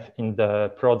you have in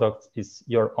the product is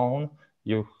your own,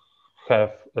 you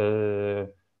have a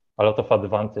lot of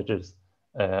advantages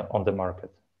on the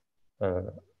market.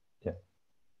 Yeah.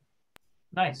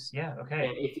 Nice. Yeah. Okay.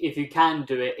 If you can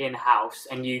do it in-house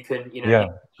and you can,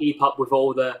 Yeah. keep up with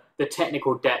all the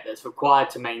technical debt that's required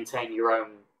to maintain your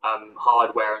own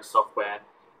hardware and software,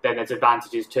 then there's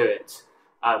advantages to it.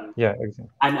 Yeah, exactly.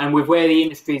 And with where the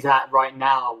industry's at right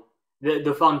now,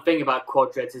 the fun thing about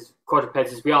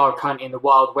quadrupeds is we are currently in the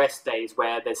Wild West days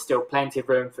where there's still plenty of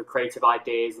room for creative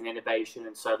ideas and innovation,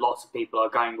 and so lots of people are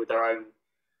going with their own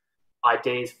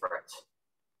ideas for it.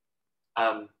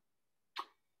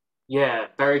 Yeah,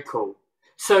 very cool.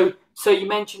 So you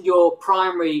mentioned your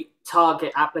primary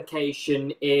target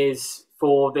application is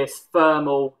for this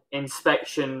thermal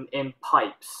inspection in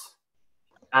pipes.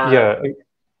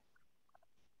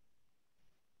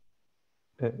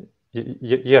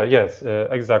 Yes,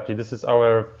 exactly. This is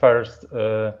our first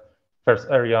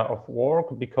area of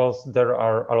work, because there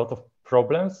are a lot of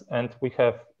problems, and we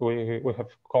have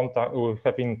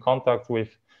in contact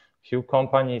with few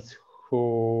companies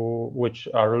which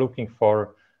are looking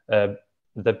for the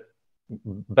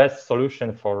best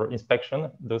solution for inspection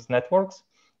those networks,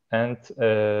 and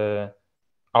our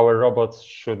robots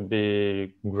should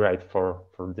be great for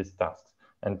these tasks.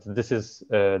 And this is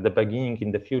the beginning.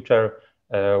 In the future,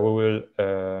 we will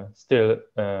still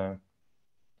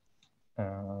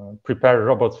prepare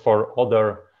robots for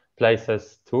other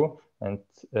places too, and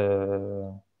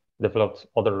develop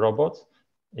other robots.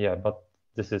 Yeah, but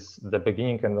this is the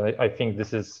beginning, and I think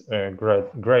this is a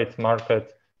great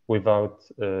market without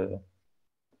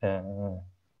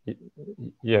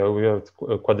without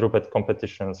quadruped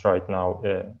competitions right now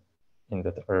in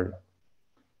that area.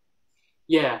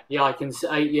 Yeah, I can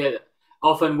say,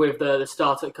 often with the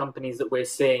startup companies that we're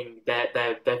seeing,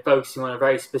 they're focusing on a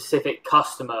very specific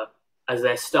customer as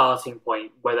their starting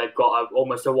point, where they've got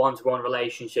almost a one-to-one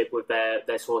relationship with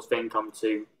their source of income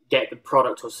to get the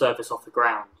product or service off the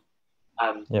ground.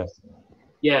 Yes.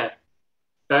 Yeah,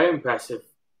 very impressive.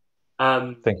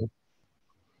 Thank you.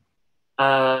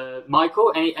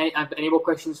 Michael, any more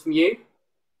questions from you?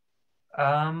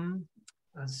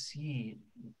 Let's see.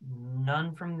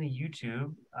 None from the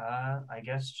YouTube. I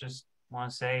guess just want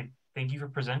to say thank you for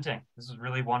presenting. This is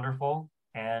really wonderful,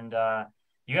 and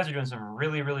you guys are doing some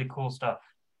really, really cool stuff.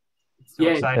 So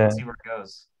excited to see where it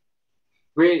goes.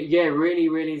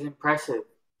 Really is impressive.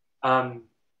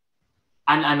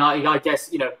 And I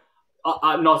guess,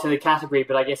 I'm not in the category,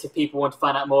 but I guess if people want to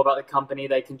find out more about the company,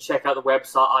 they can check out the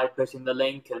website. I put in the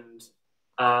link, and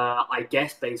I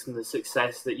guess based on the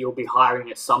success that you'll be hiring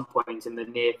at some point in the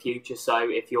near future. So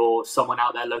if you're someone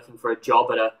out there looking for a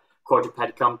job at a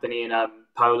quadruped company in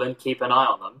Poland, keep an eye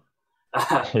on them.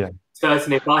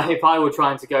 Certainly, if I were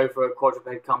trying to go for a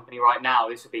quadruped company right now,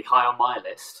 this would be high on my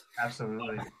list.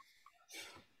 Absolutely.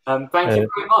 Thank you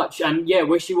very much, and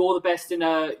wish you all the best in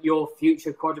your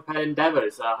future quadruped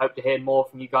endeavors. I hope to hear more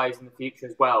from you guys in the future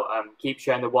as well. Keep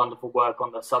sharing the wonderful work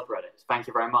on the subreddit. Thank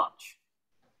you very much.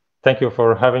 Thank you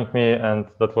for having me, and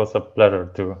that was a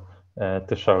pleasure to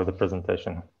show the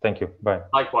presentation. Thank you. Bye.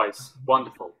 Likewise.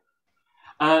 Wonderful.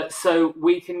 So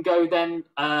we can go then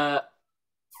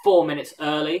 4 minutes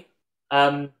early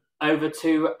over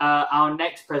to our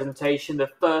next presentation, the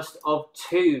first of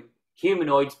two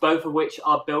humanoids, both of which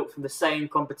are built from the same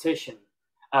competition,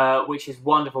 which is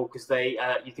wonderful because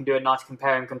you can do a nice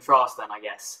compare and contrast then, I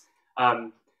guess.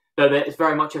 But it's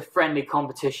very much a friendly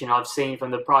competition. I've seen from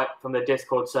the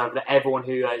Discord server that everyone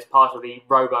who is part of the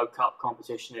Robo Cup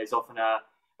competition is often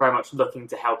very much looking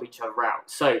to help each other out.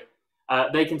 So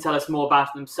they can tell us more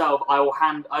about themselves. I will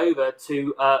hand over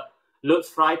to Lutz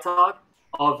Freitag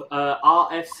of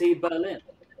RFC Berlin.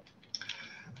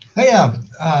 Hey,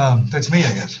 that's me,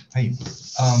 I guess. Hey,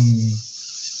 it's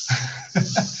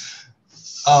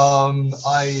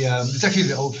actually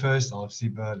the old first RFC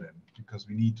Berlin, because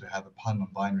we need to have a pun on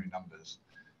binary numbers.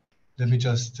 Let me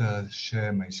just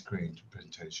share my screen to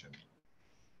presentation.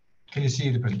 Can you see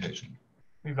the presentation?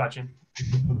 We've got you.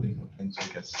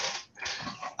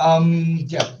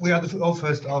 We are the old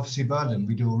first RFC Berlin.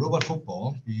 We do robot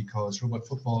football because robot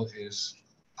football is,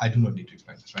 I do not need to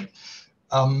explain this, right?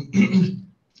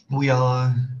 We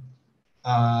are,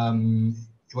 in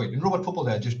robot football,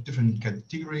 there are just different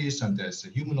categories, and there's a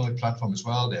humanoid platform as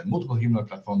well. There are multiple humanoid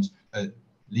platforms.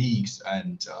 leagues,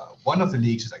 and one of the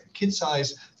leagues is like the kid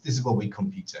size. This is what we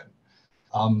compete in.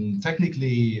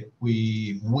 Technically,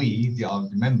 the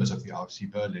members of the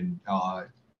RFC Berlin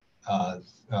are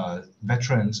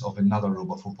veterans of another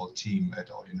robot football team at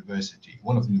our university,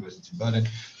 one of the universities in Berlin,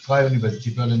 Freie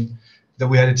University Berlin. Then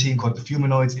we had a team called the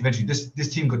Humanoids. Eventually, this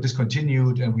team got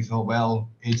discontinued, and we thought, well,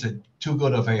 it's too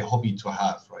good of a hobby to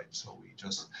have, right? So we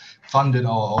just funded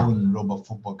our own robot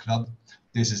football club.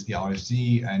 This is the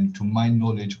RFC, and to my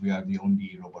knowledge, we are the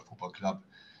only robot football club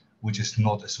which is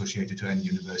not associated to any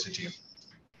university.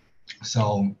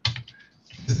 So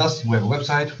this is us. We have a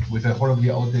website with a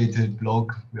horribly outdated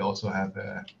blog. We also have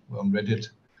we're on Reddit.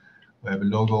 We have a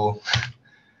logo.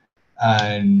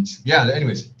 And yeah,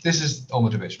 anyways, this is our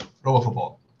motivation, robot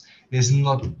football. There's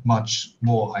not much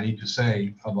more I need to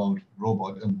say about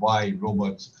robot and why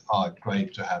robots are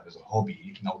great to have as a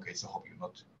hobby. In our case, a hobby,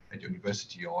 not at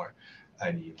university or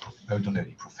we don't have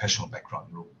any professional background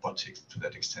in robotics to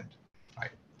that extent, right?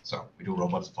 So we do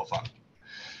robots for fun.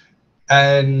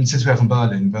 And since we are from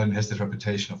Berlin, Berlin has the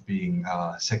reputation of being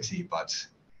sexy but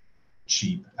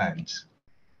cheap and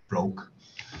broke.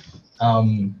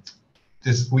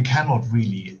 We cannot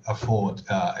really afford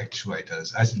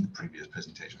actuators, as in the previous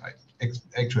presentation. Right?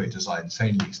 Actuators are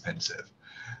insanely expensive.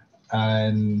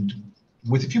 And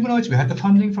with the Humanoids, we had the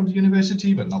funding from the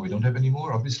university, but now we don't have any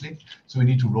more, obviously. So we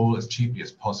need to roll as cheaply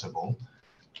as possible.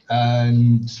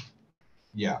 And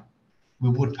yeah, we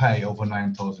would pay over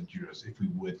 9,000 euros if we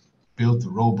would build the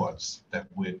robots that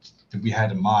we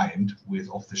had in mind with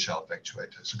off-the-shelf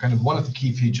actuators. So kind of one of the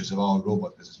key features of our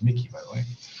robot, this is Mickey, by the way,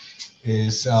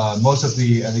 is most of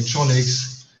the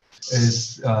electronics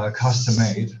is custom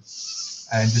made,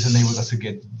 and this enables us to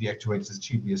get the actuators as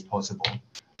cheaply as possible.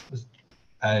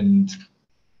 And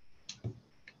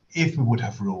if we would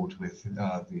have rolled with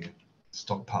the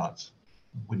stock parts,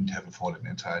 we wouldn't have afforded an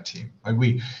entire team.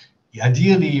 Right?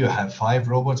 Ideally, you have 5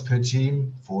 robots per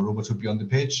team, 4 robots would be on the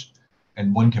pitch,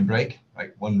 and 1 can break,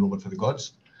 like 1 robot for the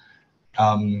gods.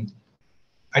 And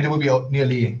it would be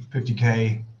nearly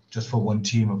 50K just for 1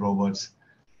 team of robots.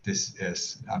 This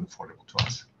is unaffordable to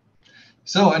us.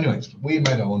 So anyways, we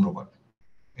made our own robot.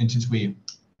 And since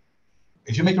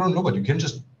if you make your own robot, you can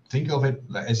just think of it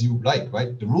as you like,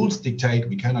 right? The rules dictate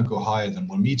we cannot go higher than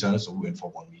 1 meter, so we went for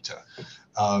 1 meter.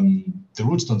 The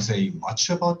rules don't say much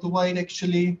about the weight,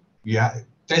 actually. Yeah,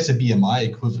 there's a BMI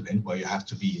equivalent where you have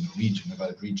to be in a region, a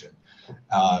valid region.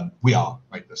 We are,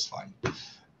 right? That's fine.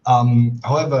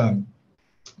 However,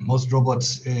 most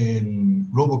robots in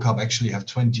RoboCup actually have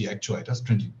 20 actuators,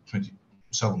 20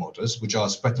 servo motors, which are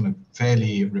spread on a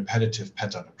fairly repetitive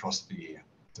pattern across the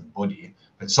body.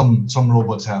 But some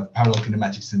robots have parallel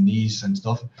kinematics in these and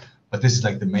stuff, but this is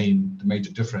like the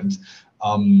major difference.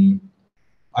 I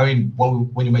mean,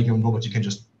 when you make your own robot, you can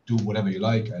just do whatever you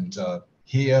like. And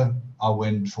here I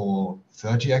went for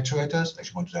 30 actuators.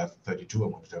 Actually wanted to have 32. I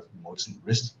wanted to have modes in the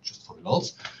wrist just for the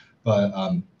lulz, but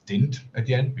didn't at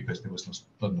the end because there was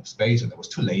not enough space and I was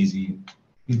too lazy.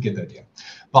 You get the idea.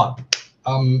 But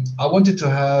I wanted to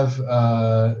have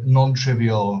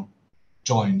non-trivial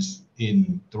joints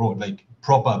in the robot, like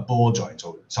proper ball joints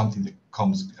or something that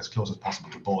comes as close as possible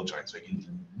to ball joints, like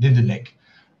in the neck.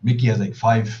 Mickey has like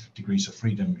 5 degrees of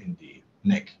freedom in the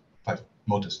neck, 5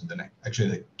 motors in the neck. Actually,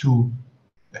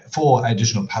 like 4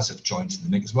 additional passive joints in the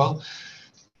neck as well.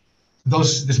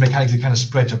 This mechanics kind of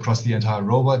spread across the entire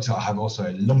robot. So I have also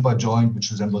a lumbar joint,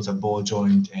 which resembles a ball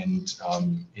joint, and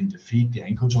in the feet, the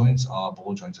ankle joints are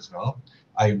ball joints as well.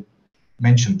 I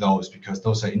mentioned those because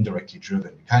those are indirectly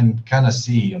driven. You can kind of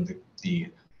see on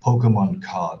the Pokemon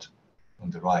card on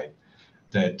the right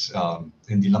that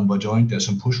in the lumbar joint, there's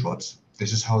some push rods.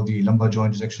 This is how the lumbar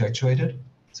joint is actually actuated.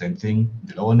 Same thing in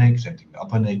the lower neck, same thing in the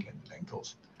upper neck and the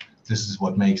ankles. This is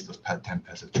what makes those 10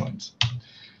 passive joints.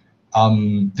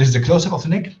 This is a close-up of the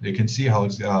neck. You can see how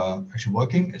it's actually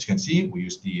working. As you can see, we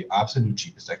use the absolute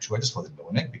cheapest actuators for the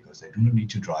lower neck because they do not need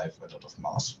to drive a lot of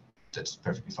mass. That's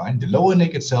perfectly fine. The lower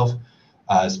neck itself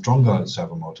has stronger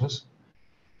servo motors.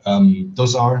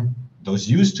 Those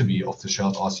used to be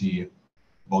off-the-shelf RC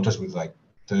motors with like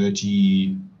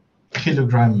 30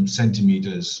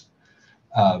 centimeters,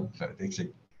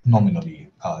 actually nominally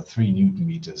 3 Newton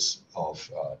meters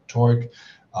of torque.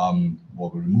 Where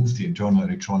we removed the internal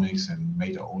electronics and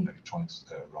made our own electronics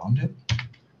around it.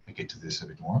 I'll get to this a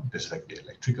bit more. This is like the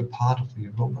electrical part of the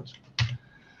robot.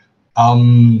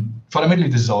 Fundamentally,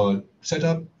 this is our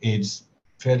setup. It's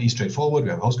fairly straightforward. We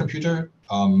have a host computer.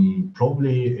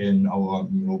 Probably in our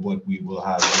robot, we will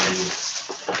have a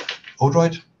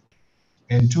Odroid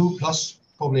N2 plus,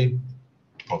 probably.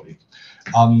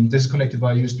 This is connected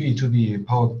via USB to the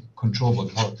power control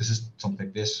board. This is something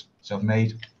like this,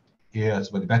 self-made. here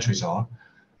is where the batteries are.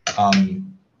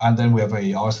 And then we have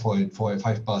a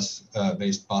RS-485 bus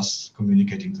based bus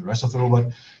communicating to the rest of the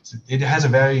robot. So it has a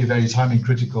very, very time and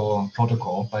critical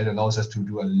protocol, but it allows us to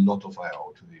do a lot of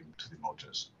I/O to the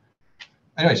motors.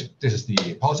 Anyways, this is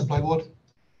the power supply board.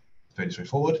 Very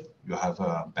straightforward. You have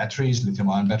batteries,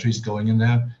 lithium-ion batteries going in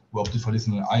there. We opted for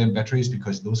lithium-ion batteries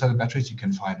because those are the batteries you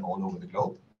can find all over the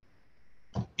globe.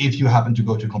 If you happen to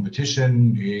go to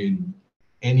competition in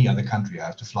any other country you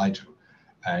have to fly to,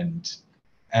 and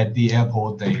at the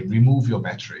airport they remove your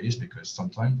batteries, because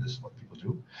sometimes this is what people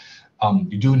do,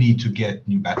 you do need to get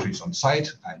new batteries on site,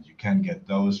 and you can get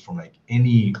those from like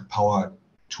any power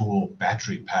tool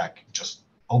battery pack. Just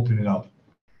open it up.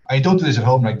 I don't do this at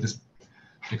home, like this,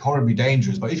 like horribly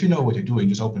dangerous, but if you know what you're doing,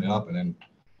 just open it up and then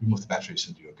remove the batteries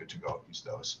and you're good to go. Use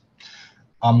those.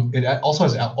 It also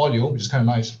has audio, which is kind of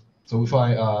nice. So if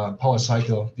I power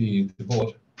cycle the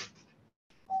board,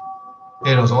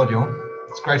 it has audio.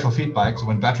 It's great for feedback. So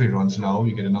when battery runs low,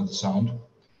 you get another sound.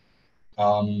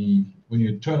 When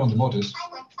you turn on the motors,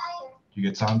 you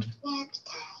get sound. You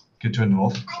can turn them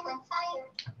off.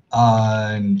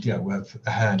 And yeah, we have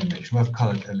a hair animation. We have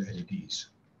colored LEDs.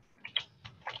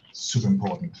 Super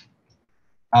important.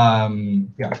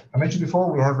 Yeah, I mentioned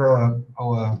before we have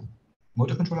our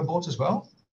motor controller boards as well,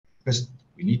 because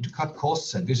we need to cut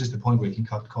costs, and this is the point where you can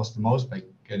cut costs the most by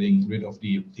getting rid of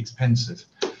the expensive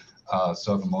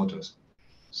servo motors.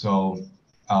 So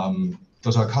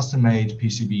those are custom-made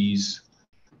PCBs.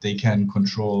 They can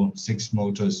control 6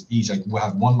 motors each. Like we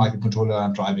have one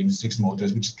microcontroller driving 6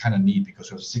 motors, which is kind of neat because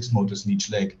we have 6 motors in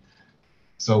each leg.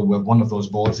 So we have one of those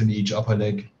boards in each upper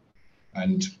leg,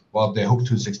 and while they're hooked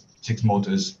to six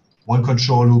motors, one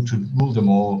control loop to rule them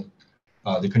all.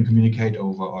 They can communicate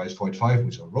over RS-485,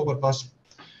 which is a robot bus.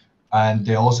 And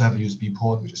they also have a USB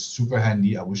port, which is super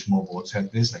handy. I wish more boards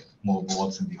had this, like more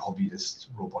boards in the hobbyist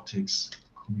robotics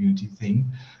community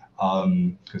thing,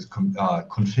 because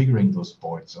configuring those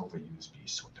boards over USB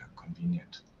is so damn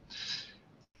convenient.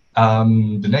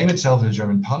 The name itself is a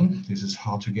German pun. This is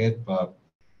hard to get, but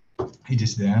it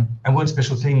is there. And one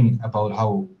special thing about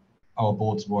how our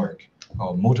boards work,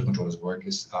 our motor controllers work,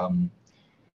 is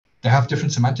they have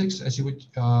different semantics, as you would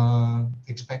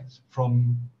expect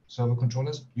from servo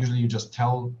controllers. Usually you just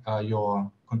tell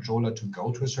your controller to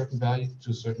go to a certain value,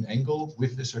 to a certain angle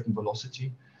with a certain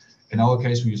velocity. In our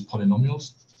case, we use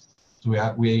polynomials.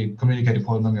 So we communicate a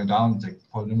polynomial down, take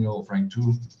polynomial of rank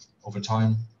 2 over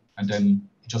time, and then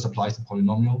it just applies the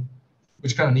polynomial,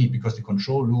 which is kind of neat because the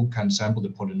control loop can sample the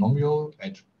polynomial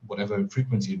at whatever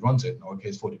frequency it runs at, in our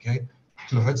case 40k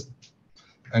kilohertz,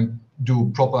 and do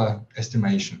proper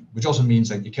estimation, which also means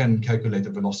that you can calculate the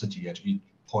velocity at each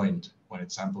point when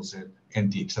it samples it,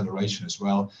 and the acceleration as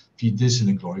well. Feed this in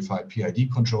a glorified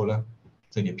PID controller,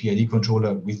 then a PID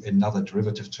controller with another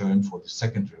derivative term for the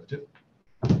second derivative.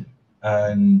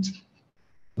 And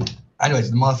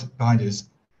anyways, the math behind it is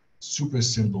super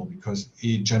simple because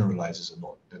it generalizes a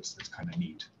lot. That's kind of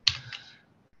neat.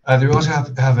 We also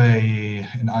have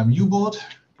an IMU board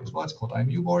as well. It's called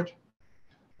IMU board.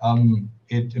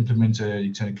 It implements a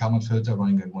extended Kalman filter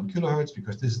running at 1 kilohertz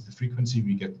because this is the frequency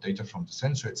we get data from the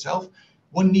sensor itself.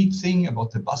 One neat thing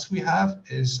about the bus we have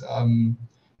is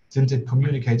since it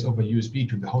communicates over USB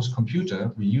to the host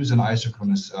computer, we use an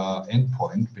isochronous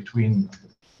endpoint between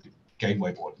the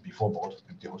gateway board, before board,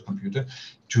 and the host computer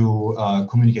to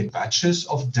communicate batches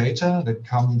of data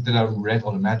that are read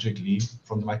automatically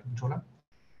from the microcontroller.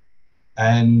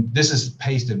 And this is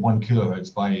paced at 1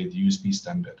 kilohertz by the USB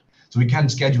standard. So we can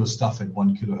schedule stuff at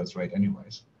 1 kilohertz rate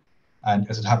anyways. And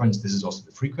as it happens, this is also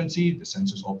the frequency the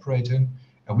sensors operate in.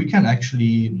 And we can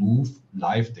actually move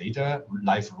live data,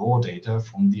 live raw data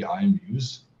from the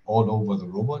IMUs all over the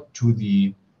robot to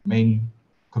the main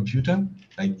computer.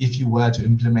 Like if you were to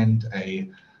implement a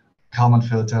Kalman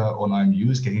filter on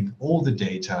IMUs, getting all the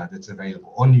data that's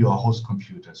available on your host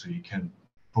computer so you can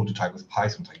prototype with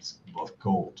Python, like it's worth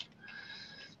gold.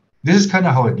 This is kind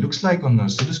of how it looks like on the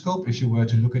oscilloscope. If you were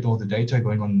to look at all the data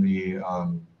going on the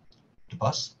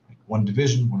bus, like one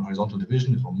horizontal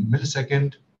division is 1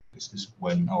 millisecond. This is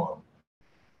when our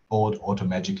board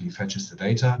automatically fetches the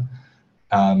data.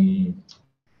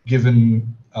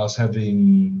 Given us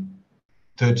having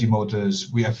 30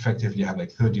 motors, we effectively have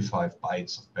like 35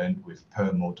 bytes of bandwidth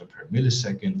per motor per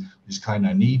millisecond, which is kind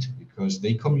of neat because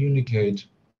they communicate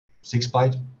 6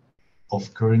 bytes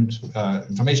of current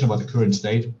information about the current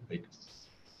state, like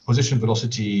position,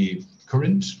 velocity,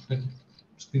 current,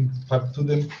 that's been typed to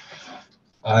them.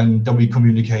 And then we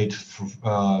communicate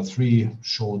 3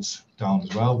 shorts down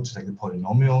as well, which is like the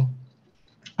polynomial.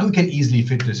 And we can easily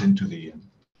fit this into the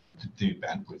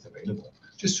bandwidth available,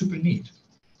 which is super neat.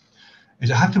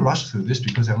 is I have to rush through this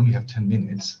because I only have 10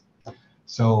 minutes.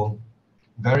 So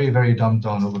very, very dumbed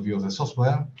down overview of the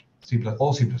software.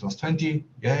 All C++ 20,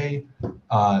 yay.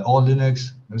 All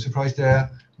Linux, no surprise there.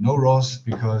 No ROS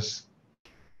because,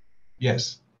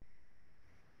 yes,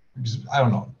 I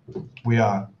don't know. We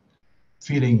are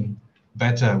feeling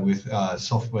better with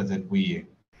software that we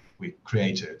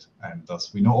created, and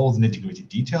thus we know all the nitty-gritty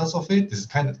details of it. This is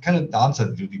kind of the answer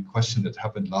to the question that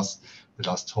happened the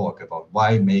last talk about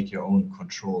why make your own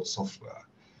control software,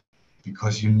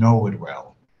 because you know it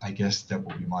well. I guess that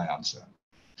would be my answer.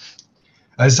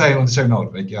 I say on the same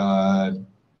note, like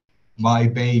my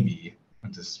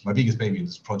biggest baby in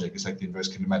this project is like the inverse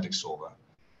kinematics solver,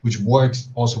 which works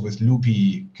also with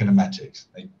loopy kinematics,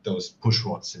 like those push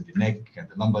rods in the neck and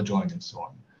the lumbar joint and so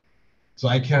on. So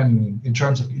I can, in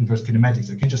terms of inverse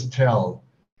kinematics, I can just tell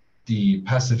the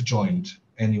passive joint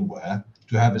anywhere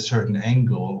to have a certain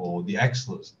angle, or the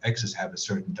axis have a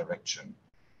certain direction.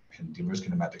 And the inverse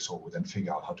kinematics solver will then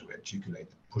figure out how to articulate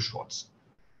the push rods.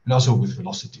 And also with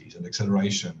velocities and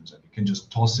accelerations, and you can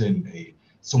just toss in a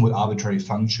somewhat arbitrary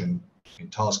function in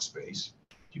task space.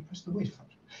 You press the wait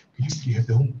function. Could you have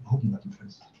the home button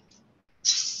first?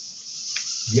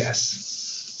 Yes.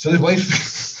 So the wait.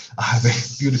 I have a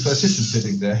beautiful assistant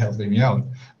sitting there helping me out.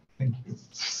 Thank you.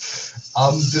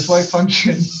 This wait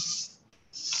function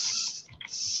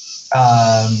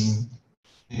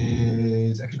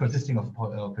is actually consisting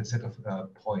of a set of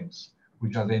points,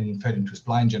 which are then fed into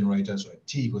spline generators. So at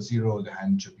t equals 0, the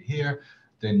hand should be here.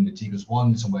 Then at t equals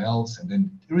 1, somewhere else, and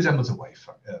then it resembles a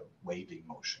waving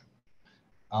motion.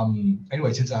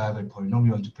 Anyway, since I have a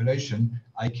polynomial interpolation,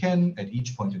 I can, at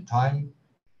each point in time,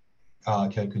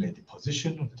 calculate the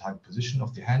position, the target position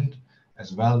of the hand,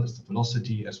 as well as the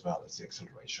velocity, as well as the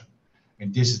acceleration.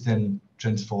 And this is then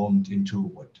transformed into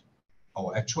what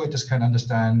our actuators can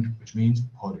understand, which means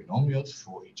polynomials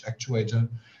for each actuator.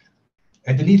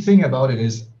 And the neat thing about it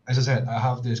is, as I said, I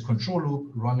have this control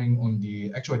loop running on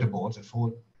the actuator boards at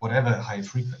whatever high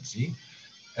frequency.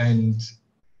 And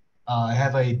I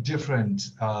have a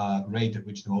different rate at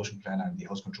which the motion planner and the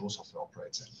host control software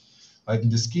operates in. Right?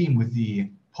 And the scheme with the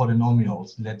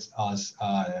polynomials lets us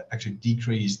actually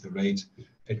decrease the rate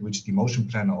at which the motion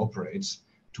planner operates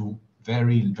to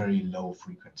very, very low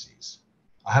frequencies.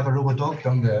 I have a robot dog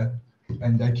down there,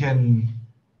 and I can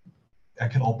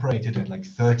operate it at like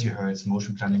 30 Hertz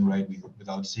motion planning rate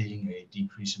without seeing a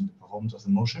decrease in the performance of the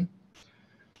motion.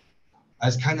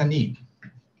 That's kind of neat.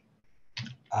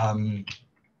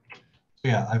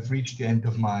 Yeah, I've reached the end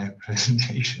of my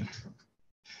presentation.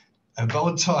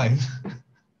 About time.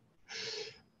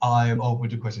 I am open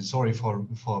to questions. Sorry for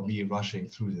me rushing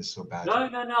through this so badly.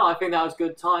 No. I think that was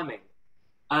good timing.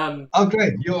 Oh,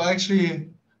 great! You actually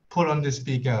put on the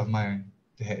speaker of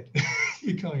the head.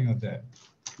 You're coming up there.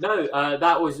 No,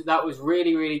 that was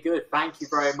really, really good. Thank you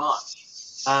very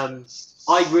much.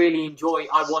 I really enjoy.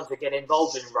 I want to get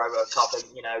involved in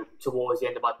RoboCupping, towards the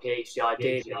end of my PhD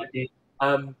ideally.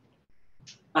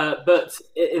 But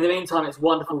in the meantime, it's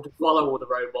wonderful to follow all the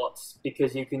robots,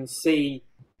 because you can see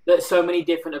there's so many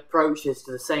different approaches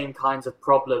to the same kinds of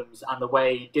problems, and the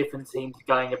way different teams are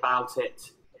going about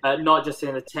it, not just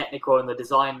in the technical and the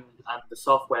design and the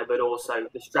software, but also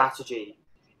the strategy.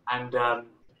 And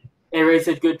there is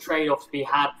a good trade-off to be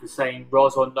had for saying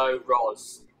ROS or no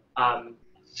ROS.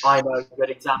 I know a good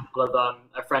example of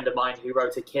a friend of mine who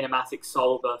wrote a kinematic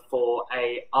solver for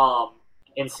a ARM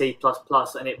in C++,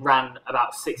 and it ran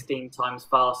about 16 times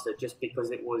faster just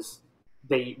because it was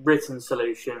the written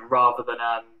solution rather than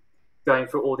going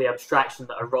through all the abstraction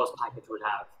that a ROS package would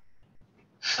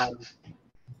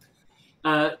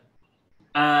have.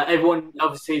 Everyone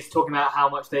obviously is talking about how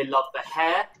much they love the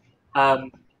hair.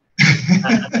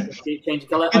 Change the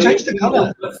color. Change the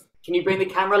color. Can you bring the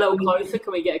camera a little closer?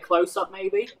 Can we get a close-up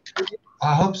maybe?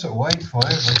 I hope so. Wait for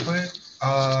it.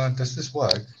 Does this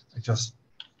work?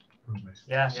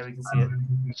 Yeah, we can see it.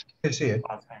 Can you see it?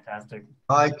 That's fantastic.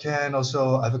 I can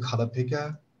also, I have a color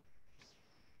picker.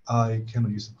 I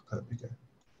cannot use the color picker.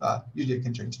 Usually I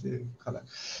can change the color.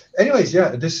 Anyways,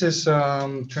 yeah, this is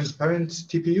transparent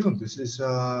TPU. This is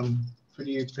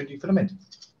 3D filament.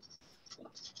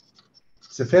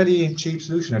 It's a fairly cheap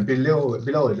solution, and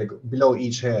below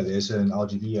each hair there's an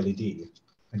RGB LED,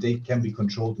 and they can be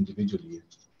controlled individually.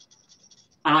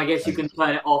 And I guess you can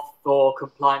turn it off for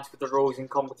compliance with the rules in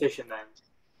competition then?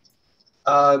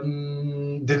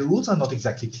 The rules are not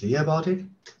exactly clear about it.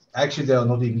 Actually, they are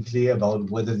not even clear about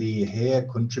whether the hair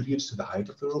contributes to the height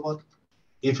of the robot.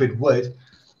 If it would,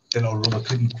 then our robot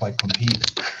couldn't quite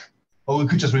compete. Or we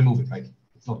could just remove it, right?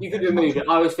 You could remove it.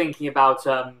 I was thinking about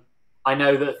I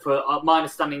know that for my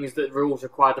understanding is that the rules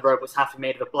require the robots have to be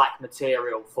made of a black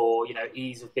material for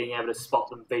ease of being able to spot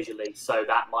them visually. So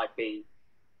that might be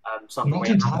something. Not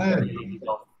entirely,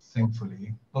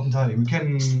 thankfully. Not entirely. We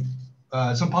can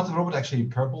some parts of the robot actually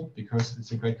purple because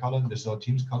it's a great color. This is our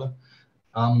team's color.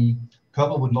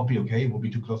 Purple would not be okay. It would be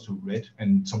too close to red.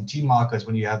 And some team markers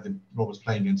when you have the robots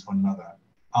playing against one another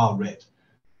are red.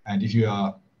 And if you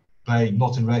are playing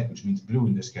not in red, which means blue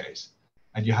in this case,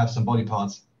 and you have some body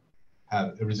parts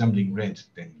resembling red,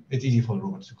 then it's easy for the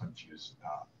robots to confuse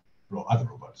other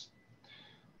robots.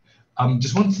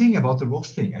 Just one thing about the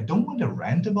ROS thing. I don't want to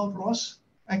rant about ROS,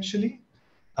 actually.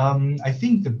 I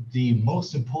think the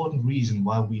most important reason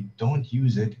why we don't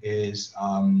use it is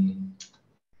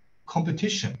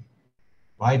competition,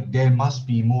 right? There must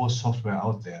be more software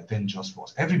out there than just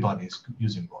ROS. Everybody is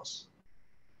using ROS.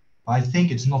 But I think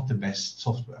it's not the best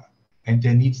software, and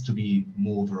there needs to be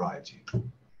more variety.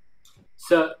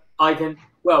 So I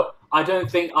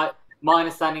don't think my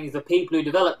understanding is the people who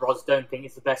develop ROS don't think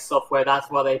it's the best software.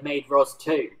 That's why they've made ROS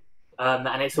 2.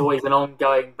 And it's always an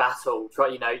ongoing battle.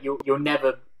 You'll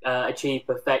never achieve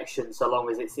perfection so long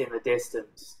as it's in the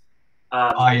distance.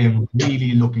 I am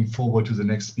really looking forward to the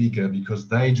next speaker because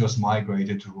they just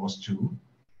migrated to ROS 2.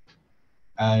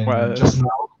 And just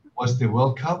now was the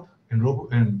World Cup in Robo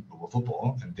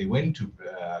football, and they went to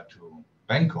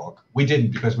Bangkok. We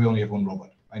didn't because we only have one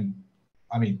robot. And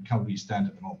I mean, can't really stand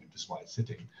at the moment. That's why it's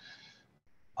sitting.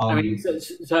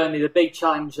 Certainly the big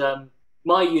challenge.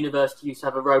 My university used to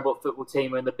have a robot football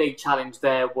team, and the big challenge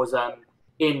there was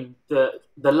in the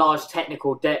large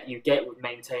technical debt you get with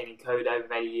maintaining code over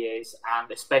many years, and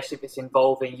especially if it's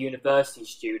involving university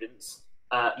students,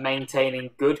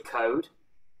 maintaining good code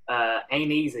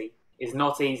ain't easy. Is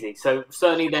not easy. So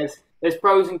certainly there's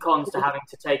pros and cons to having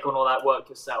to take on all that work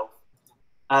yourself.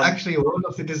 Actually, one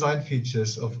of the design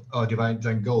features of our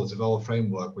design goals of our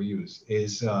framework we use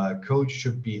is code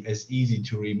should be as easy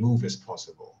to remove as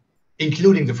possible,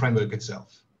 including the framework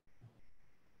itself.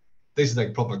 This is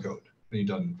like proper code when you've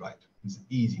done it right. It's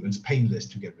easy, it's painless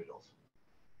to get rid of.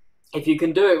 If you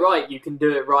can do it right, you can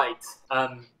do it right.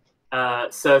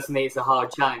 Certainly, it's a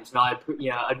hard challenge, and I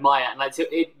admire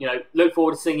it. And look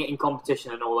forward to seeing it in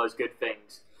competition and all those good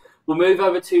things. We'll move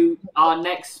over to our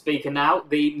next speaker now.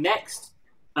 The next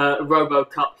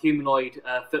RoboCup humanoid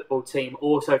football team,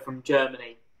 also from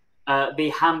Germany,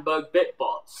 the Hamburg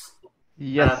Bitbots.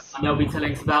 Yes. And they'll be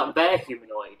telling us about their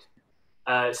humanoid.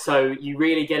 So you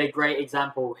really get a great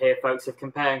example here, folks, of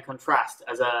compare and contrast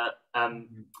as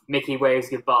Mickey waves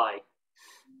goodbye.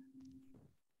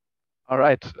 All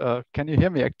right. Can you hear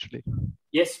me actually?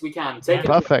 Yes, we can. Take it.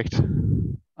 Perfect.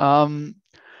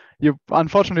 You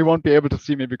unfortunately won't be able to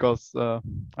see me because I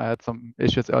had some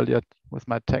issues earlier with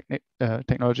my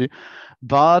technology.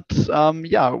 But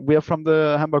yeah, we are from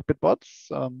the Hamburg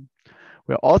Bitbots.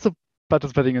 We're also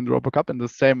participating in the RoboCup in the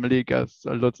same league as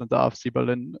Lutz and the RFC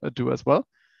Berlin do as well.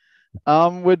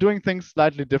 We're doing things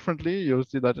slightly differently. You'll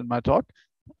see that in my talk.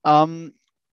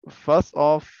 First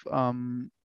off,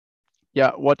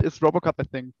 yeah, what is RoboCup? I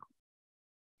think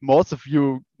most of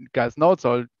you guys know,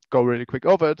 so I'll go really quick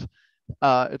over it.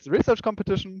 It's a research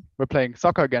competition. We're playing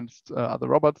soccer against other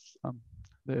robots.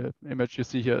 The image you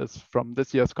see here is from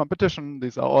this year's competition.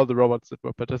 These are all the robots that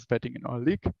were participating in our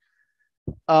league.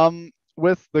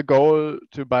 With the goal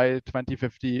to, by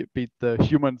 2050, beat the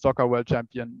human soccer world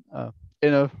champion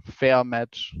in a fair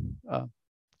match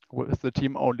with the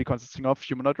team only consisting of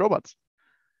humanoid robots.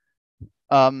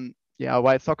 Yeah,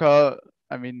 why soccer?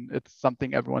 I mean, it's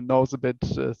something everyone knows a bit,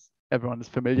 everyone is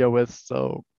familiar with,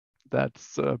 so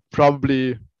that's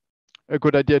probably a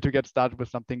good idea to get started with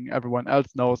something everyone else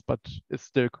knows, but it's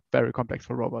still very complex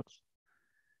for robots.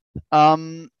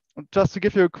 Just to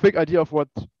give you a quick idea of what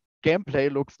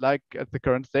gameplay looks like at the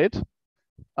current state,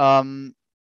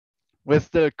 we're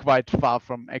still quite far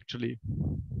from actually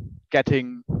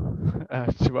getting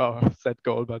to our set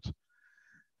goal, but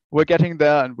we're getting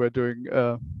there, and we're doing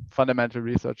fundamental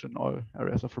research in all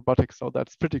areas of robotics, so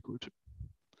that's pretty cool too.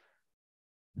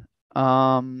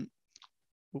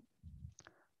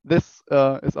 This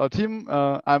is our team.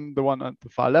 I'm the one on the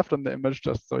far left on the image,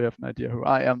 just so you have an idea who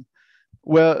I am.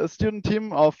 We're a student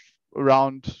team of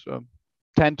around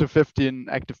 10 to 15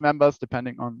 active members,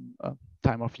 depending on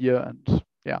time of year and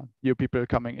yeah, new people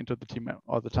coming into the team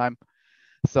all the time.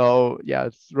 So yeah,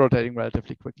 it's rotating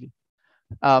relatively quickly.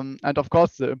 And of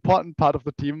course, the important part of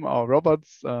the team are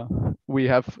robots. We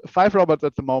have 5 robots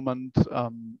at the moment.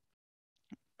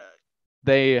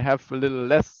 They have a little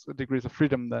less degrees of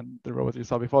freedom than the robots you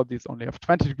saw before. These only have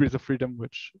 20 degrees of freedom,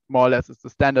 which more or less is the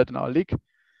standard in our league.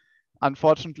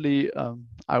 Unfortunately,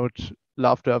 I would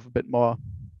love to have a bit more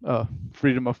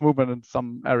freedom of movement in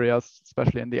some areas,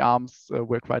 especially in the arms,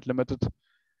 we're quite limited,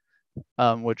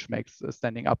 which makes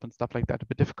standing up and stuff like that a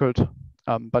bit difficult.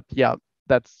 But yeah,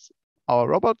 that's our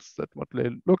robots, that's what they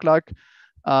look like.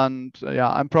 And yeah,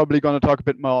 I'm probably going to talk a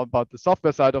bit more about the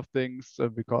software side of things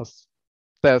because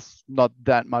there's not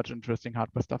that much interesting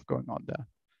hardware stuff going on there.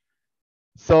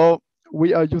 So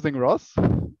we are using ROS.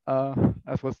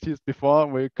 As was teased before,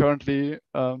 we're currently,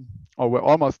 or we're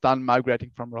almost done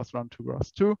migrating from ROS 1 to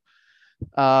ROS 2.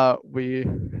 We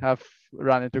have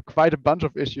run into quite a bunch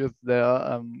of issues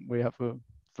there. We have a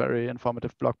very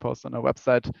informative blog post on our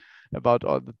website about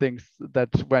all the things that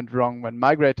went wrong when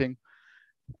migrating.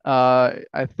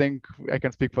 I think I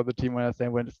can speak for the team when I say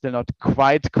we're still not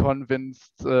quite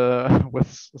convinced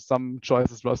with some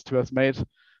choices ROS 2 has made.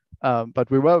 But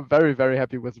we were very, very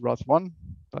happy with ROS 1.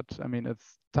 But I mean,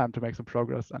 it's time to make some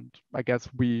progress. And I guess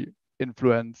we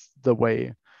influence the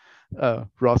way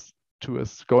ROS 2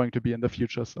 is going to be in the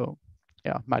future. So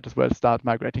yeah, might as well start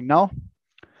migrating now.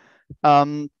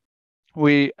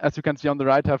 We, as you can see on the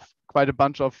right, have quite a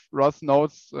bunch of ROS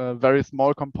nodes, very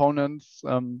small components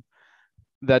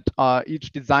that are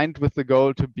each designed with the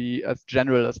goal to be as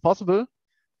general as possible,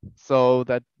 so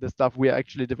that the stuff we are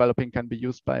actually developing can be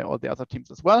used by all the other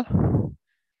teams as well.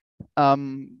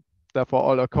 Therefore,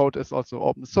 all our code is also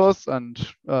open source and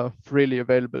freely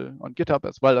available on GitHub,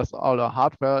 as well as all our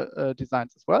hardware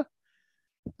designs as well.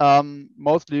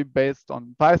 Mostly based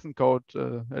on Python code,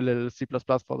 a little C++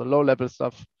 for the low-level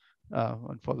stuff,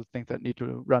 and for the things that need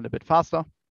to run a bit faster.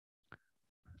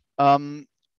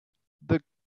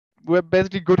 We're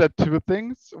basically good at two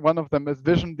things. One of them is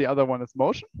vision, the other one is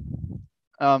motion.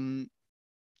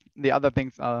 The other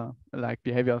things are like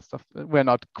behavior stuff. We're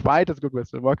not quite as good, we're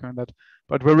still working on that,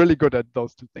 but we're really good at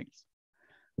those two things.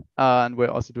 And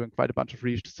we're also doing quite a bunch of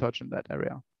research in that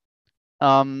area.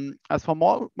 As for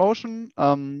motion,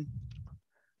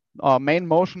 our main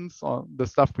motions, or the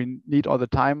stuff we need all the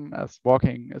time as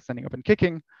walking, standing up and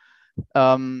kicking,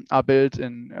 are built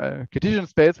in Cartesian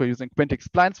space. We're using quintic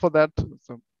splines for that.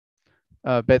 So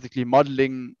basically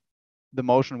modeling the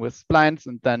motion with splines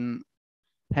and then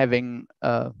having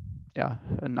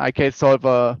an IK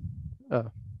solver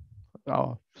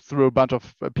through a bunch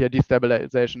of PID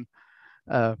stabilization,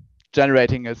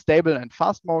 generating a stable and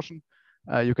fast motion.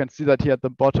 You can see that here at the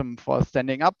bottom for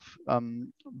standing up.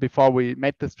 Before we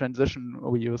made this transition,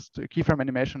 we used keyframe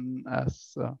animation,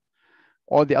 as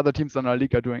all the other teams on our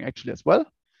league are doing actually as well.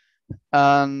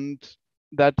 And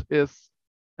that is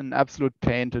an absolute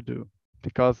pain to do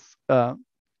because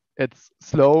it's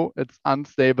slow, it's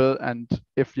unstable, and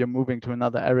if you're moving to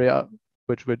another area,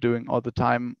 which we're doing all the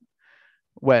time,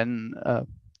 when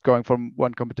going from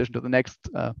one competition to the next,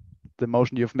 the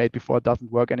motion you've made before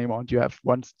doesn't work anymore, and you have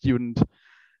one student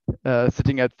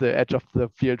sitting at the edge of the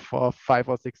field for 5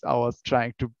 or 6 hours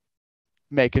trying to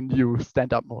make a new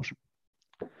stand-up motion.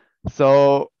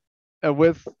 So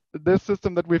with this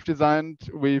system that we've designed,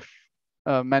 we've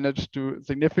managed to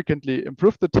significantly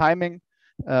improve the timing.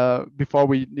 Before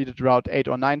we needed around 8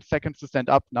 or 9 seconds to stand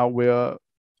up. Now we're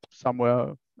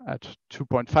somewhere at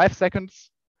 2.5 seconds.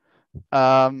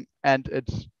 And it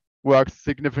works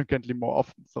significantly more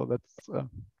often. So that's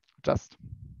just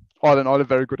all in all a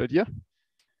very good idea.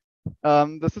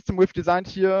 The system we've designed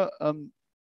here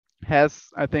has,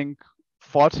 I think,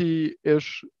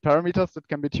 40-ish parameters that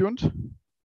can be tuned.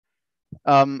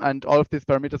 And all of these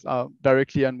parameters are very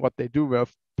clear in what they do. We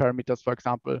have parameters, for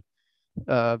example,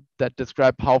 that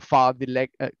describe how far the leg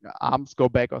arms go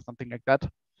back or something like that.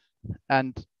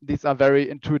 And these are very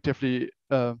intuitively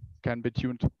can be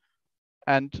tuned.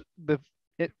 And the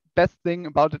best thing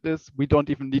about it is we don't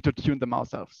even need to tune them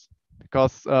ourselves,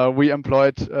 because we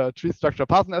employed tree structure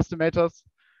pattern estimators,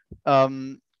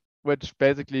 which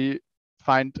basically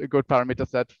find a good parameter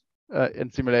set in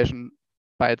simulation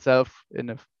by itself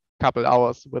in a couple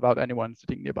hours without anyone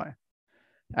sitting nearby.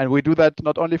 And we do that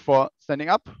not only for standing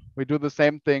up, we do the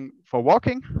same thing for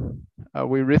walking.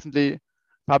 We recently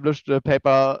published a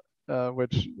paper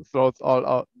which throws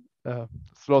a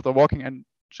walking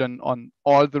engine on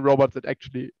all the robots that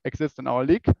actually exist in our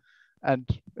league. And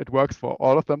it works for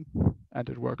all of them, and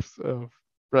it works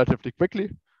relatively quickly.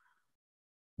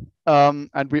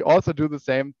 And we also do the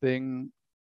same thing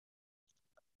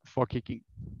for kicking.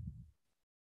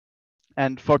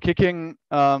 And for kicking,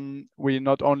 we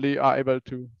not only are able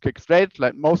to kick straight,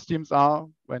 like most teams are.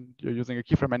 When you're using a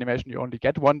keyframe animation, you only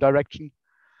get one direction.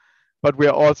 But we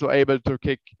are also able to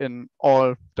kick in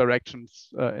all directions,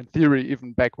 in theory,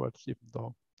 even backwards, even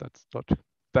though that's not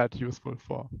that useful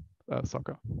for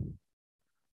soccer.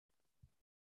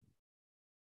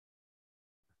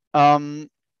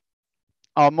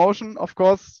 Our motion, of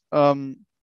course,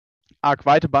 are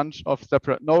quite a bunch of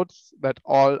separate nodes that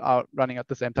all are running at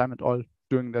the same time and all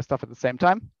doing their stuff at the same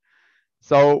time.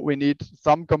 So we need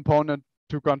some component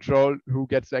to control who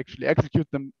gets to actually execute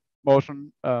the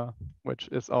motion, which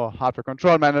is our hardware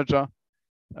control manager,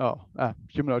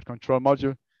 humanoid control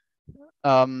module,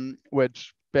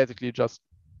 which basically just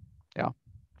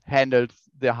handles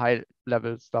the high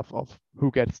level stuff of who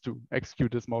gets to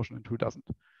execute this motion and who doesn't.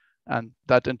 And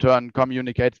that in turn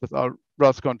communicates with our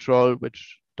ROS control,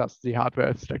 which does the hardware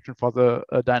abstraction for the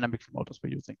dynamics motors we're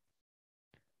using.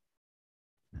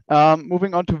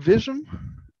 Moving on to vision,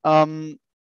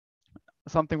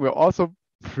 something we're also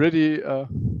pretty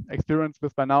experienced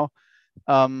with by now.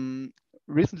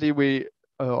 Recently, we,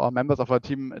 our members of our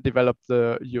team, developed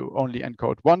the you only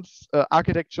encode once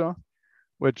architecture,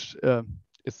 which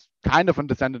is kind of a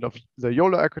descendant of the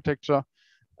YOLO architecture,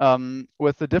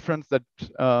 with the difference that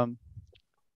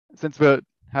since we're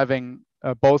having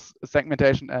both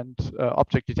segmentation and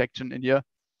object detection in here,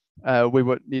 we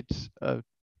would need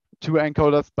 2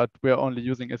 encoders, but we're only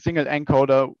using a single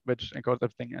encoder, which encodes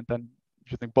everything, and then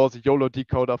using both a YOLO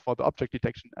decoder for the object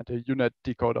detection and a unit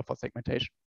decoder for segmentation.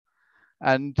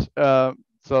 And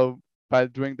so by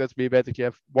doing this, we basically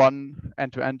have one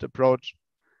end-to-end approach,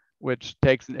 which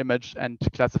takes an image and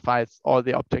classifies all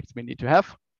the objects we need to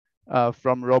have,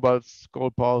 from robots,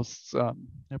 goalposts,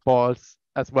 balls,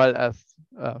 as well as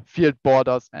field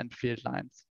borders and field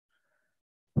lines.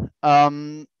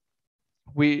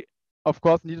 We, of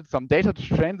course, needed some data to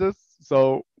train this,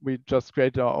 so we just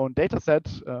created our own data set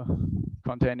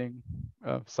containing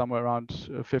somewhere around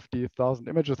 50,000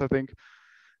 images, I think.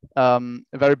 A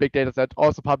very big data set,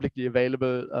 also publicly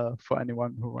available for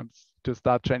anyone who wants to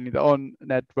start training their own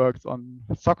networks on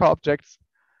soccer objects.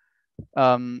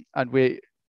 And we,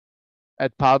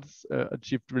 at parts,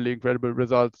 achieved really incredible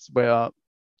results where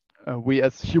we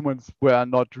as humans were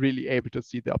not really able to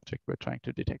see the object we're trying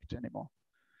to detect anymore.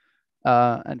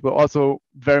 And we're also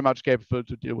very much capable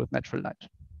to deal with natural light.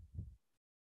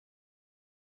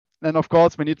 Then, of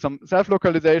course, we need some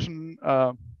self-localization.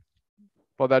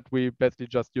 For that, we basically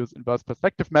just use inverse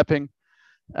perspective mapping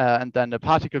and then a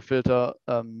particle filter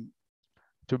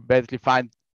to basically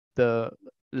find the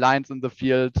lines in the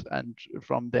field and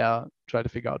from there try to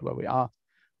figure out where we are.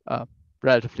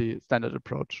 Relatively standard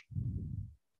approach.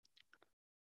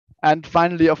 And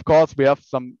finally, of course, we have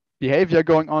some behavior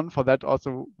going on. For that,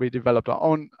 also, we developed our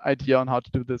own idea on how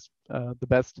to do this the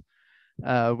best.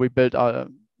 We built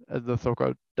the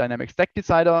so-called dynamic stack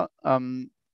decider,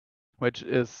 which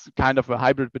is kind of a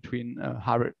hybrid between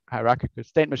hierarchical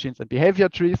state machines and behavior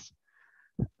trees.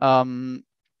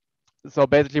 So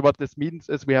basically what this means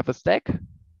is we have a stack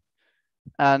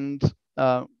and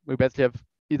we basically have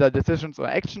either decisions or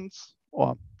actions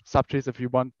or subtrees if you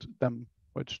want them,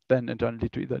 which then in turn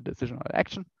lead to either decision or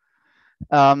action.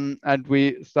 And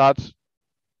we start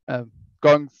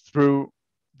going through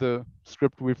the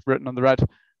script we've written on the right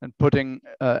and putting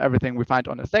everything we find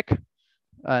on a stack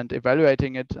and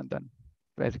evaluating it, and then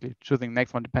basically choosing the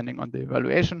next one depending on the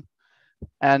evaluation.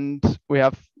 And we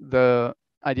have the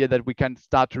idea that we can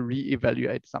start to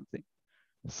re-evaluate something.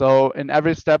 So in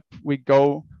every step, we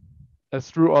go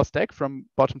through our stack from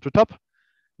bottom to top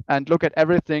and look at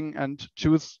everything and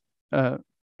choose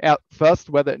first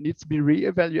whether it needs to be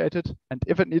re-evaluated. And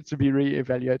if it needs to be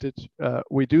re-evaluated,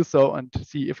 we do so and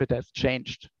see if it has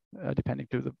changed depending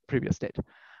to the previous state.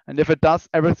 And if it does,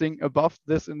 everything above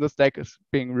this in the stack is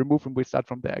being removed and we start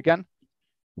from there again.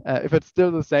 If it's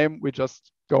still the same, we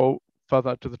just go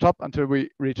further to the top until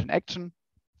we reach an action.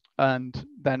 And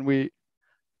then we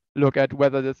look at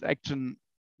whether this action,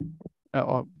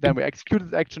 or then we execute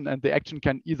this action, and the action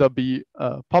can either be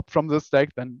popped from the stack,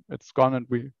 then it's gone and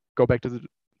we go back to the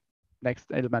next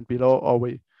element below, or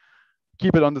we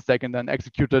keep it on the stack and then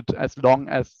execute it as long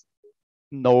as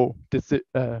no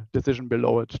decision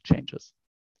below it changes.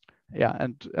 Yeah,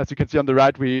 and as you can see on the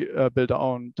right, we built our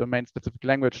own domain-specific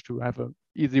language to have an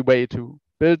easy way to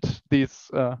build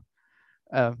these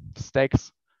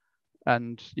stacks.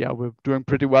 And yeah, we're doing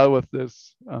pretty well with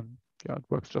this. Yeah, it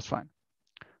works just fine.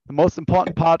 The most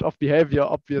important part of behavior,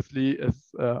 obviously, is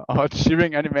our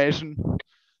shearing animation.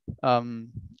 I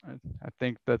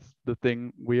think that's the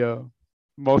thing we are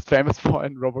most famous for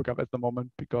in RoboCup at the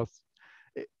moment, because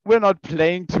we're not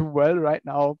playing too well right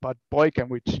now, but boy, can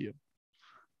we cheer.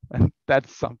 And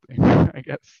that's something, I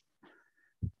guess.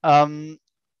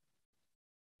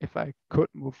 If I could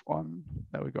move on,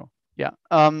 there we go. Yeah.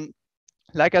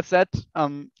 Like I said,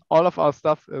 all of our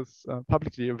stuff is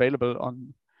publicly available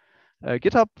on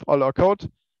GitHub, all our code.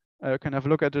 You can have a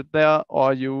look at it there,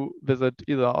 or you visit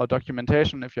either our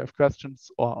documentation if you have questions,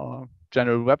 or our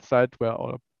general website where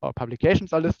all our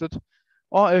publications are listed.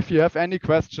 or if you have any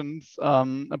questions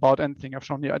about anything I've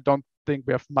shown you. I don't think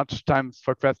we have much time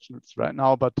for questions right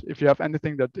now, but if you have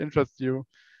anything that interests you,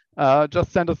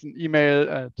 just send us an email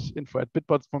at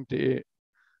info@bitbots.de.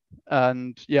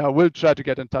 And yeah, we'll try to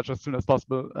get in touch as soon as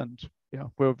possible. And yeah,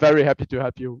 we're very happy to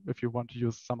help you if you want to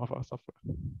use some of our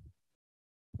software.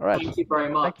 All right. Thank you very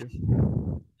much. Thank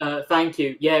you. Thank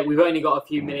you. Yeah, we've only got a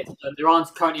few minutes. There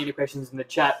aren't currently any questions in the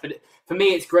chat, but for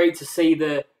me, it's great to see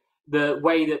the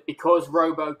way that, because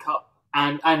RoboCup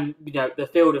and you know, the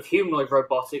field of humanoid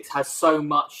robotics has so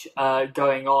much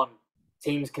going on,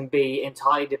 teams can be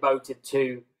entirely devoted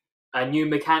to a new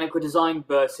mechanical design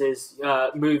versus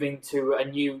moving to a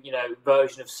new, you know,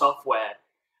 version of software,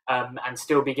 and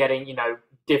still be getting, you know,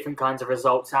 different kinds of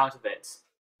results out of it.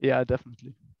 Yeah,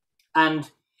 definitely. And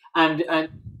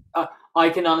I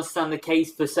can understand the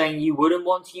case for saying you wouldn't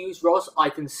want to use ROS. I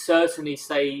can certainly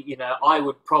say, you know, I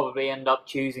would probably end up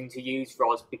choosing to use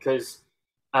ROS because,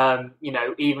 you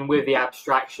know, even with the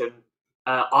abstraction,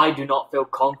 I do not feel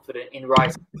confident in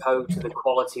writing code to the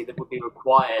quality that would be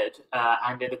required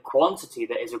and in the quantity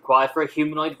that is required for a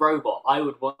humanoid robot. I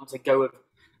would want to go with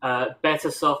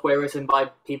better software written by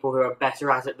people who are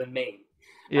better at it than me.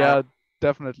 Yeah,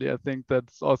 definitely. I think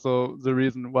that's also the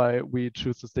reason why we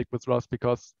choose to stick with ROS,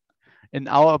 because in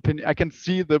our opinion, I can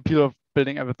see the appeal of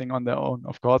building everything on their own,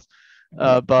 of course.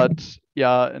 But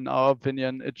yeah, in our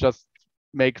opinion, it just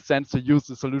makes sense to use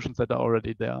the solutions that are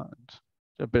already there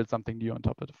and build something new on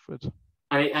top of it.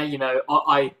 And you know,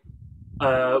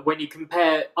 when you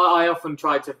compare, I often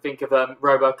try to think of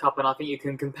RoboCup, and I think you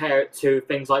can compare it to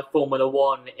things like Formula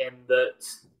One in that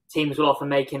teams will often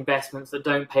make investments that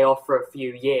don't pay off for a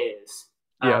few years.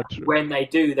 Yeah, true. When they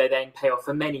do, they then pay off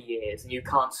for many years, and you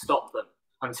can't stop them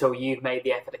until you've made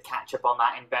the effort to catch up on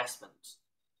that investment.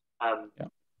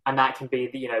 And that can be,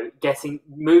 you know,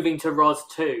 moving to ROS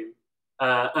 2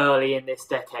 early in this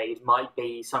decade might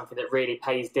be something that really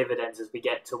pays dividends as we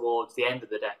get towards the end of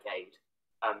the decade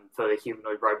for the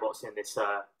humanoid robots in this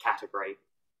category.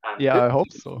 Yeah, I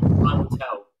hope so. Time will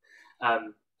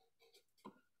tell.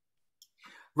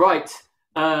 Right.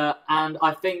 And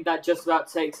I think that just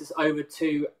about takes us over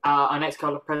to our next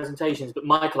couple of presentations. But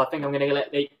Michael, I think I'm going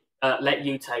to let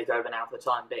you take over now for the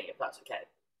time being, if that's okay.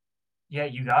 Yeah,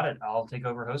 you got it. I'll take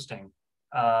over hosting.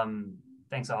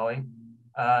 Thanks, Ollie.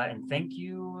 And thank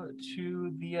you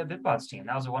to the BitBots team.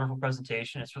 That was a wonderful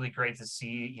presentation. It's really great to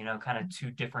see, you know, kind of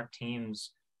two different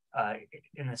teams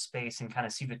in the space and kind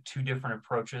of see the two different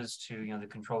approaches to, you know, the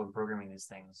control and programming these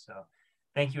things. So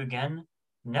thank you again.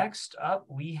 Next up,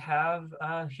 we have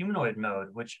humanoid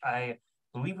mode, which I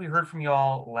believe we heard from you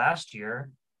all last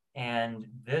year. And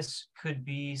this could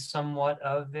be somewhat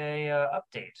of a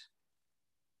update.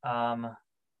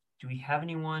 Do we have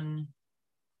anyone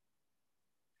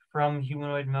from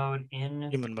humanoid mode in?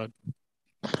 Human mode.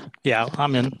 Yeah,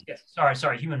 I'm in. Yes,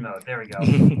 sorry, human mode. There we go.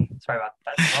 Sorry about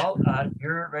that. Well,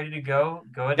 you're ready to go.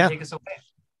 Go ahead and take us away.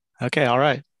 Okay, all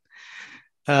right.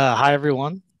 Hi,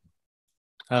 everyone.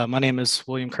 My name is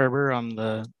William Kerber. I'm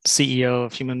the CEO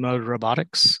of Human Mode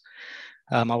Robotics.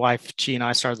 My wife, she and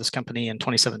I started this company in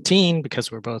 2017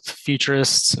 because we're both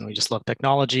futurists and we just love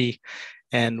technology.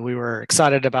 And we were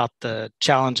excited about the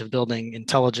challenge of building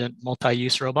intelligent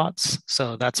multi-use robots.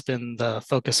 So that's been the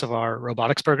focus of our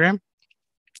robotics program.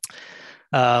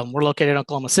 We're located in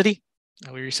Oklahoma City.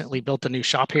 We recently built a new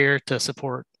shop here to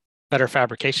support better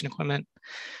fabrication equipment.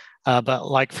 But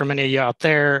like for many of you out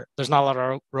there, there's not a lot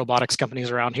of robotics companies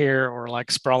around here or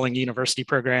like sprawling university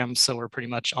programs. So we're pretty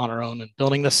much on our own and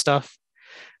building this stuff.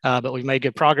 But we've made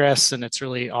good progress and it's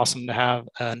really awesome to have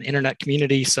an internet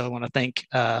community. So I want to thank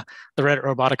the Reddit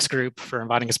Robotics group for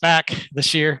inviting us back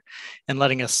this year and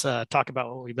letting us talk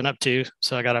about what we've been up to.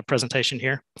 So I got a presentation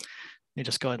here. Let me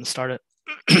just go ahead and start it.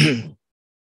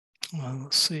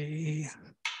 Let's see.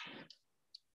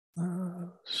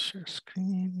 Share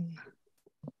screen.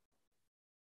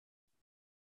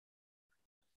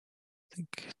 I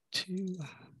think 2.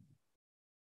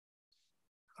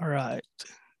 All right.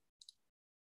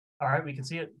 All right, we can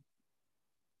see it.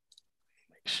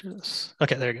 Make sure this.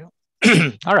 Okay, there you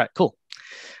go. All right, cool.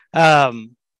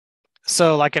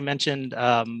 So like I mentioned,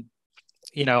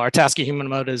 you know, our task at Human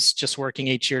Mode is just working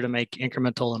each year to make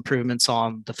incremental improvements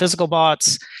on the physical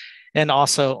bots and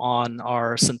also on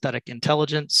our synthetic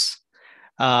intelligence.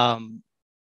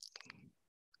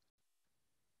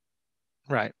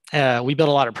 Right. We build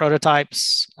a lot of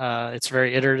prototypes. It's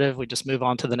very iterative. We just move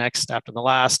on to the next after the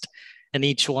last. And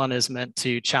each one is meant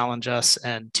to challenge us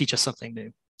and teach us something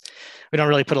new. We don't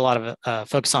really put a lot of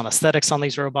focus on aesthetics on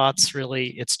these robots. Really,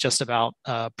 it's just about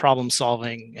problem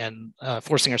solving and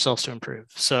forcing ourselves to improve.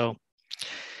 So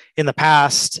In the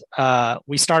past,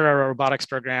 we started our robotics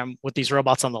program with these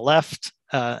robots on the left.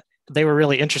 They were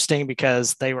really interesting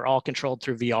because they were all controlled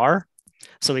through VR.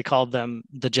 So we called them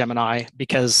the Gemini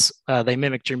because they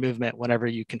mimicked your movement whenever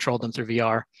you controlled them through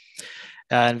VR.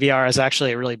 And VR is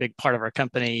actually a really big part of our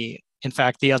company. In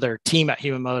fact, the other team at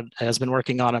Human Mode has been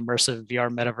working on immersive VR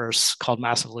metaverse called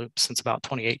Massive Loop since about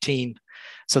 2018.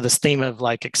 So this theme of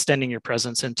like extending your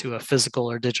presence into a physical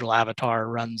or digital avatar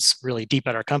runs really deep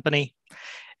at our company.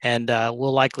 And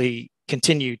we'll likely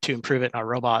continue to improve it in our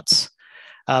robots.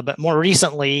 But more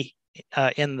recently,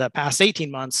 in the past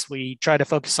 18 months, we tried to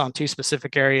focus on two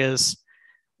specific areas.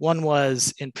 One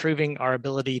was improving our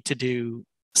ability to do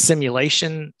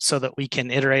simulation so that we can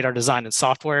iterate our design in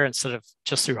software instead of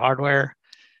just through hardware,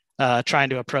 trying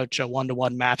to approach a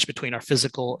one-to-one match between our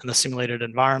physical and the simulated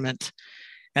environment.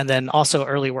 And then also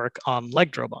early work on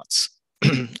legged robots.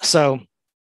 So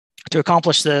to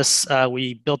accomplish this,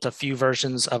 we built a few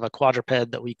versions of a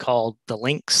quadruped that we called the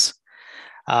Lynx.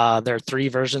 There are three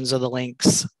versions of the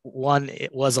Lynx. One,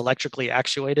 it was electrically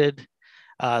actuated.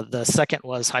 The second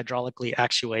was hydraulically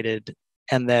actuated.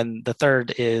 And then the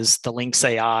third is the Lynx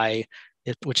AI,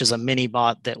 which is a mini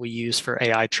bot that we use for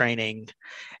AI training.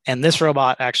 And this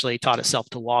robot actually taught itself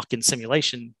to walk in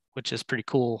simulation, which is pretty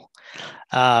cool.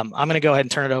 I'm going to go ahead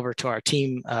and turn it over to our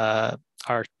team,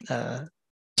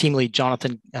 team lead,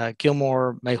 Jonathan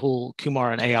Gilmore, Mehul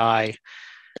Kumar in AI,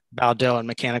 Bao Do in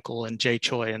mechanical, and Jay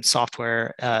Choi in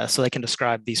software, so they can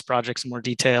describe these projects in more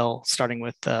detail, starting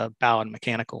with Bao in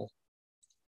mechanical.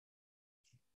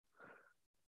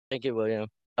 Thank you, William.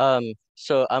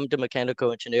 So I'm the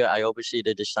mechanical engineer. I oversee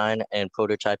the design and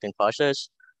prototyping process.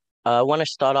 I want to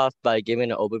start off by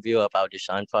giving an overview of our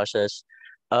design process.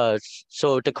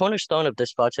 So the cornerstone of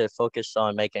this project focused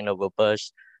on making a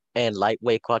robust and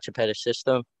lightweight quadruped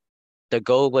system. The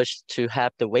goal was to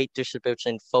have the weight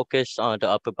distribution focus on the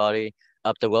upper body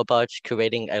of the robots,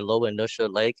 creating a low inertial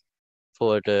leg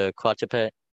for the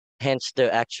quadruped. Hence, the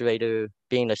actuator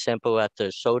being assembled at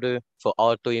the shoulder for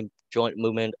all three joint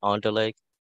movement on the leg.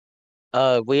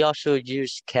 We also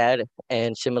use CAD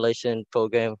and simulation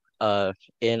program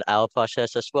in our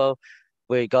process as well.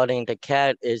 Regarding the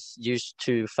CAD is used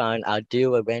to find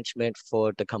ideal arrangement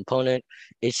for the component.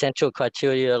 Essential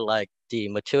criteria like the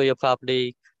material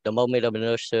property, the moment of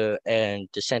inertia, and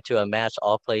the center of mass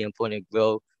all play important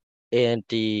role in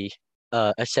the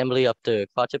assembly of the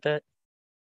quadruped.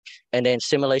 And then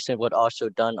simulation was also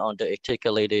done on the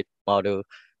articulated model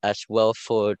as well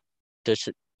for this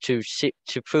to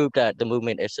prove that the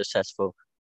movement is successful.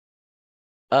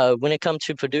 When it comes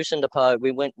to producing the part,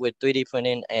 we went with 3D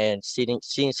printing and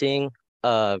CNCing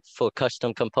for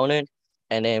custom component.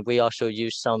 And then we also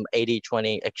used some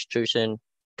 80-20 extrusion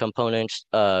components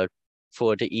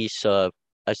for the ease of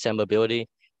assemblability,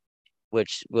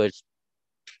 which was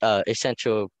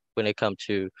essential when it comes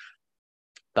to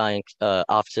buying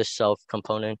off-the-shelf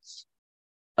components.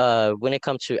 When it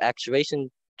comes to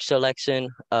actuation selection,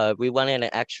 we wanted an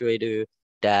actuator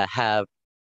that have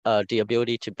the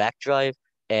ability to backdrive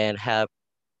and have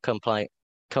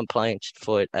compliance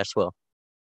for it as well.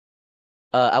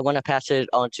 I want to pass it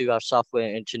on to our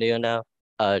software engineer now,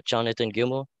 Jonathan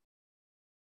Gilmore.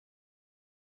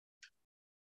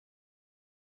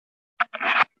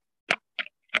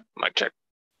 Mic check.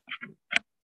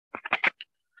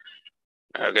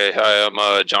 Okay, hi,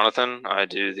 I'm Jonathan. I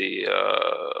do the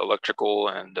electrical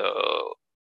and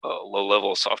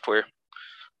low-level software.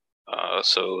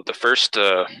 So the first,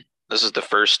 this is the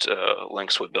first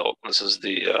Lynx we built. This is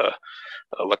the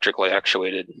electrically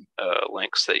actuated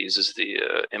Lynx that uses the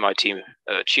MIT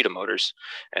Cheetah motors.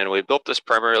 And we built this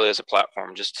primarily as a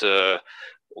platform just to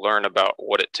learn about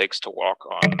what it takes to walk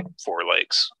on four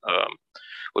legs.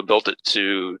 We built it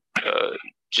to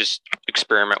just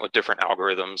experiment with different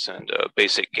algorithms and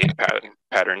basic gait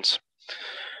patterns.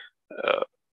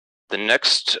 The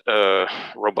next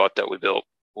robot that we built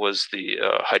was the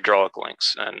hydraulic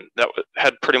Lynx, and that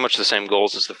had pretty much the same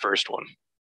goals as the first one.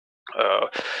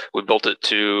 We built it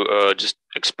to just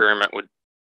experiment with,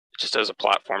 just as a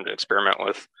platform to experiment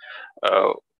with.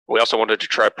 We also wanted to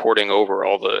try porting over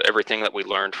everything that we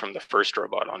learned from the first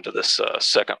robot onto this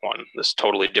second one, this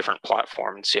totally different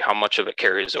platform, and see how much of it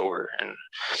carries over.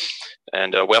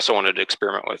 And we also wanted to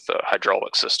experiment with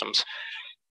hydraulic systems.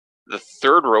 The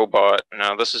third robot,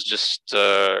 now this is just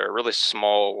a really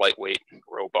small, lightweight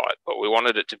robot, but we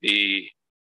wanted it to be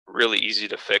really easy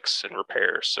to fix and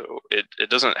repair. So it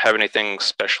doesn't have anything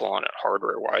special on it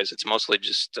hardware-wise. It's mostly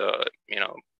just,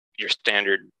 your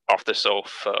standard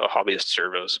off-the-shelf hobbyist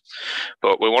servos.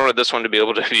 But we wanted this one to be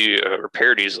able to be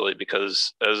repaired easily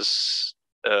because as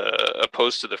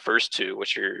opposed to the first two,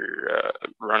 which are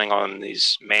running on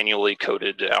these manually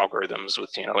coded algorithms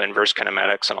with inverse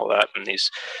kinematics and all that, and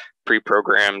these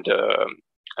pre-programmed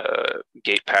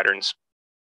gate patterns.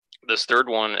 This third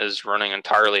one is running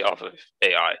entirely off of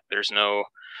AI. There's no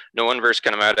inverse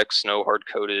kinematics, no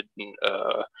hard-coded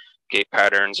gate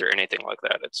patterns or anything like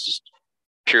that. It's just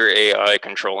pure AI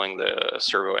controlling the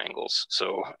servo angles.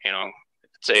 So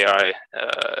it's AI.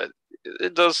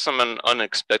 It does some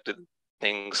unexpected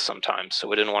things sometimes, so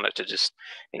we didn't want it to just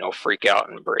freak out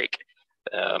and break.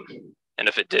 And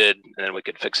if it did, then we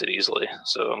could fix it easily.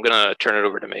 So I'm gonna turn it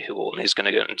over to Mehul, and he's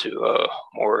gonna get into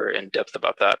more in depth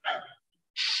about that.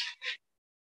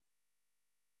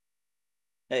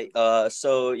 Hey,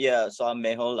 so I'm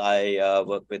Mehul. I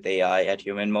work with AI at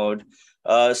Human Mode.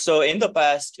 So in the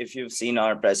past, if you've seen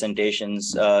our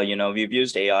presentations, we've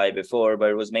used AI before,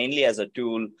 but it was mainly as a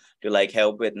tool to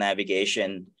help with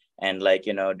navigation and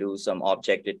do some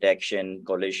object detection,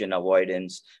 collision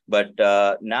avoidance. But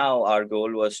now our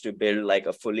goal was to build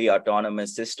a fully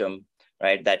autonomous system,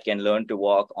 right, that can learn to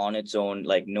walk on its own,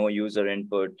 no user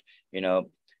input.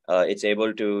 It's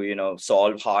able to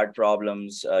solve hard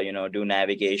problems, do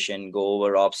navigation, go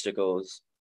over obstacles,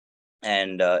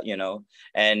 and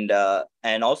and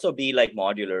also be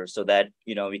modular, so that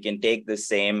we can take the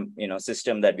same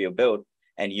system that we have built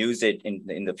and use it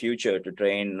in the future to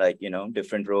train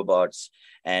different robots.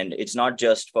 And it's not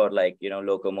just for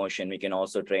locomotion. We can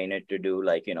also train it to do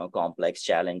complex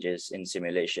challenges in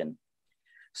simulation.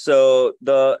 So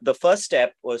the first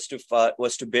step was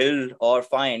to build or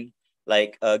find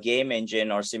a game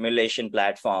engine or simulation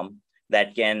platform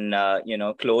that can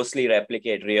closely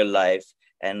replicate real life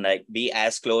and be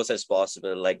as close as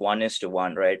possible,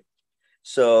 1:1, right?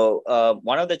 So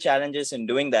one of the challenges in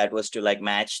doing that was to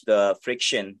match the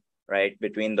friction, right,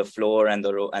 between the floor and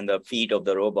the feet of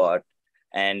the robot.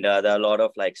 And there are a lot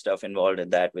of stuff involved in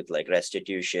that, with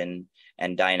restitution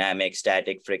and dynamic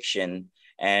static friction.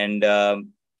 And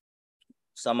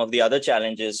some of the other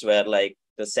challenges were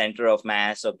the center of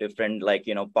mass of different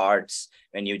parts.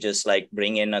 When you just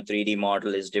bring in a 3D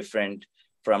model is different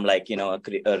from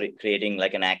creating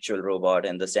an actual robot,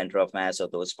 and the center of mass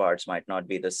of those parts might not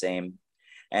be the same.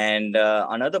 And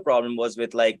another problem was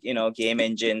with game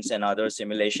engines and other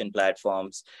simulation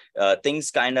platforms.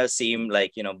 Things kind of seem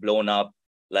blown up.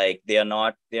 They're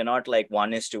not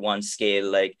 1:1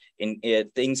 scale.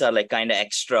 Things are kind of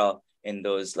extra in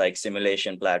those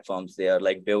simulation platforms. They are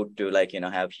built to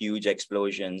have huge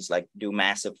explosions, do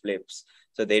massive flips.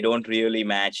 So they don't really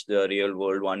match the real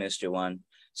world 1:1.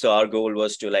 So our goal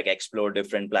was to explore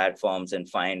different platforms and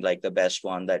find the best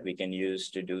one that we can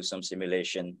use to do some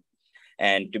simulation,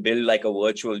 and to build a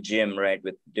virtual gym, right,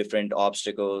 with different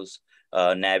obstacles,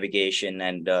 navigation,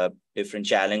 and different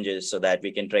challenges, so that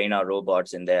we can train our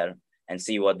robots in there and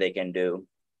see what they can do.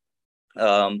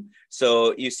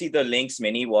 So you see the Lynx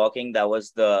mini walking. That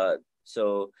was the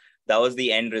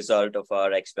end result of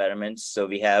our experiments. So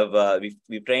we have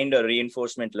we trained a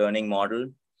reinforcement learning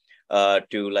model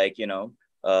to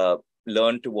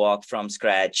learn to walk from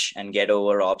scratch and get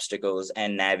over obstacles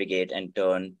and navigate and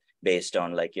turn based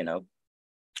on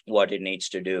what it needs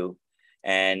to do.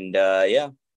 And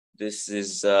this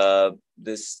is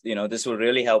this will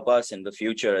really help us in the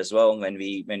future as well, when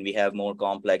we have more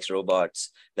complex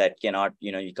robots that cannot,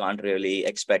 you can't really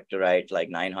expect to write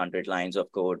 900 lines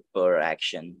of code per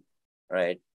action,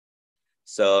 right?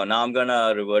 So now I'm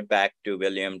gonna revert back to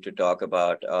William to talk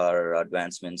about our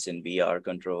advancements in VR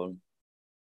control.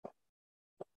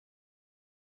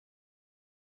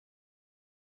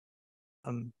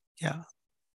 Yeah.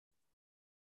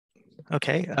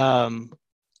 Okay.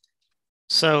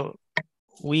 So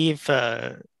we've,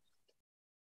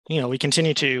 we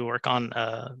continue to work on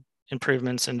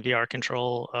improvements in VR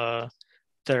control.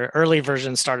 The early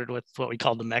version started with what we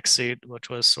called the mech suit, which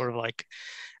was sort of like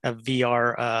a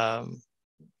VR,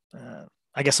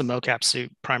 I guess a mocap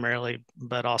suit primarily,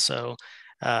 but also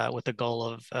with the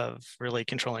goal of really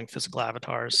controlling physical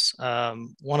avatars.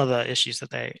 One of the issues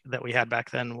that we had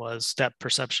back then was depth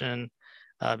perception,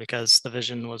 because the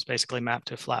vision was basically mapped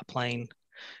to a flat plane.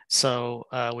 So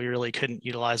we really couldn't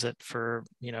utilize it for,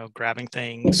 grabbing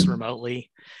things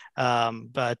remotely.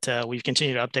 But we've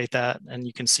continued to update that. And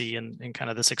you can see in kind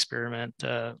of this experiment,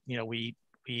 we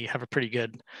have a pretty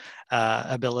good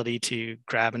ability to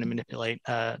grab and manipulate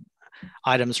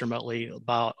items remotely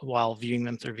while viewing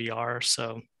them through VR.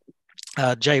 So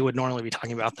Jay would normally be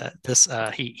talking about that.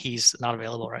 He's not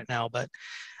available right now, but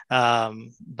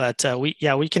But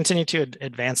we continue to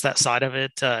advance that side of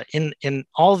it in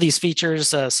all these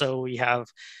features. So we have,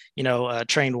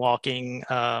 trained walking,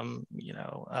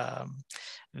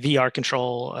 VR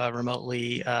control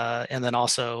remotely, and then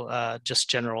also just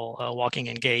general walking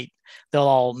and gait. They'll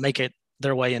all make it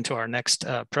their way into our next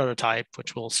prototype,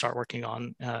 which we'll start working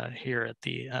on here at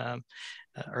the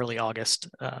early August.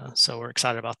 So we're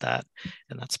excited about that,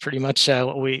 and that's pretty much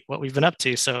what we've been up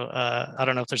to. So I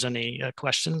don't know if there's any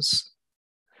questions.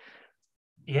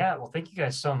 Yeah, well, thank you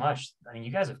guys so much. I mean,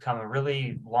 you guys have come a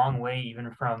really long way,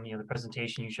 even from the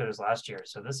presentation you showed us last year.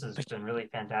 So this has been really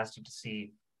fantastic to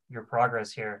see your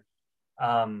progress here.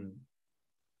 Yeah,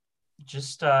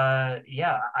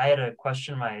 I had a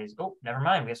question. Oh, never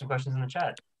mind. We have some questions in the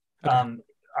chat. Okay.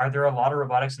 Are there a lot of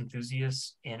robotics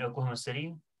enthusiasts in Oklahoma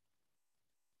City?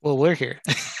 Well, we're here.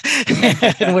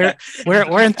 we're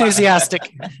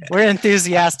enthusiastic. We're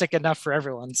enthusiastic enough for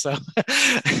everyone. So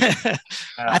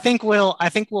I think we'll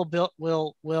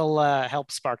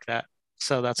help spark that.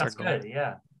 So that's our goal. Good.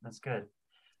 Yeah, that's good.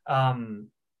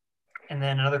 And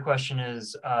then another question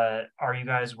is, are you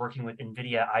guys working with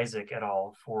NVIDIA Isaac at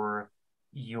all for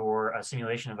your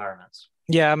simulation environments?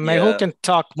 Yeah, Mehul can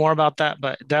talk more about that,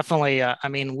 but definitely, I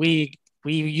mean, we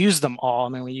use them all. I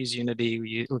mean, we use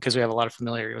Unity because we have a lot of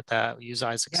familiarity with that. We use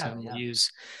Isaac Sim. We use,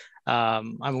 but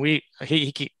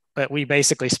we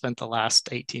basically spent the last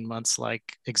 18 months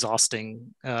like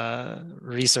exhausting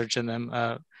research in them.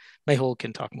 Mehul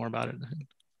can talk more about it.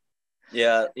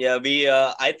 Yeah,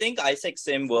 I think Isaac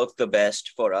Sim worked the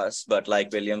best for us, but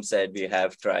like William said, we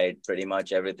have tried pretty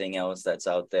much everything else that's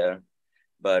out there.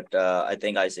 But I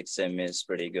think Isaac Sim is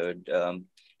pretty good.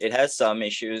 It has some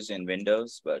issues in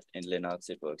Windows, but in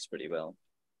Linux, it works pretty well.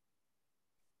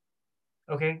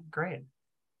 Okay, great.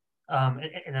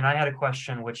 And then I had a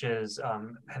question, which is,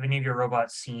 have any of your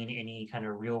robots seen any kind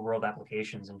of real world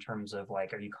applications in terms of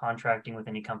like, are you contracting with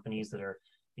any companies that are,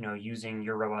 using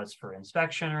your robots for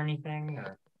inspection or anything?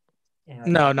 Or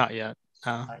no, not yet.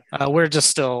 We're just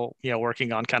still,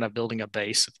 working on kind of building a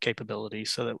base of capability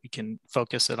so that we can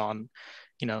focus it on,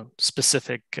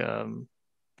 specific,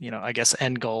 I guess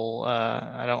end goal.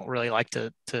 I don't really like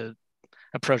to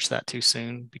approach that too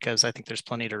soon because I think there's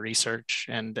plenty to research,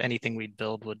 and anything we'd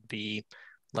build would be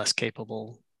less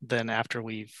capable than after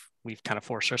we've kind of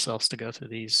forced ourselves to go through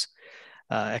these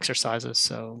exercises.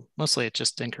 So mostly it's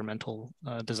just incremental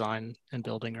design and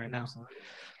building right now.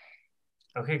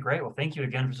 Okay, great. Well, thank you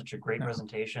again for such a great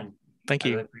presentation. Thank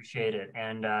you. I really appreciate it.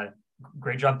 And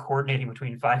great job coordinating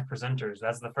between 5 presenters.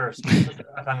 That's the first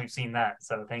time we've seen that.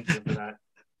 So thank you for that.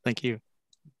 Thank you.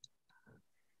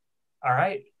 All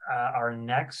right. Our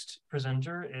next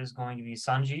presenter is going to be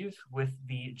Sanjeev with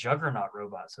the Juggernaut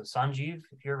robot. So Sanjeev,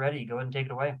 if you're ready, go ahead and take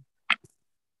it away.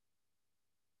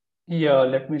 Yeah,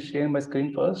 let me share my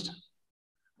screen first.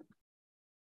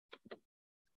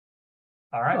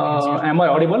 All right. Am I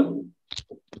audible?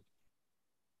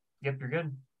 Yep, you're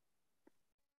good.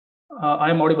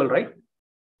 I'm audible, right?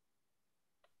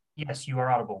 Yes, you are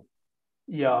audible.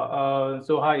 Yeah.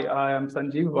 So hi, I am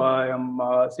Sanjeev. I am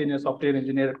a senior software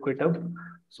engineer at GitHub.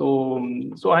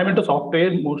 So I'm into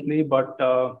software mostly, but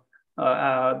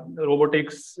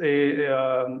robotics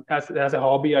as a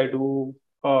hobby, I do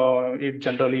it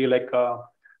generally like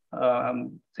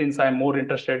since I'm more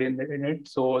interested in it.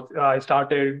 So I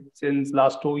started since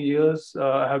last 2 years.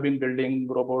 I have been building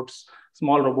robots,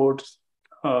 small robots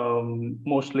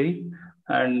mostly.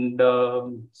 And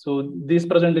so this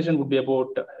presentation would be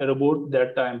about a robot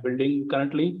that I'm building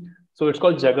currently. So it's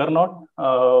called Juggernaut.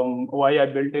 Why I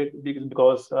built it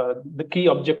because the key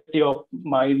objective of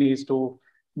mine is to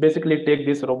basically take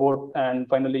this robot and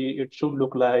finally it should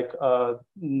look like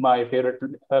my favorite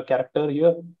character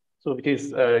here. So which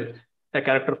is a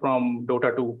character from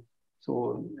Dota 2.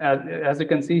 So as you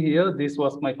can see here, this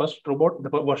was my first robot, the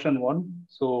version 1.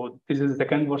 So this is the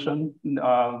second version,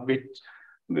 which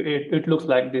it looks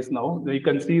like this now. You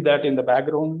can see that in the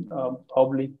background,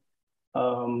 probably.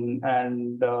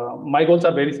 My goals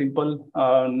are very simple,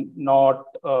 not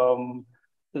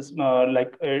it's not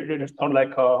like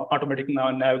automatic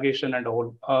navigation and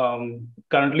all.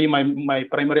 Currently, my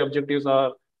primary objectives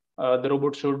are the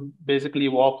robot should basically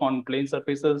walk on plane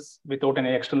surfaces without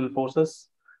any external forces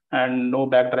and no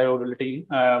back drivability.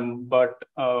 But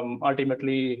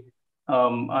ultimately,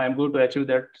 I am going to achieve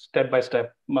that step by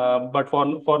step. But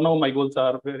for now, my goals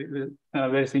are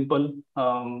very simple.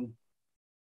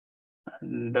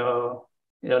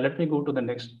 Yeah, let me go to the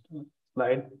next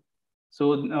slide.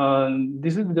 So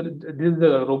this is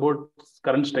the robot's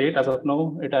current state as of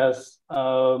now. It has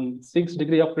 6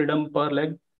 degrees of freedom per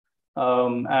leg.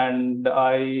 And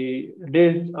I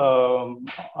did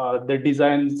the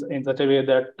designs in such a way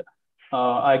that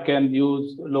I can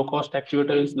use low-cost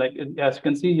actuators. Like as you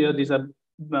can see here, these are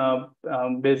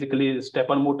basically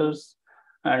stepper motors.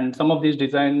 And some of these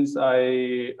designs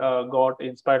I got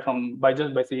inspired from by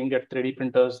seeing at 3D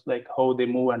printers, like how they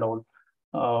move and all.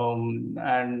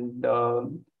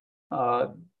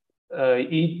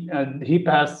 Heap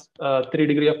has 3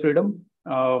 degrees of freedom.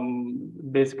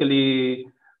 Basically,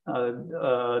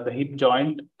 the hip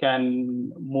joint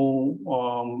can move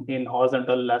in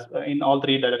horizontal in all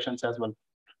 3 directions as well.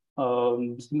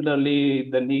 Similarly,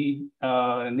 the knee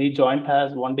joint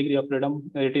has 1 degree of freedom.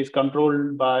 It is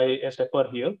controlled by a stepper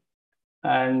here,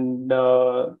 and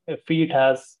a feet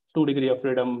has 2 degrees of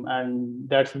freedom, and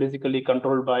that's basically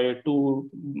controlled by two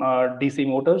DC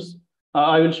motors.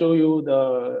 I will show you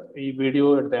the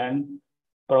video at the end.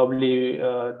 Probably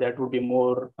that would be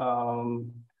more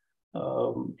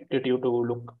intuitive to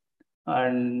look.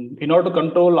 And in order to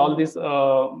control all this,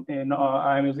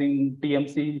 I'm using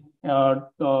TMC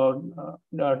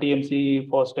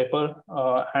for stepper,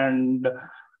 and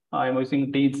I'm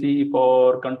using TC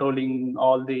for controlling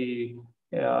all the.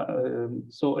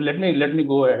 So let me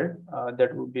go ahead.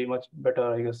 That would be much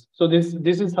better, I guess. So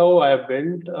this is how I have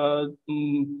built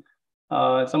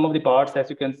some of the parts. As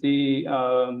you can see,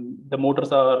 the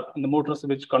motors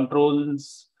which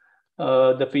controls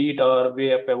the feet are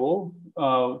way up above,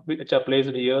 which are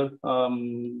placed here.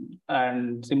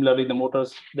 And similarly, the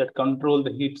motors that control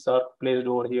the hips are placed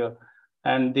over here.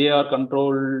 And they are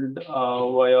controlled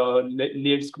via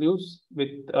lead screws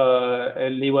with a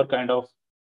lever kind of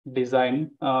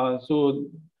design. So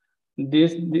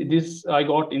this I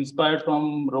got inspired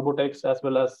from robotics as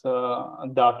well as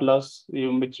the Atlas,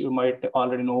 which you might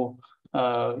already know,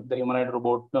 the humanoid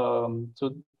robot.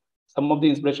 So some of the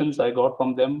inspirations I got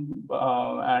from them,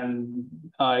 and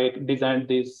I designed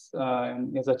this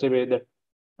in such a way that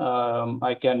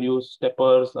I can use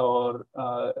steppers or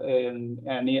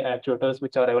any actuators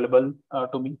which are available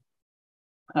to me.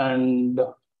 And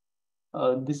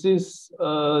this is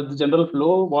the general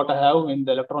flow, what I have in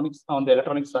the electronics on the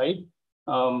electronic side.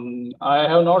 I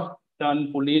have not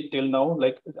done fully till now.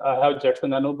 Like I have Jetson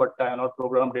Nano, but I have not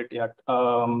programmed it yet.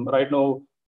 Right now,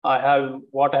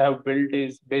 what I have built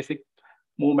is basic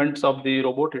movements of the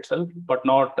robot itself, but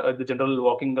not the general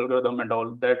walking algorithm and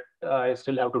all that I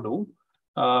still have to do.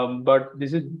 But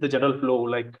this is the general flow.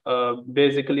 Like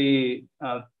basically,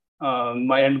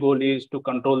 my end goal is to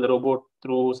control the robot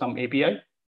through some API,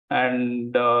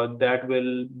 and that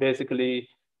will basically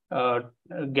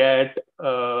get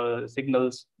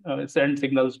signals, send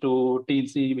signals to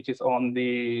TC, which is on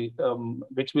the,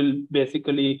 which will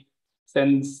basically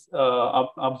sense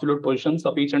absolute positions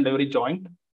of each and every joint.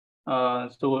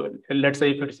 So let's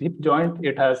say if it's hip joint,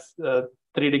 it has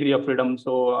 3 degrees of freedom.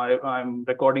 So I'm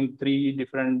recording 3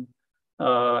 different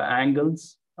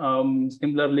angles.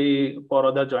 Similarly for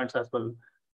other joints as well.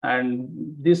 And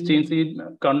this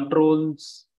CNC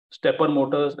controls stepper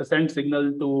motors, send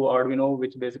signal to Arduino,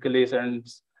 which basically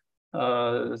sends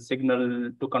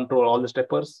signal to control all the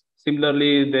steppers.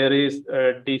 Similarly, there is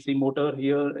a DC motor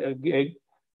here,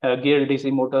 a geared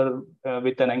DC motor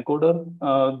with an encoder.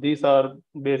 These are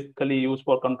basically used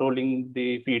for controlling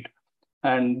the feet,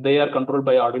 and they are controlled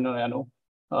by Arduino Nano.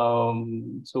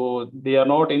 So they are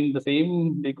not in the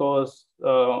same because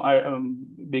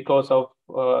because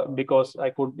I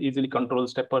could easily control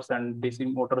steppers and DC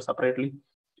motors separately.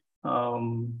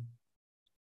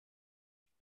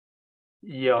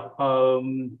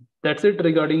 That's it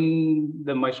regarding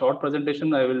my short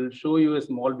presentation. I will show you a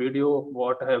small video of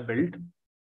what I have built.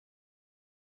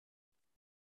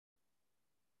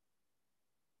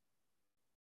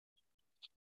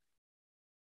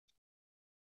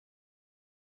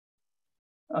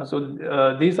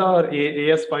 These are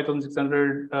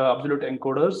AS5600 absolute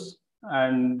encoders,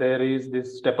 and there is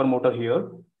this stepper motor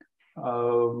here.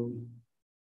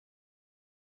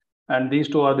 And these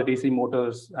two are the DC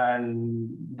motors, and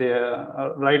they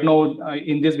right now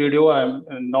in this video,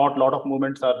 not a lot of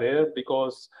movements are there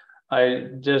because I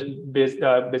just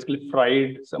basically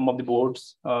fried some of the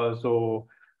boards. So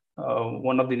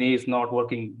one of the knee is not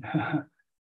working.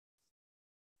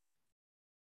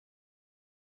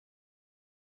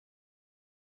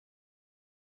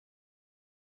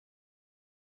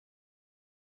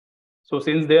 So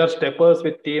since they are steppers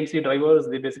with TMC drivers,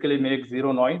 they basically make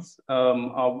zero noise.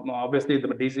 Obviously, the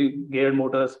DC geared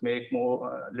motors make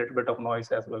more little bit of noise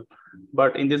as well.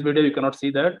 But in this video, you cannot see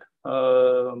that.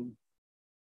 While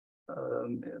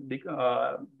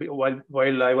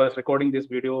I was recording this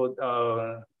video,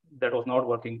 that was not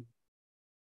working.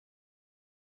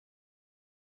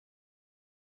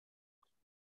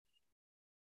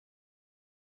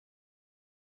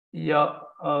 Yeah,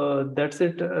 that's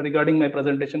it regarding my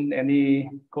presentation. Any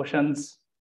questions?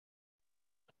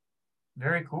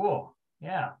 Very cool.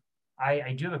 Yeah.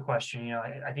 I do have a question. You know,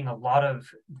 I think a lot of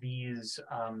these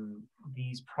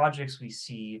projects we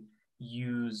see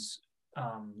use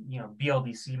you know,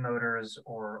 BLDC motors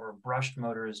or brushed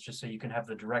motors just so you can have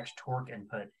the direct torque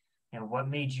input. And what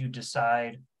made you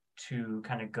decide to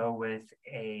kind of go with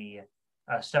a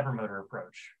stepper motor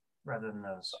approach rather than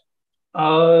those?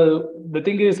 The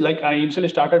thing is, like, I initially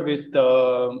started with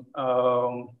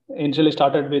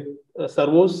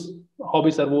servos,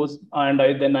 hobby servos, and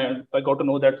I got to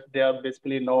know that they are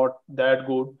basically not that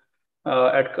good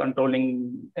at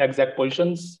controlling exact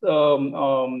positions.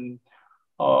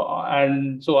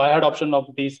 And so I had option of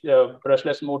these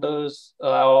brushless motors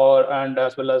and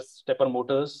as well as stepper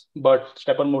motors, but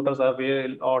stepper motors are way a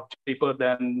lot cheaper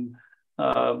than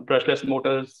brushless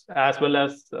motors, as well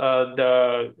as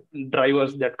the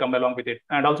drivers that come along with it.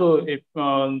 And also, if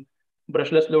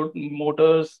brushless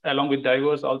motors along with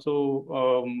drivers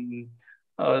also,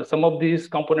 some of these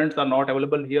components are not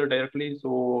available here directly.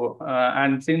 So,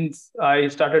 and since I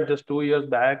started just 2 years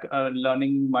back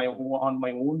learning on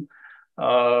my own,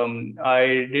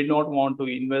 I did not want to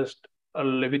invest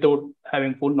without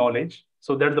having full knowledge.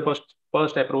 So that's the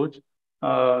first approach.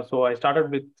 So I started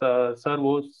with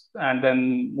servos and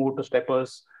then moved to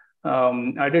steppers.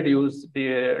 I did use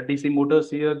the DC motors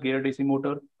here, gear DC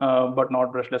motor, but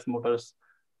not brushless motors.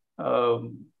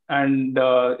 And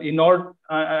I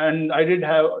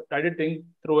did think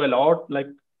through a lot, like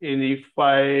if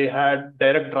I had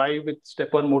direct drive with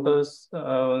stepper motors,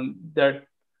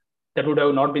 that would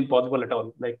have not been possible at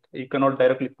all. Like, you cannot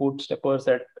directly put steppers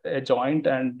at a joint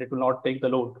and it will not take the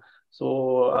load.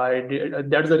 So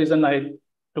that's the reason I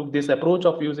took this approach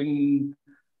of using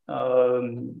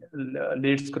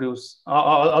lead screws.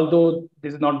 Although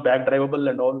this is not back drivable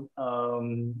and all,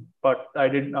 but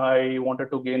I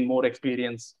wanted to gain more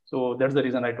experience. So that's the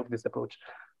reason I took this approach.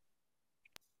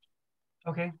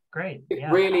 Okay, great.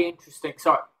 Yeah. Really interesting.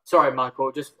 Sorry,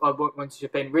 Michael. Just I wanted to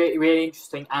jump in. Really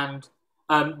interesting. And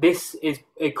this is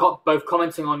both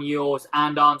commenting on yours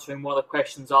and answering one of the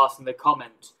questions asked in the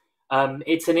comment.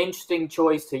 It's an interesting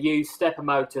choice to use stepper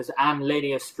motors and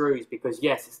linear screws because,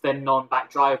 yes, it's then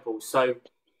non-back drivable. So,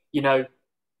 you know,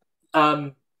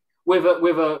 with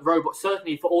a robot,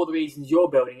 certainly for all the reasons you're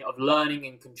building it, of learning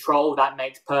and control, that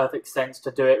makes perfect sense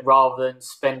to do it rather than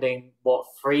spending,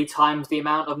 3 times the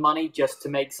amount of money just to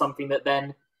make something that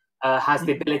then has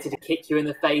the ability to kick you in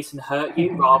the face and hurt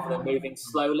you rather than moving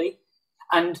slowly.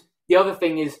 And the other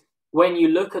thing is, when you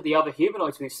look at the other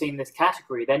humanoids we've seen in this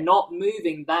category, they're not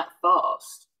moving that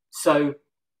fast. So,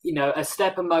 you know, a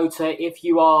stepper motor, if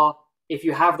you have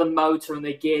the motor and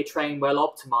the gear train well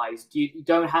optimized, you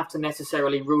don't have to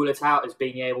necessarily rule it out as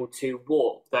being able to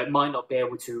walk. Though it might not be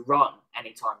able to run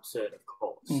anytime soon, of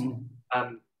course.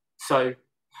 Mm-hmm. So,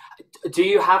 do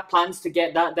you have plans to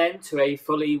get that then to a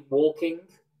fully walking?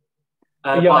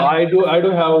 I do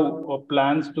have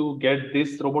plans to get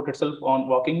this robot itself on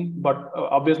walking, but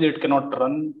obviously it cannot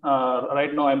run.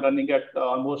 Right now I'm running at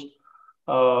almost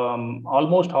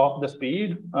half the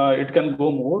speed. It can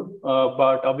go more,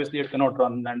 but obviously it cannot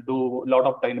run and do a lot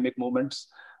of dynamic movements.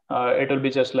 It will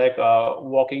be just like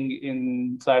walking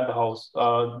inside the house.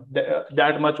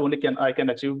 That much only I can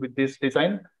achieve with this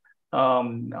design.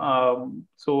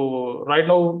 So right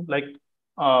now, like,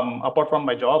 apart from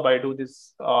my job, I do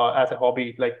this as a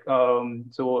hobby. Like,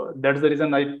 so that's the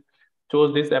reason I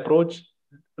chose this approach.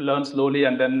 Learn slowly,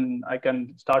 and then I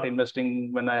can start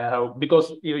investing when I have.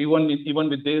 Because even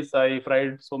with this, I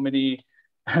fried so many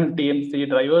TMC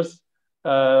drivers.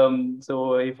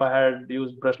 So if I had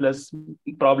used brushless,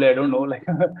 probably I don't know. Like,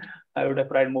 I would have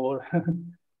fried more.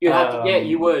 You have, yeah,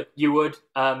 you would. It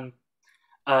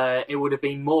would have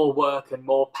been more work and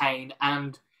more pain,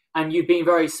 and you've been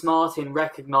very smart in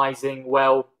recognizing,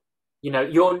 well, you know,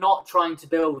 you're not trying to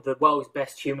build the world's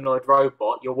best humanoid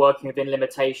robot. You're working within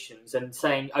limitations and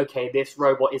saying, okay, this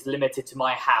robot is limited to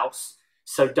my house,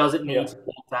 so does it need to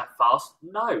walk that fast?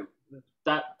 No,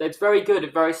 that's very good,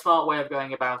 a very smart way of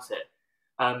going about it.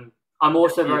 I'm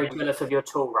also very jealous of your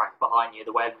tool rack behind you,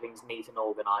 the way everything's neat and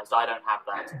organized. I don't have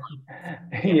that.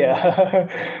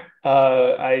 Yeah,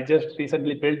 I just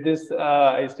recently built this.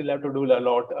 I still have to do a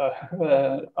lot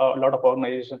of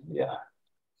organization. Yeah.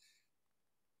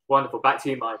 Wonderful. Back to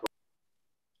you, Michael.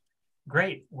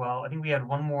 Great. Well, I think we had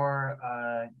one more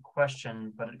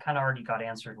question, but it kind of already got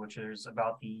answered, which is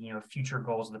about the future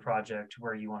goals of the project,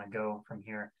 where you want to go from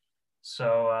here.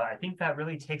 So I think that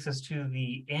really takes us to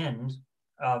the end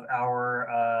of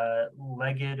our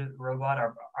legged robot,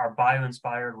 our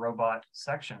bio-inspired robot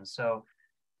section. So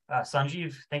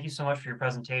Sanjeev, thank you so much for your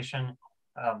presentation.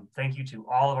 Thank you to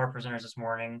all of our presenters this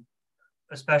morning,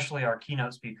 especially our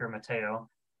keynote speaker, Matteo.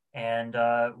 And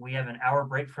we have an hour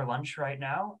break for lunch right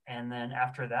now. And then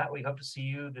after that, we hope to see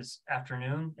you this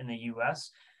afternoon in the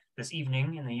US, this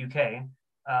evening in the UK,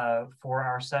 for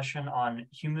our session on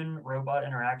human-robot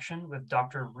interaction with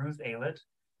Dr. Ruth Aylett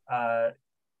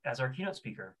as our keynote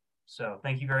speaker. So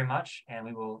thank you very much, and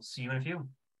we will see you in a few.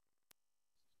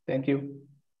 Thank you.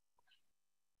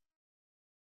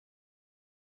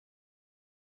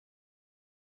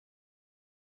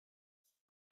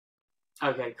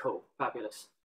 Okay, cool. Fabulous.